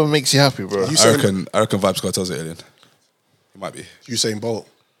 Whatever makes you happy, bro. I reckon Vibes Cartel's an alien. It might be. Usain Bolt.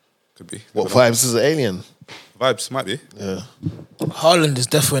 Could be. What Vibes is an alien? Vibes might be. Yeah. Haaland is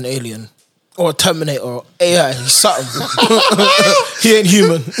definitely an alien. Or a Terminator or AI. He's something. He ain't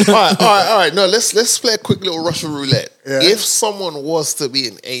human. All right. No, let's play a quick little Russian roulette. Yeah. If someone was to be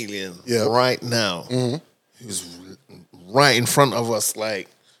an alien right now, who's right in front of us, like,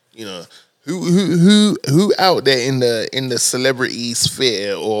 who out there in the celebrity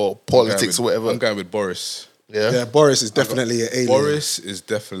sphere or politics or whatever? I'm going with Boris. Yeah, Boris is definitely an alien. Boris is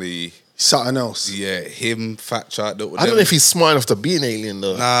definitely something else. Yeah, him, Thatcher. I don't know if he's smart enough to be an alien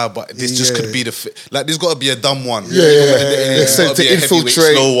though. Nah, but this just could be like there's got to be a dumb one. There's to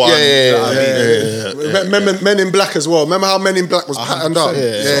infiltrate. Slow one. Men in Black as well. Remember how Men in Black was patterned up?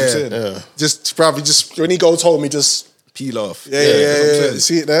 Just, bruv, just when he goes home, he just peel off. Yeah.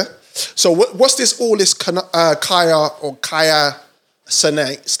 See it there. So what's this? All this Kaya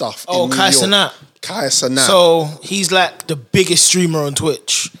Sanat stuff? Oh, Kaya Sanat. Kaya Sanat. So he's like the biggest streamer on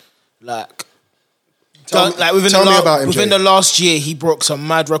Twitch. Like, within the last year, he broke some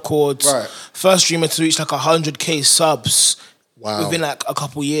mad records. Right. First streamer to reach like 100k subs. Wow. Within like a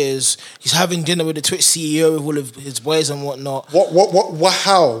couple years, he's having dinner with the Twitch CEO with all of his boys and whatnot. What?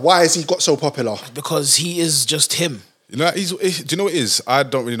 How? Why has he got so popular? Because he is just him. You know, do you know what it is? I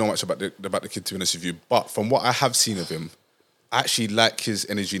don't really know much about the kid, to be honest with you. But from what I have seen of him, I actually like his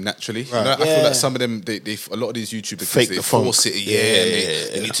energy naturally. Right. You know, I feel like some of them, a lot of these YouTubers, Fake they the funk. force it,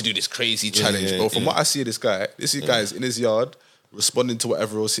 and they need to do this crazy challenge, bro. From what I see of this guy is in his yard, responding to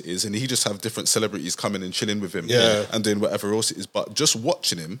whatever else it is, and he just have different celebrities coming and chilling with him, and doing whatever else it is. But just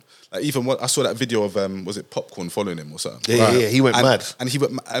watching him, like even I saw that video of was it Popcorn following him or something? Yeah, he went mad, and he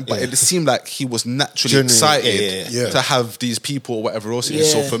went mad, but it seemed like he was naturally excited to have these people or whatever else it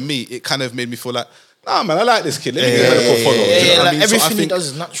is. So for me, it kind of made me feel like, nah, man, I like this kid. Let me give him a follow. Like everything he does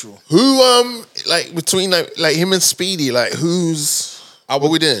is natural. Who like between like him and Speedy, like what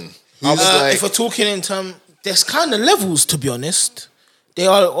we doing? If we're talking in terms, there's kind of levels, to be honest. They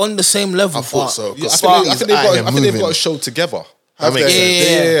are on the same level. I thought so. I think they've got a show together. That makes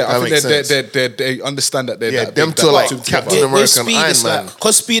sense. I think they understand that they're them two like Captain America and Iron Man.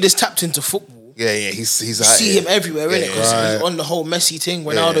 Because Speed is tapped into football. Yeah, he's you see him everywhere, innit? Because he's on the whole Messi thing,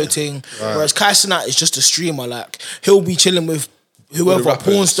 Ronaldo thing. Right. Whereas Kai Cenat is just a streamer. Like, he'll be chilling with whoever,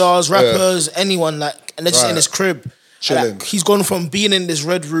 porn stars, rappers, anyone, like, and they're just in his crib. Chilling. Like, he's gone from being in this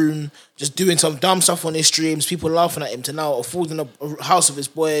red room, just doing some dumb stuff on his streams, people laughing at him, to now affording a house of his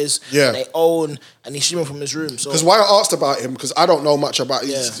boys that they own, and he's streaming from his room. Because why I asked about him, because I don't know much about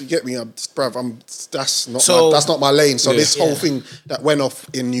you get me, that's not my lane. So this whole thing that went off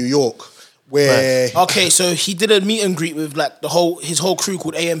in New York, where so he did a meet and greet with like his whole crew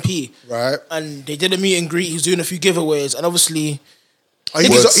called AMP, right? And they did a meet and greet. He was doing a few giveaways, and obviously. He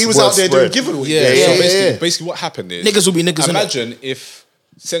was out there doing giveaways. Basically what happened is niggas will be niggas. Imagine if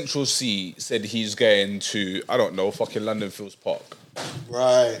Central C said he's going to, I don't know, fucking London Fields Park.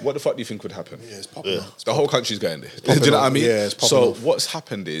 Right. What the fuck do you think would happen? Yeah, it's popular. The whole country's going there. Do you know what I mean? Yeah, it's popular. So what's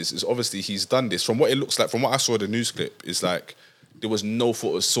happened is obviously he's done this. From what it looks like, from what I saw in the news clip, is like there was no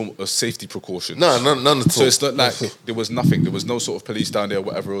sort of safety precautions. No, none at all. So it's not like there was nothing. There was no sort of police down there,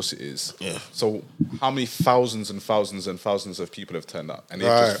 whatever else it is. Yeah. So how many thousands and thousands and thousands of people have turned up, and they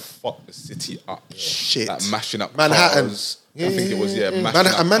just fucked the city up. Shit. Like mashing up Manhattan. cars. I think it was mashing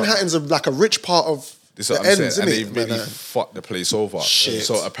up Manhattan's like a rich part of the ends, isn't and they really fucked the place over. Shit.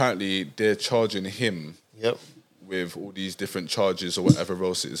 So apparently they're charging him with all these different charges or whatever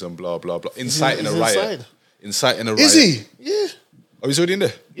else it is and blah blah blah. Inciting a riot. Inciting a riot. Is he? Yeah. Oh, he's already in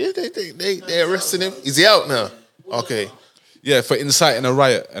there? Yeah, they arrested him. Is he out now? Okay. Yeah, for inciting a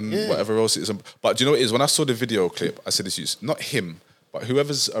riot and whatever else it is. But do you know what it is? When I saw the video clip, I said this, not him, but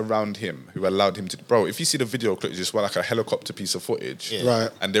whoever's around him who allowed him to... Bro, if you see the video clip, it's just like a helicopter piece of footage. Yeah.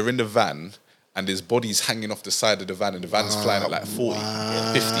 Right. And they're in the van, and his body's hanging off the side of the van, and the van's flying at like 40,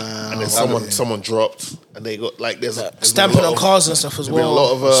 50. And then someone dropped, and they got like there's stamping on cars and stuff as well. A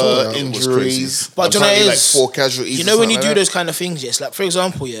lot of injuries. But do you know what it is? Like 4 casualties. You know when you do those kind of things, yes. Like for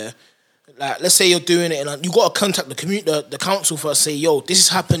example, like let's say you're doing it, and you got to contact the council first. Say, yo, this is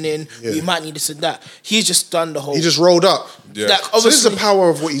happening. We might need this and that. He's just done the whole. He just rolled up. Yeah. Like, so this is the power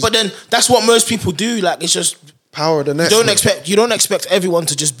of what he's. But then that's what most people do. Like it's just power of the next. You don't expect everyone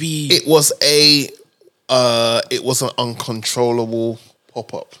to just be. It was an uncontrollable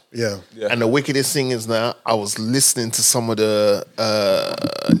pop-up. Yeah. And the wickedest thing is now, I was listening to some of the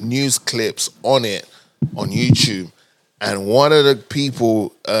news clips on it on YouTube, and one of the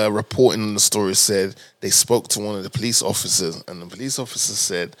people reporting on the story said they spoke to one of the police officers, and the police officer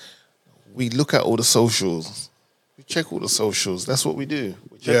said, we look at all the socials. We check all the socials. That's what we do.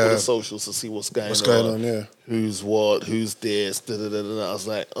 We check all the socials to see what's going on. Who's what, who's this, I was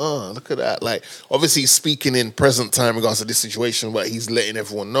like, oh, look at that. Like, obviously speaking in present time regards to this situation, but he's letting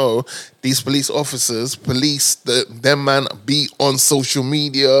everyone know these police officers, them man be on social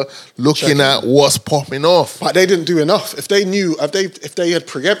media looking at what's popping off. But they didn't do enough. If they knew, if they had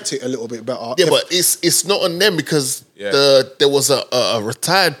preempted it a little bit better. Yeah, but it's not on them because there was a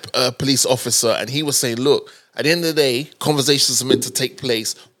retired police officer, and he was saying, look, At the end of the day, conversations are meant to take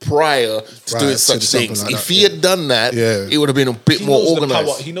place prior to doing such things. If he had done that, it would have been a bit more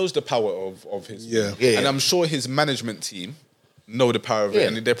organised. He knows the power of his Yeah. And I'm sure his management team know the power of it,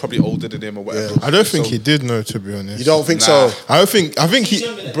 and they're probably older than him or whatever. I don't think he did know, to be honest. You don't think so? I think he,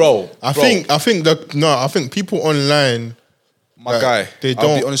 I think people online, my guy, they I'll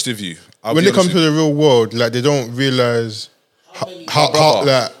don't. be honest with you. When they come to the real world, like they don't realize how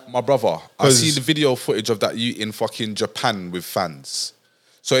my brother. I see the video footage of that you in fucking Japan with fans.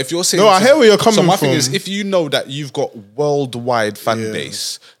 So if you're saying, I hear where you're coming so my from. thing is, if you know that you've got worldwide fan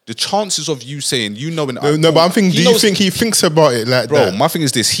base, the chances of you saying, but I'm thinking, do you think he thinks about it like that? Bro, my thing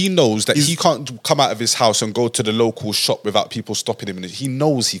is this: he knows that he can't come out of his house and go to the local shop without people stopping him. And he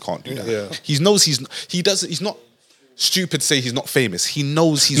knows he can't do that. Yeah. He knows he's not stupid to say he's not famous. He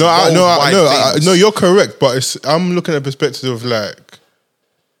knows he's worldwide famous. No, you're correct, but I'm looking at the perspective of like,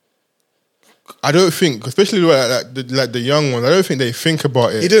 I don't think, especially like the young ones, I don't think they think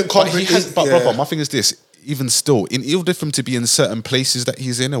about it. He didn't But brother, my thing is this: even still, in order for him to be in certain places that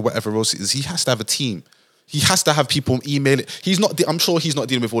he's in or whatever else it is, he has to have a team. He has to have people email it. I'm sure he's not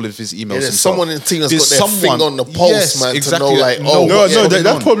dealing with all of his emails. There's himself. someone in the team that's got their finger on the pulse, man, to know like,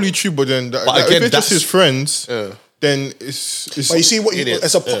 that's probably true. But then, if it's just his friends, then it's. But you see,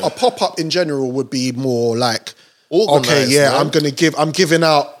 as a pop up in general would be more like, organised, man. I'm giving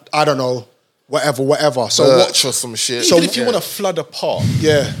out, I don't know, whatever. So watch or some shit. Even if you want to flood a park,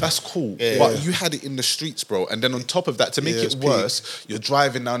 that's cool. Yeah. But you had it in the streets, bro. And then on top of that, to make it worse, you're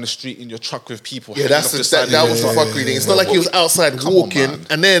driving down the street in your truck with people. Yeah, that was the fuckery thing. It's not like he was outside walking,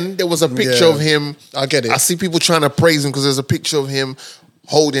 and then there was a picture of him. I get it. I see people trying to praise him because there's a picture of him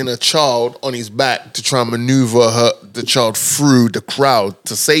holding a child on his back to try and maneuver the child through the crowd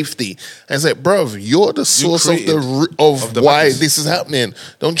to safety. And it's like, bruv, you're the source of the why madness. This is happening.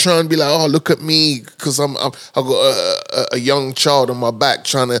 Don't try and be like, oh, look at me because I've got a young child on my back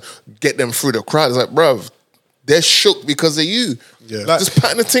trying to get them through the crowd. It's like, bruv, they're shook because of you. Yeah. Like, just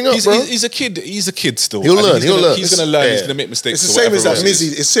patting the thing up, bro. He's a kid. He's a kid still. He'll learn. He's going to learn. He's going to make mistakes. It's the same as that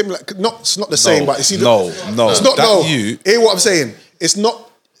Mizzy. It's similar. It's not the same, but it's not. Hear what I'm saying? It's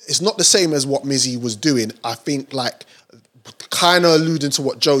not the same as what Mizzy was doing. I think, like, kind of alluding to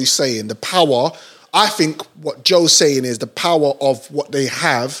what Joe's saying, the power. I think what Joe's saying is the power of what they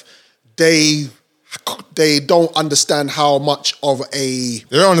have. They don't understand how much of a... They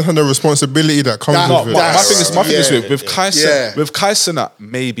don't understand the responsibility that comes with it. My thing is with Kai Cenat,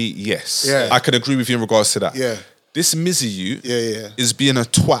 maybe yes. Yeah. I can agree with you in regards to that. Yeah. This Mizzy is being a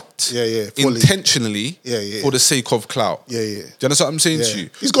twat intentionally for the sake of clout. Yeah. Do you understand what I'm saying to you?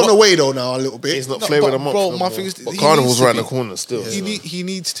 He's gone away though now a little bit. He's not flavouring them up. Bro, my thing is... But Carnival's right in the corner still. He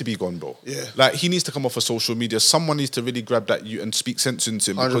needs to be gone, bro. Yeah. Like, he needs to come off of social media. Someone needs to really grab that and speak sense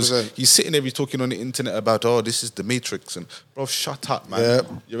into him. Because 100%. he's sitting there, he's talking on the internet about, oh, this is the Matrix. And, bro, shut up, man. Yeah.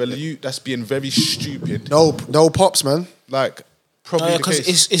 You're a youth that's being very stupid. No pops, man. Like... Because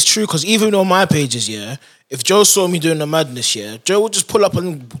it's true. Because even on my pages, if Joe saw me doing the madness, Joe would just pull up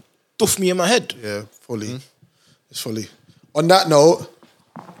and duff me in my head. Yeah, fully. It's fully. On that note,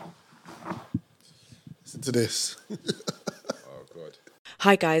 listen to this.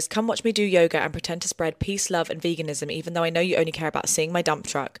 Hi guys, come watch me do yoga and pretend to spread peace, love and veganism even though I know you only care about seeing my dump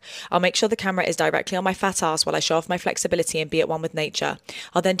truck. I'll make sure the camera is directly on my fat ass while I show off my flexibility and be at one with nature.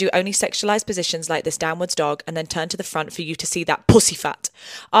 I'll then do only sexualized positions like this downwards dog and then turn to the front for you to see that pussy fat.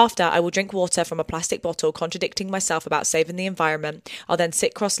 After, I will drink water from a plastic bottle, contradicting myself about saving the environment. I'll then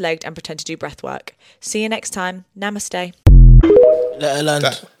sit cross-legged and pretend to do breath work. See you next time. Namaste.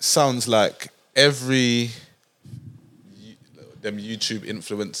 That sounds like every... them YouTube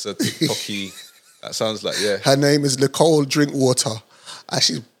influencer, TikTok-y. That sounds like, Her name is Nicole Drinkwater. And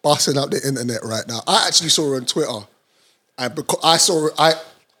she's busting up the internet right now. I actually saw her on Twitter. And because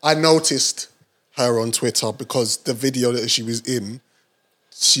I noticed her on Twitter because the video that she was in,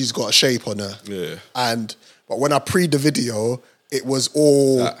 she's got a shape on her. Yeah. But when I pre the video, it was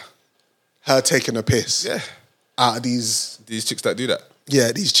all her taking a piss. Yeah. Out of these chicks that do that.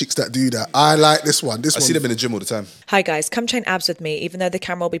 Yeah, these chicks that do that. I like this one. I see them in the gym all the time. Hi guys, come train abs with me. Even though the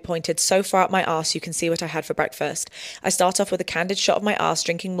camera will be pointed so far up my arse, you can see what I had for breakfast. I start off with a candid shot of my arse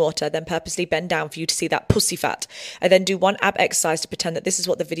drinking water, then purposely bend down for you to see that pussy fat. I then do one ab exercise to pretend that this is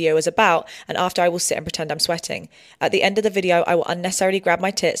what the video is about, and after I will sit and pretend I'm sweating. At the end of the video, I will unnecessarily grab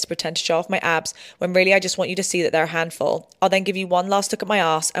my tits to pretend to show off my abs, when really I just want you to see that they're a handful. I'll then give you one last look at my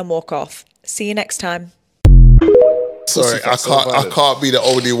arse and walk off. See you next time. Sorry, I can't be the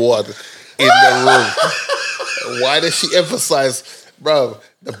only one in the room. Why does she emphasize, bro,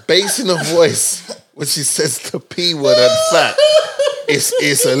 the bass in her voice when she says the P word and fat?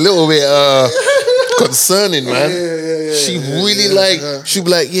 It's a little bit concerning, man. She really she'd be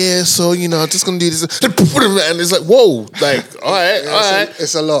like, yeah, so, you know, I'm just going to do this. And it's like, whoa. Like, all right.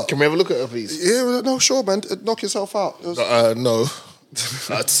 It's a lot. Can we have a look at her, please? Yeah, no, sure, man. Knock yourself out. No.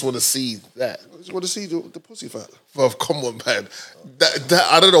 I just want to see that. I just want to see the pussy fat. Well, come on, man. That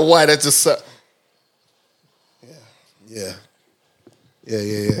I don't know why that just... Yeah.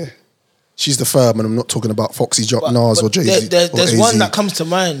 She's the third, and I'm not talking about Foxy Jock, Nas, or Jay-Z. There's one that comes to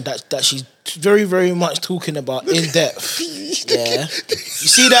mind that she's very, very much talking about in depth. Yeah. You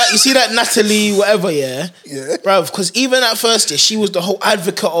see that Natalie, whatever, yeah? Yeah. Bruv, because even at first, yeah, she was the whole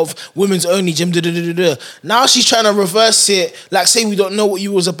advocate of women's only gym, Now she's trying to reverse it, like say we don't know what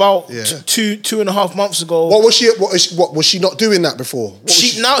you was about 2.5 months ago. What was she not doing that before?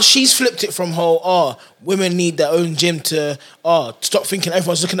 Now she's flipped it from whole, women need their own gym to stop thinking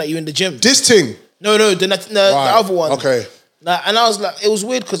everyone's looking at you in the gym. This thing? No, the other one. Okay. And I was like, it was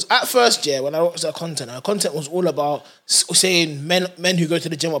weird because at first, when I watched her content was all about saying men who go to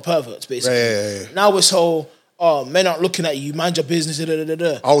the gym are perverts, basically. Yeah. Now it's whole, men aren't looking at you, mind your business,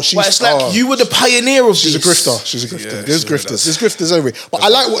 Oh, she's... But it's like, you were the pioneer of she's this. She's a grifter. Yeah, There's grifters everywhere. But I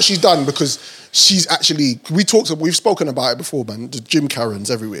like what she's done because she's actually... We've spoken about it before, man. The gym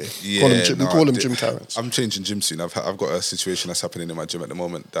Karens everywhere. Yeah, we call them gym Karens. I'm changing gym soon. I've got a situation that's happening in my gym at the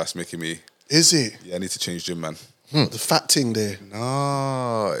moment that's making me... Is it? Yeah, I need to change gym, man. The fat thing there.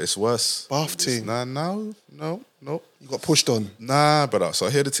 No, it's worse. Bath thing. No. You got pushed on. Nah, brother. So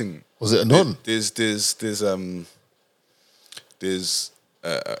I hear the thing. Was it a nun? There's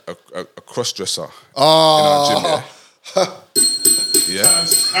a cross dresser in our gym. Yeah.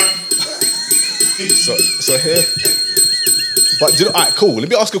 So here. But all right, cool. Let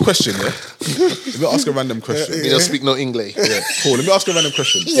me ask a question. Yeah. Let me ask a random question. You don't speak no English. Yeah. Cool. Let me ask a random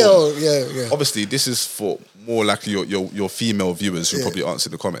question. Yeah. Obviously, this is for more like your female viewers who probably answer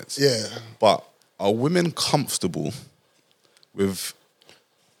in the comments. Yeah. But are women comfortable with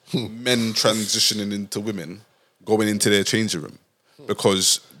men transitioning into women going into their changing room?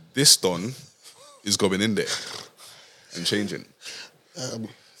 Because this don is going in there and changing.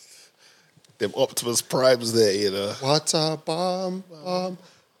 Them Optimus Primes there, you know. What a bomb,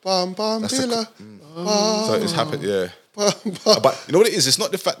 billa. So it's happened, yeah. But you know what it is? It's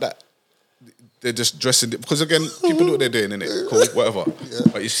not the fact that they're just dressing because again, people know what they're doing, innit? Cool, whatever.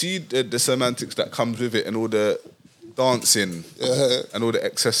 Yeah. But you see the semantics that comes with it and all the dancing and all the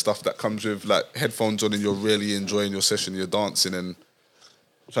excess stuff that comes with like headphones on and you're really enjoying your session, you're dancing and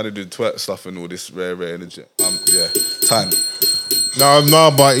trying to do twerk stuff and all this rare energy. Time.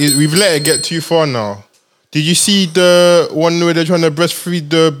 No, but we've let it get too far now. Did you see the one where they're trying to breastfeed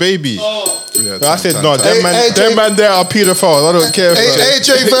the baby? Yeah, I said no. Them man there are pedophiles. I don't care.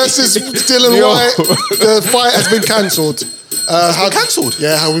 AJ versus Dylan White. The fight has been cancelled. Cancelled?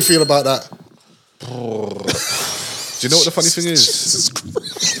 Yeah, how we feel about that? Do you know what the funny thing is?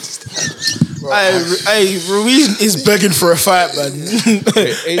 Hey, Ruiz is begging for a fight, man.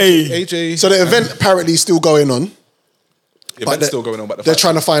 AJ. So the event apparently is still going on. The event's still going on, but they're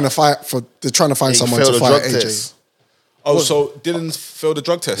trying to find They're trying to find someone to fight AJ. Test. Oh, so Dylan's failed the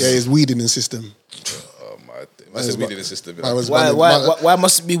drug test? Yeah, his weed in his system. Oh my! I said weed in the system. Why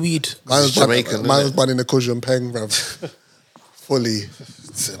must it be weed? Mine was Jamaican. Mine was banning the Kujan Peng, bruv. Fully.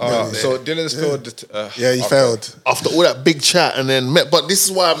 So Dylan's failed. Yeah, he failed after all that big chat, and then but this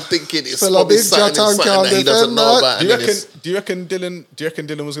is why I'm thinking it's Fella probably big something that he doesn't know about. Do you reckon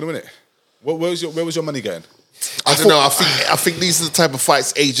Dylan was going to win it? Where was your money going? I don't know. I think these are the type of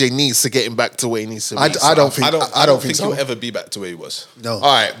fights AJ needs to get him back to where he needs to be. I don't think so. He'll ever be back to where he was. No. All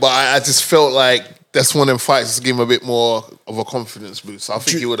right, but I just felt like that's one of them fights to give him a bit more of a confidence boost. I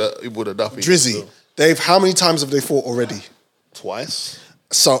think he would have done it. Drizzy, Dave, how many times have they fought already? Twice.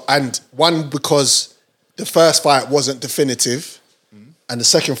 So, and one because the first fight wasn't definitive, and the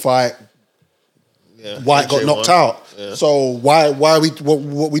second fight, White got knocked out. Yeah. So why are we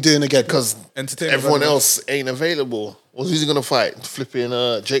what we doing again? Because everyone else ain't available. Who's he gonna fight? Flipping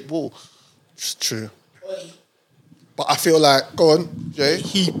Jake Paul. It's true. But I feel like, go on, Jay.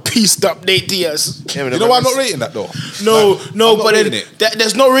 He pieced up Nate Diaz. You know why I'm not rating that though? No, but then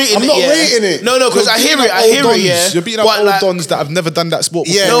there's no rating. I'm not rating it. No, because I hear it. Yeah, you're beating up old dons that have never done that sport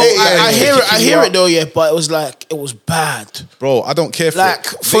before. Yeah, I hear it though. Yeah, but it was bad, bro. I don't care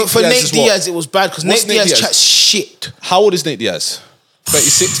for Nate Diaz. It was bad because Nate Diaz chats shit. How old is Nate Diaz?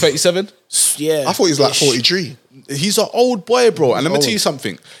 36, 37? Yeah, I thought he was like 43. He's an old boy, bro. And let me tell you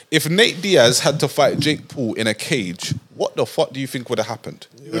something. If Nate Diaz had to fight Jake Paul in a cage, what the fuck do you think would have happened?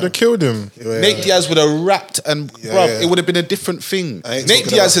 You would have killed him. Nate Diaz would have rapped and, bruv, it would have been a different thing. Nate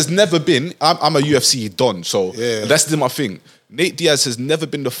Diaz has never been, I'm a UFC don, so that's my thing. Nate Diaz has never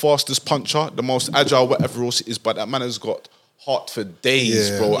been the fastest puncher, the most agile, whatever else it is, but that man has got heart for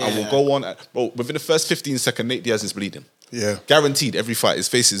days, bro. And will go on. Bro, within the first 15 seconds, Nate Diaz is bleeding. Yeah. Guaranteed, every fight. His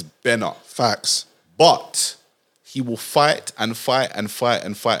face is bent up. Facts. But he will fight and fight and fight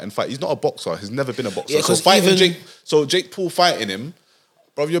and fight and fight. He's not a boxer. He's never been a boxer. Yeah, so Jake Paul fighting him,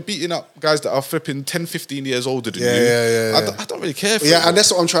 bro, you're beating up guys that are flipping 10, 15 years older than you. I don't really care for Yeah, and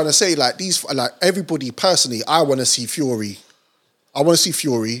that's what I'm trying to say. Like everybody personally, I want to see Fury. I want to see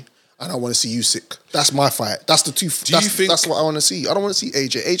Fury and I want to see Usyk. That's my fight. That's the two. That's what I want to see. I don't want to see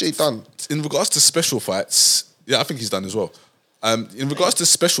AJ. AJ done. In regards to special fights, yeah, I think he's done as well. In regards to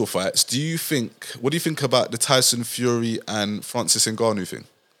special fights, what do you think about the Tyson Fury and Francis Ngannou thing?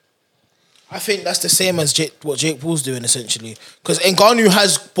 I think that's the same as what Jake Paul's doing, essentially. Because Ngannou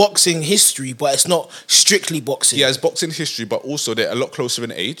has boxing history, but it's not strictly boxing. He has boxing history, but also they're a lot closer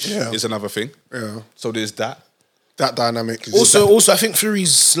in age, is another thing. Yeah. So there's that. That dynamic. Also, I think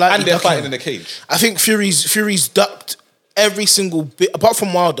Fury's slightly and they're ducking. fighting in a cage. I think Fury's ducked every single bit, apart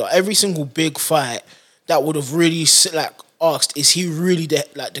from Wilder, every single big fight that would have really asked, is he really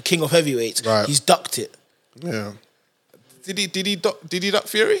the king of heavyweights? Right. He's ducked it. Yeah. Did he duck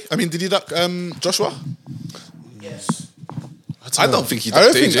Fury? I mean, did he duck Joshua? Yes. I don't think he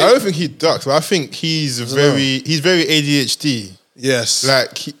ducked AJ. I don't think he ducks, but I think he's very ADHD. Yes.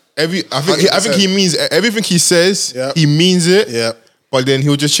 Like I think he means everything he says. Yep. He means it. Yeah. But then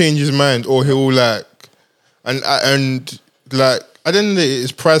he'll just change his mind, or he'll and like I don't know.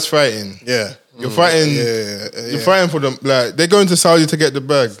 It's prize fighting. Yeah. You're fighting. You're fighting for them. Like they're going to Saudi to get the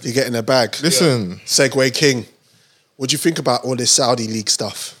bag. You're getting the bag. Listen, Segway King. What do you think about all this Saudi league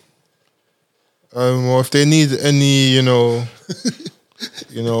stuff? Well, if they need any,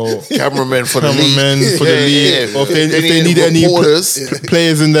 cameramen for the league, or if they need any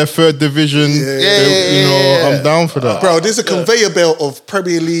players in their third division, I'm down for that. Bro, there's a conveyor belt of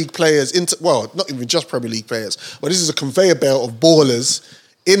Premier League players not even just Premier League players, but this is a conveyor belt of ballers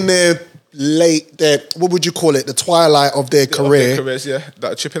in their what would you call it? The twilight of their career. Careers, that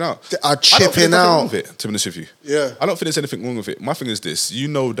are chipping out. They are chipping out. Wrong with it, to be honest with you. Yeah. I don't think there's anything wrong with it. My thing is this: you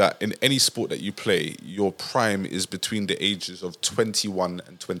know that in any sport that you play, your prime is between the ages of 21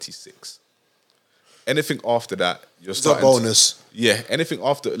 and 26. Anything after that, you're starting. It's a bonus. Anything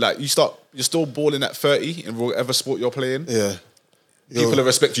after, you're still balling at 30 in whatever sport you're playing. Yeah. People will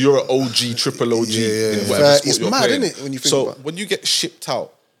respect you. You're an OG, triple OG in whatever sport you're mad, playing. isn't it? When you think about it. When you get shipped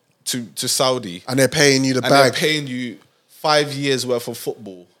out to Saudi and they're paying you the bag, they're paying you 5 years worth of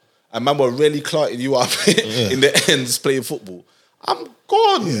football, and man, we're really clarting you up in the ends playing football. I'm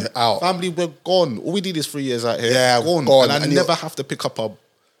gone. Out. Family, we're gone. All we need is 3 years out here. Gone. And I never have to pick up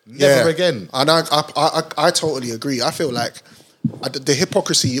never again. And I totally agree. I feel like the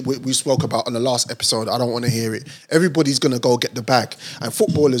hypocrisy we spoke about on the last episode, I don't want to hear it. Everybody's going to go get the bag. And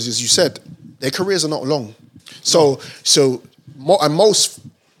footballers, as you said, their careers are not long. So most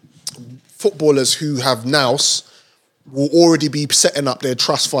footballers who have nous will already be setting up their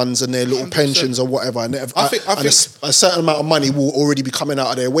trust funds and their little 100%. Pensions or whatever, and I think a certain amount of money will already be coming out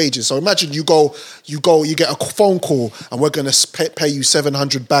of their wages. So imagine you get a phone call and we're going to pay you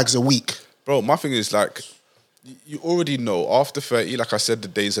 700 bags a week. Bro, my thing is you already know after 30, like I said, the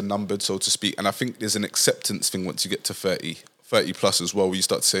days are numbered, so to speak. And I think there's an acceptance thing once you get to 30 plus as well, where you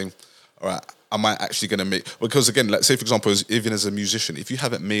start saying, all right, am I actually going to make... Because again, let's say, for example, even as a musician, if you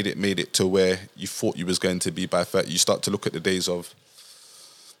haven't made it to where you thought you was going to be by 30, you start to look at the days of,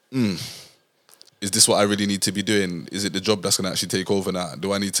 is this what I really need to be doing? Is it the job that's going to actually take over now?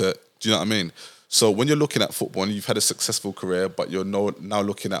 Do I need to... Do you know what I mean? So when you're looking at football and you've had a successful career, but you're now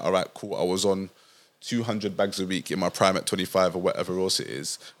looking at, all right, cool, I was on 200 bags a week in my prime at 25 or whatever else it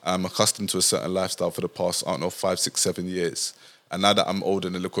is. I'm accustomed to a certain lifestyle for the past, 5, 6, 7 years. And now that I'm old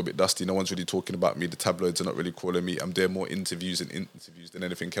and a little bit dusty, no one's really talking about me. The tabloids are not really calling me. I'm doing more interviews than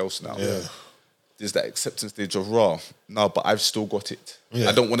anything else now. Yeah. There's that acceptance stage of raw. No, but I've still got it. Yeah.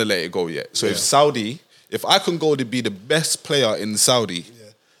 I don't want to let it go yet. So if I can go to be the best player in Saudi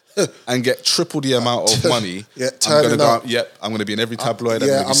and get triple the amount of money, I'm going to be in every tabloid.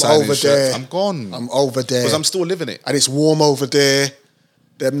 I'm over there. I'm gone. I'm over there. Because I'm still living it. And it's warm over there.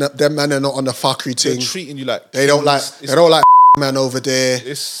 Them man are not on the fuckery thing. They're treating you like... They don't like man over there.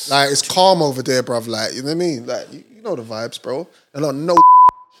 It's calm over there, bruv. Like, you know what I mean? Like, you know the vibes, bro. They're not no.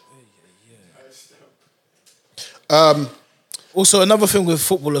 Also, another thing with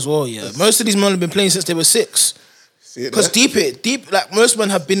football as well, most of these men have been playing since they were 6. Because deep, like most men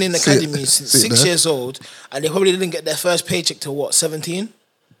have been in academy since 6 years old, and they probably didn't get their first paycheck till what, 17?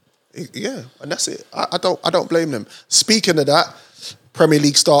 Yeah, and that's it. I don't blame them. Speaking of that, Premier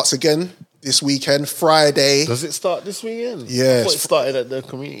League starts again this weekend, Friday. Does it start this weekend? Yeah, I thought it started at the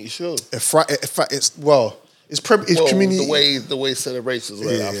community show. It's community. The way celebrations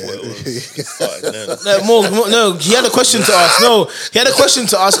were. I thought it was starting then. No, he had a question to ask. No, he had a question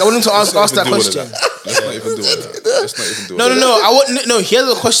to ask. I want him to ask that question. Let's not even do it. Let's not even do it. No. He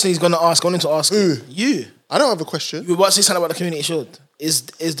has a question he's going to ask. I want him to ask you. I don't have a question. You were about to say something about the community shield. Is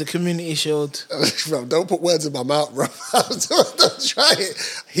the community shield? Bro, don't put words in my mouth, bro. Don't try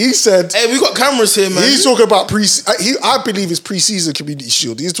it. He said, "Hey, we got cameras here, man." He's talking about I believe it's pre-season community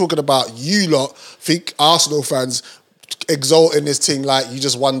shield. He's talking about you lot think Arsenal fans exalting this thing like you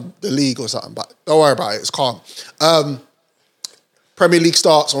just won the league or something. But don't worry about it. It's calm. Premier League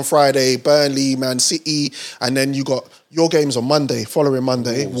starts on Friday. Burnley, Man City, and then you got your games on Monday. Following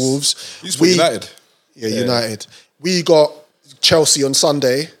Monday, Wolves. United. Yeah, United. We got Chelsea on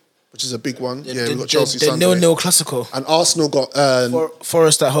Sunday, which is a big one. We got Chelsea Sunday. The 0-0 Classical. And Arsenal got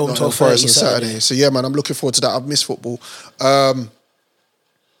Forest at home. Forest on Saturday. So yeah, man, I'm looking forward to that. I've missed football.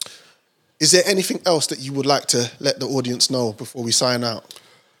 Is there anything else that you would like to let the audience know before we sign out?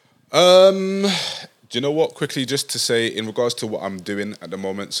 Do you know what? Quickly, just to say, in regards to what I'm doing at the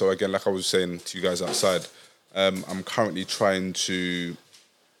moment. So again, like I was saying to you guys outside, I'm currently trying to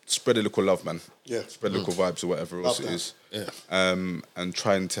spread a little love, man. Yeah. Spread little vibes or whatever else it is. Yeah. And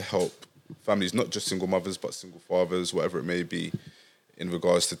trying to help families, not just single mothers, but single fathers, whatever it may be, in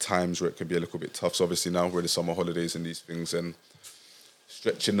regards to times where it can be a little bit tough. So obviously now we're in the summer holidays and these things, and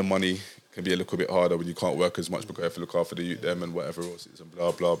stretching the money can be a little bit harder when you can't work as much because you have to look after the youth, them and whatever else it is and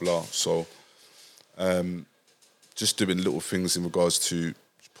blah, blah, blah. So just doing little things in regards to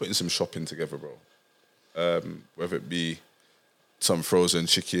putting some shopping together, bro. Whether it be some frozen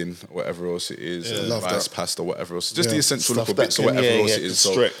chicken, whatever else it is, rice, pasta, whatever else. Just the essential little bits or whatever else it is.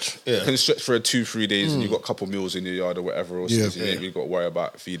 So you can stretch for 2-3 days and you've got a couple meals in your yard or whatever else it is. You ain't really got to worry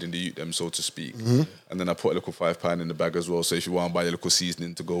about feeding the youth them, so to speak. And then I put a little £5 in the bag as well. So if you want to buy a little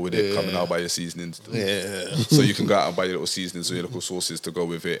seasoning to go with it, come and I'll buy your seasonings. So you can go out and buy your little seasonings or your little sauces to go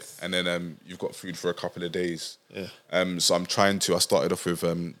with it. And then you've got food for a couple of days. So I started off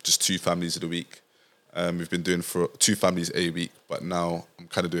with just 2 families of the week. We've been doing for 2 families a week, but now I'm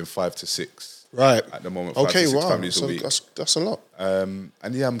kind of doing 5 to 6. Right. At the moment, 5 to 6 families a week. That's a lot. And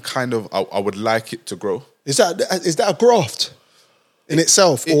yeah, I'm kind of, I would like it to grow. Is that a graft in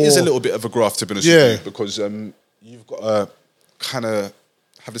itself? It is a little bit of a graft, to be honest with you, because you've got to kind of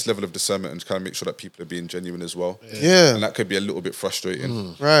have this level of discernment and kind of make sure that people are being genuine as well. Yeah. And that could be a little bit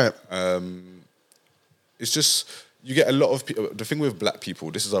frustrating. Right. It's just, you get a lot of people. The thing with black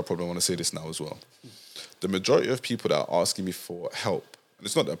people, this is our problem. I want to say this now as well. The majority of people that are asking me for help, and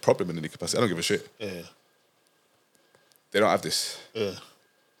it's not a problem in any capacity. I don't give a shit. Yeah. They don't have this. Yeah.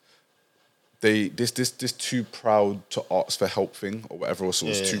 This too proud to ask for help thing or whatever else. It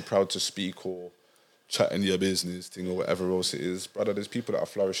was too proud to speak or chat in your business thing or whatever else it is. Brother, there's people that are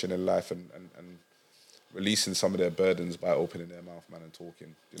flourishing in life and releasing some of their burdens by opening their mouth, man, and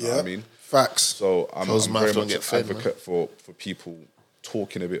talking. You know what I mean? Facts. So I'm very much an advocate for people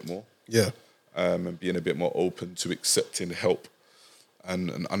talking a bit more. Yeah. And being a bit more open to accepting help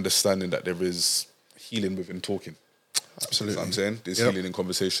and understanding that there is healing within talking. Absolutely. You know what I'm saying? There's healing in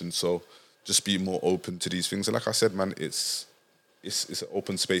conversation. So just be more open to these things. And like I said, man, it's an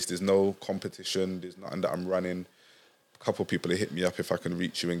open space. There's no competition. There's nothing that I'm running. A couple of people have hit me up if I can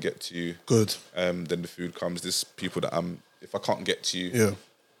reach you and get to you. Good. Then the food comes. There's people that if I can't get to you,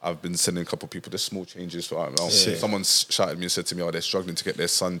 I've been sending a couple of people. There's small changes. Someone shouted at me and said to me, they're struggling to get their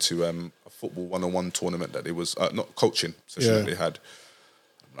son to a football 1-on-1 tournament that they was, not coaching session that they had.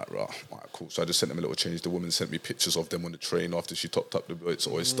 I'm like, right, cool. So I just sent them a little change. The woman sent me pictures of them on the train after she topped up the It's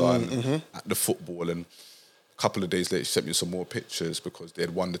Always Star at the football. And a couple of days later, she sent me some more pictures because they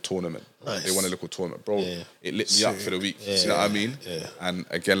had won the tournament. Nice. They won a little tournament. Bro, it lit me up for the week. You know what I mean? Yeah. And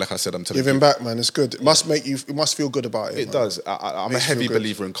again, like I said, I'm telling you. Giving back, man, it's good. It must feel good about it. It does. I'm a heavy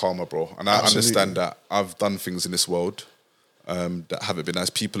believer in karma, bro. And I understand that I've done things in this world that haven't been nice.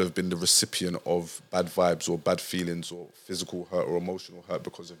 People have been the recipient of bad vibes or bad feelings or physical hurt or emotional hurt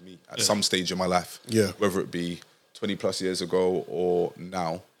because of me at some stage in my life. Yeah. Whether it be 20 plus years ago or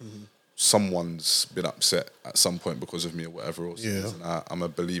now, someone's been upset at some point because of me or whatever else. Yeah. And I'm a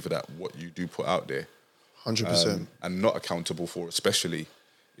believer that what you do put out there 100%. And not accountable for, especially,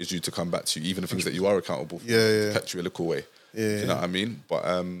 is due to come back to you, even the things that you are accountable for, catch you a little way. You know what I mean? But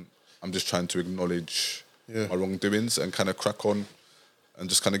I'm just trying to acknowledge my wrongdoings and kind of crack on and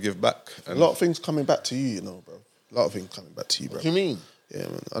just kind of give back. And a lot of things coming back to you, bro. A lot of things coming back to you, bro. What do you mean? Yeah,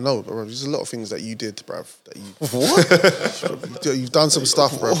 man. I know, bro. There's a lot of things that you did, bruv. What? You've done some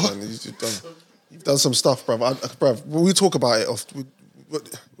stuff, bruv, man. You've done some stuff, bruv. Bruv, when we talk about it,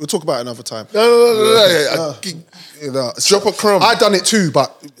 We'll talk about it another time. No. Drop a crumb. I done it too,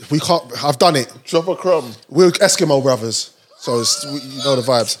 but we can't. I've done it. Drop a crumb. We're Eskimo brothers, so you know the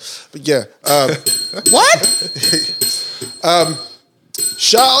vibes. But yeah, what?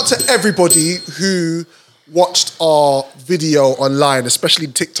 Shout out to everybody who watched our video online, especially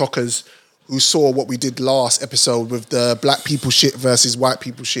TikTokers who saw what we did last episode with the black people shit versus white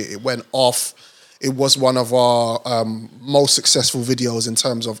people shit. It went off. It was one of our most successful videos in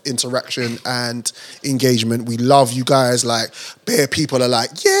terms of interaction and engagement. We love you guys. Like, bare people are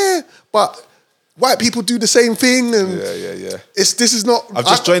like, yeah, but white people do the same thing. And yeah. This is not... I've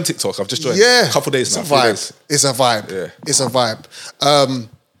just joined TikTok. I've just joined. Yeah. A couple days now. It's a vibe. Yeah. It's a vibe.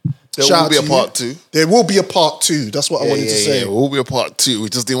 There will be a part 2. There will be a part 2. That's what I wanted to say. There will be a part 2. We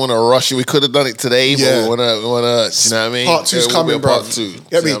just didn't want to rush it. We could have done it today, but we want to, you know what I mean? Part 2's coming, bro. Part 2.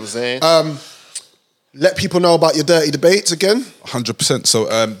 Get me? You know what I'm saying? Let people know about your Dirty Debates again. 100%. So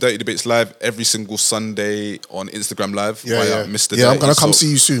Dirty Debates live every single Sunday on Instagram Live via Mr. Dirty. Yeah, I'm going to come see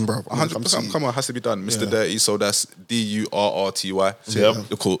you soon, bro. 100%. Come on, has to be done. Mr. Dirty. So that's Durrty. Yeah.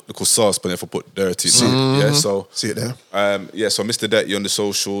 Look sauce, but if I put Dirty. Yeah, so see it there. So Mr. Dirty on the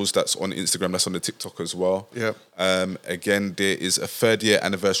socials. That's on Instagram. That's on the TikTok as well. Yeah. Again, there is a 3rd year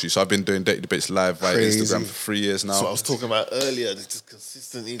anniversary. So I've been doing Dirty Debates live via Instagram for 3 years now. That's what I was talking about earlier. It's just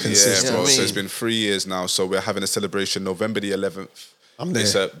consistently. Yeah, bro. So it's been 3 years now. So we're having a celebration November the 11th. I'm there.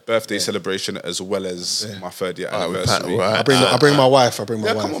 It's a birthday celebration as well as my 3rd year anniversary. I bring my wife.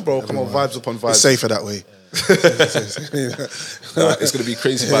 Come on, bro. Come on, vibes upon vibes. It's safer that way. It's going to be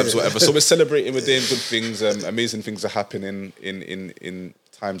crazy vibes, whatever. So we're celebrating, we're doing good things. Amazing things are happening in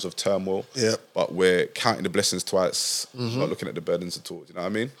times of turmoil. Yeah. But we're counting the blessings twice, not looking at the burdens at all. Do you know what I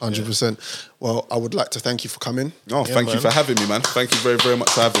mean? 100%. Well, I would like to thank you for coming. No, thank you for having me, man. Thank you very, very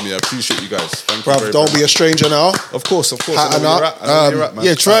much for having me. I appreciate you guys. Thank you. Bruv, don't be a stranger now. Of course. I know where you're at, man.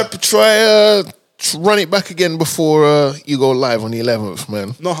 Yeah, try run it back again before you go live on the 11th,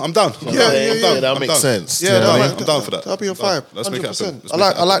 man. No, I'm down. I'm down. That makes sense. Yeah, I'm down for that. That'll be a vibe. Let's make it happen.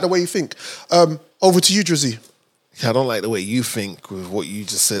 I like the way you think. Over to you, Drizzy. I don't like the way you think with what you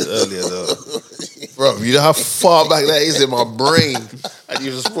just said earlier, though. Bro, you know how far back that is in my brain, and you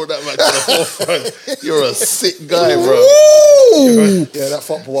just put that back to the forefront. You're a sick guy, bro. Yeah, that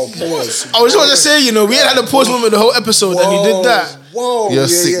football pause. I was going to say, we ain't had a pause moment the whole episode, and you did that. Whoa, you're a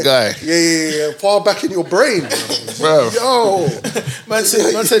sick guy. Yeah. Far back in your brain, bro. Yo, man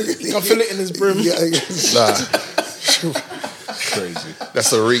said, you can feel it in his brim. Nah, crazy.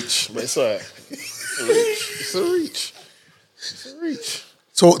 That's a reach, but it's alright. It's a reach.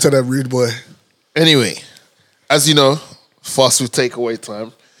 Talk to them, rude boy. Anyway, as you know, fast food takeaway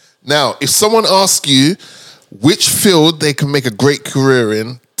time. Now, if someone asks you which field they can make a great career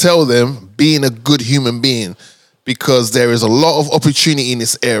in, tell them being a good human being, because there is a lot of opportunity in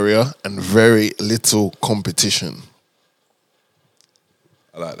this area and very little competition.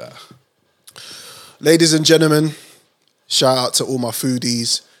 I like that. Ladies and gentlemen, shout out to all my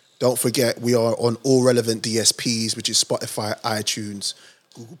foodies. Don't forget, we are on all relevant DSPs, which is Spotify, iTunes,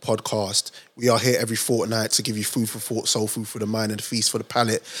 Google Podcast. We are here every fortnight to give you food for thought, soul food for the mind, and a feast for the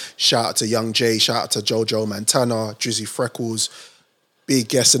palate. Shout out to Young Jay, shout out to Jojo Montana, Drizzy Freckles, big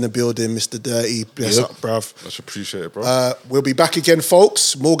guest in the building, Mr. Dirty. Bless up, bruv. Much appreciated, bro. We'll be back again,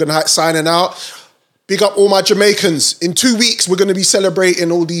 folks. Morgan Heights signing out. Big up all my Jamaicans. In 2 weeks, we're going to be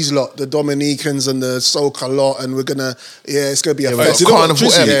celebrating all these lot, the Dominicans and the Soca lot, and we're going to, it's going to be a fest.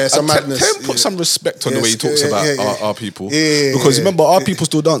 It's a madness. Can put some respect on the way he talks about our people. Because remember, our people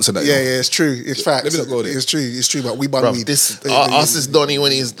still dancing at Yeah, it's true. It's facts. Let me not go there. It's true, but we bun weed. Ask this Donny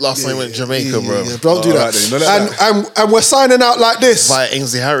when he's last time he went to Jamaica, bro. Don't do that. And we're signing out like this. Via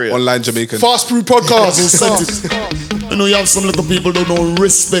Ainsley Harriet. Online Jamaican. Fast Food Podcast. You know, you have some little people who don't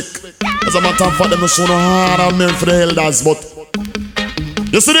respect. As a matter of fact, them no show no hard on men for the elders, but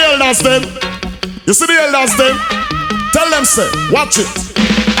you see the elders them? Tell them, say, watch it.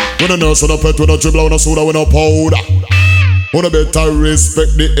 We no nurse, we no pet, we no dribble, we no soda, we no powder. We no better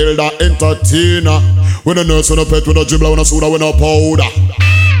respect the elder entertainer. We no nurse, we no pet, we no dribble, we no soda, we no powder.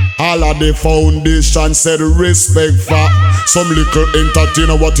 All of the foundation said respect for some little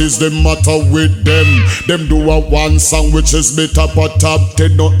entertainer. What is the matter with them? Them do a one song which is bitter but top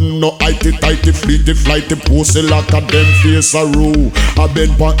 10. Nothing no itty tighty fleety flighty pussy like a them face a rule. I been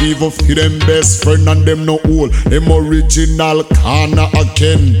for evil for them best friend and them no old. Them original corner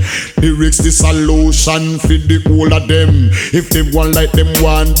again. Lyrics the solution for the whole of them. If them want like them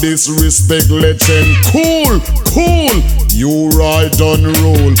want disrespect, let them cool. You ride on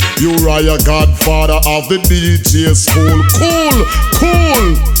roll. You are a godfather of the DJ school.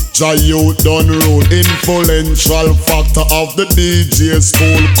 Cool. Jah youth done rule. Influential factor of the DJ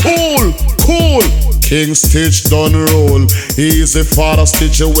school. Cool. King Stitch done roll. He's the father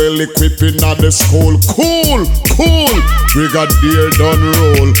Stitch well equipping at the school. Cool. Brigadier done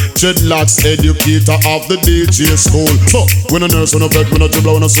roll. Dreadlocks educator of the DJ school. So, when a nurse, when a vet, when a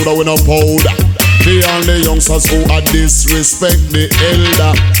dribbler, when a soda, when a powder. The only youngsters who are disrespect the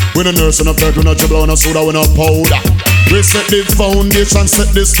elder. When a nurse, when a vet, when a dribbler, when a soda, when a powder. We set the foundation,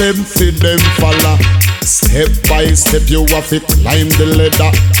 set the step, feed them follow. Step by step you have to climb the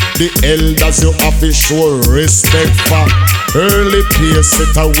ladder. The elders you have to show respect for. Early peers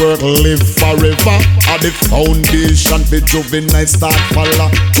set a work live forever. At the foundation the juvenile start follow.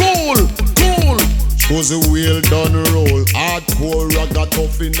 Cool. Choose a wheel done roll. Hardcore ragga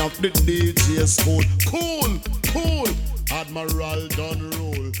tough enough the DJ school. Cool. Admiral done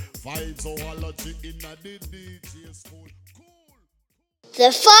roll. Vibes zoology in the DJ school. The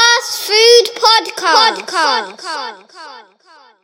Fast Food Podcast.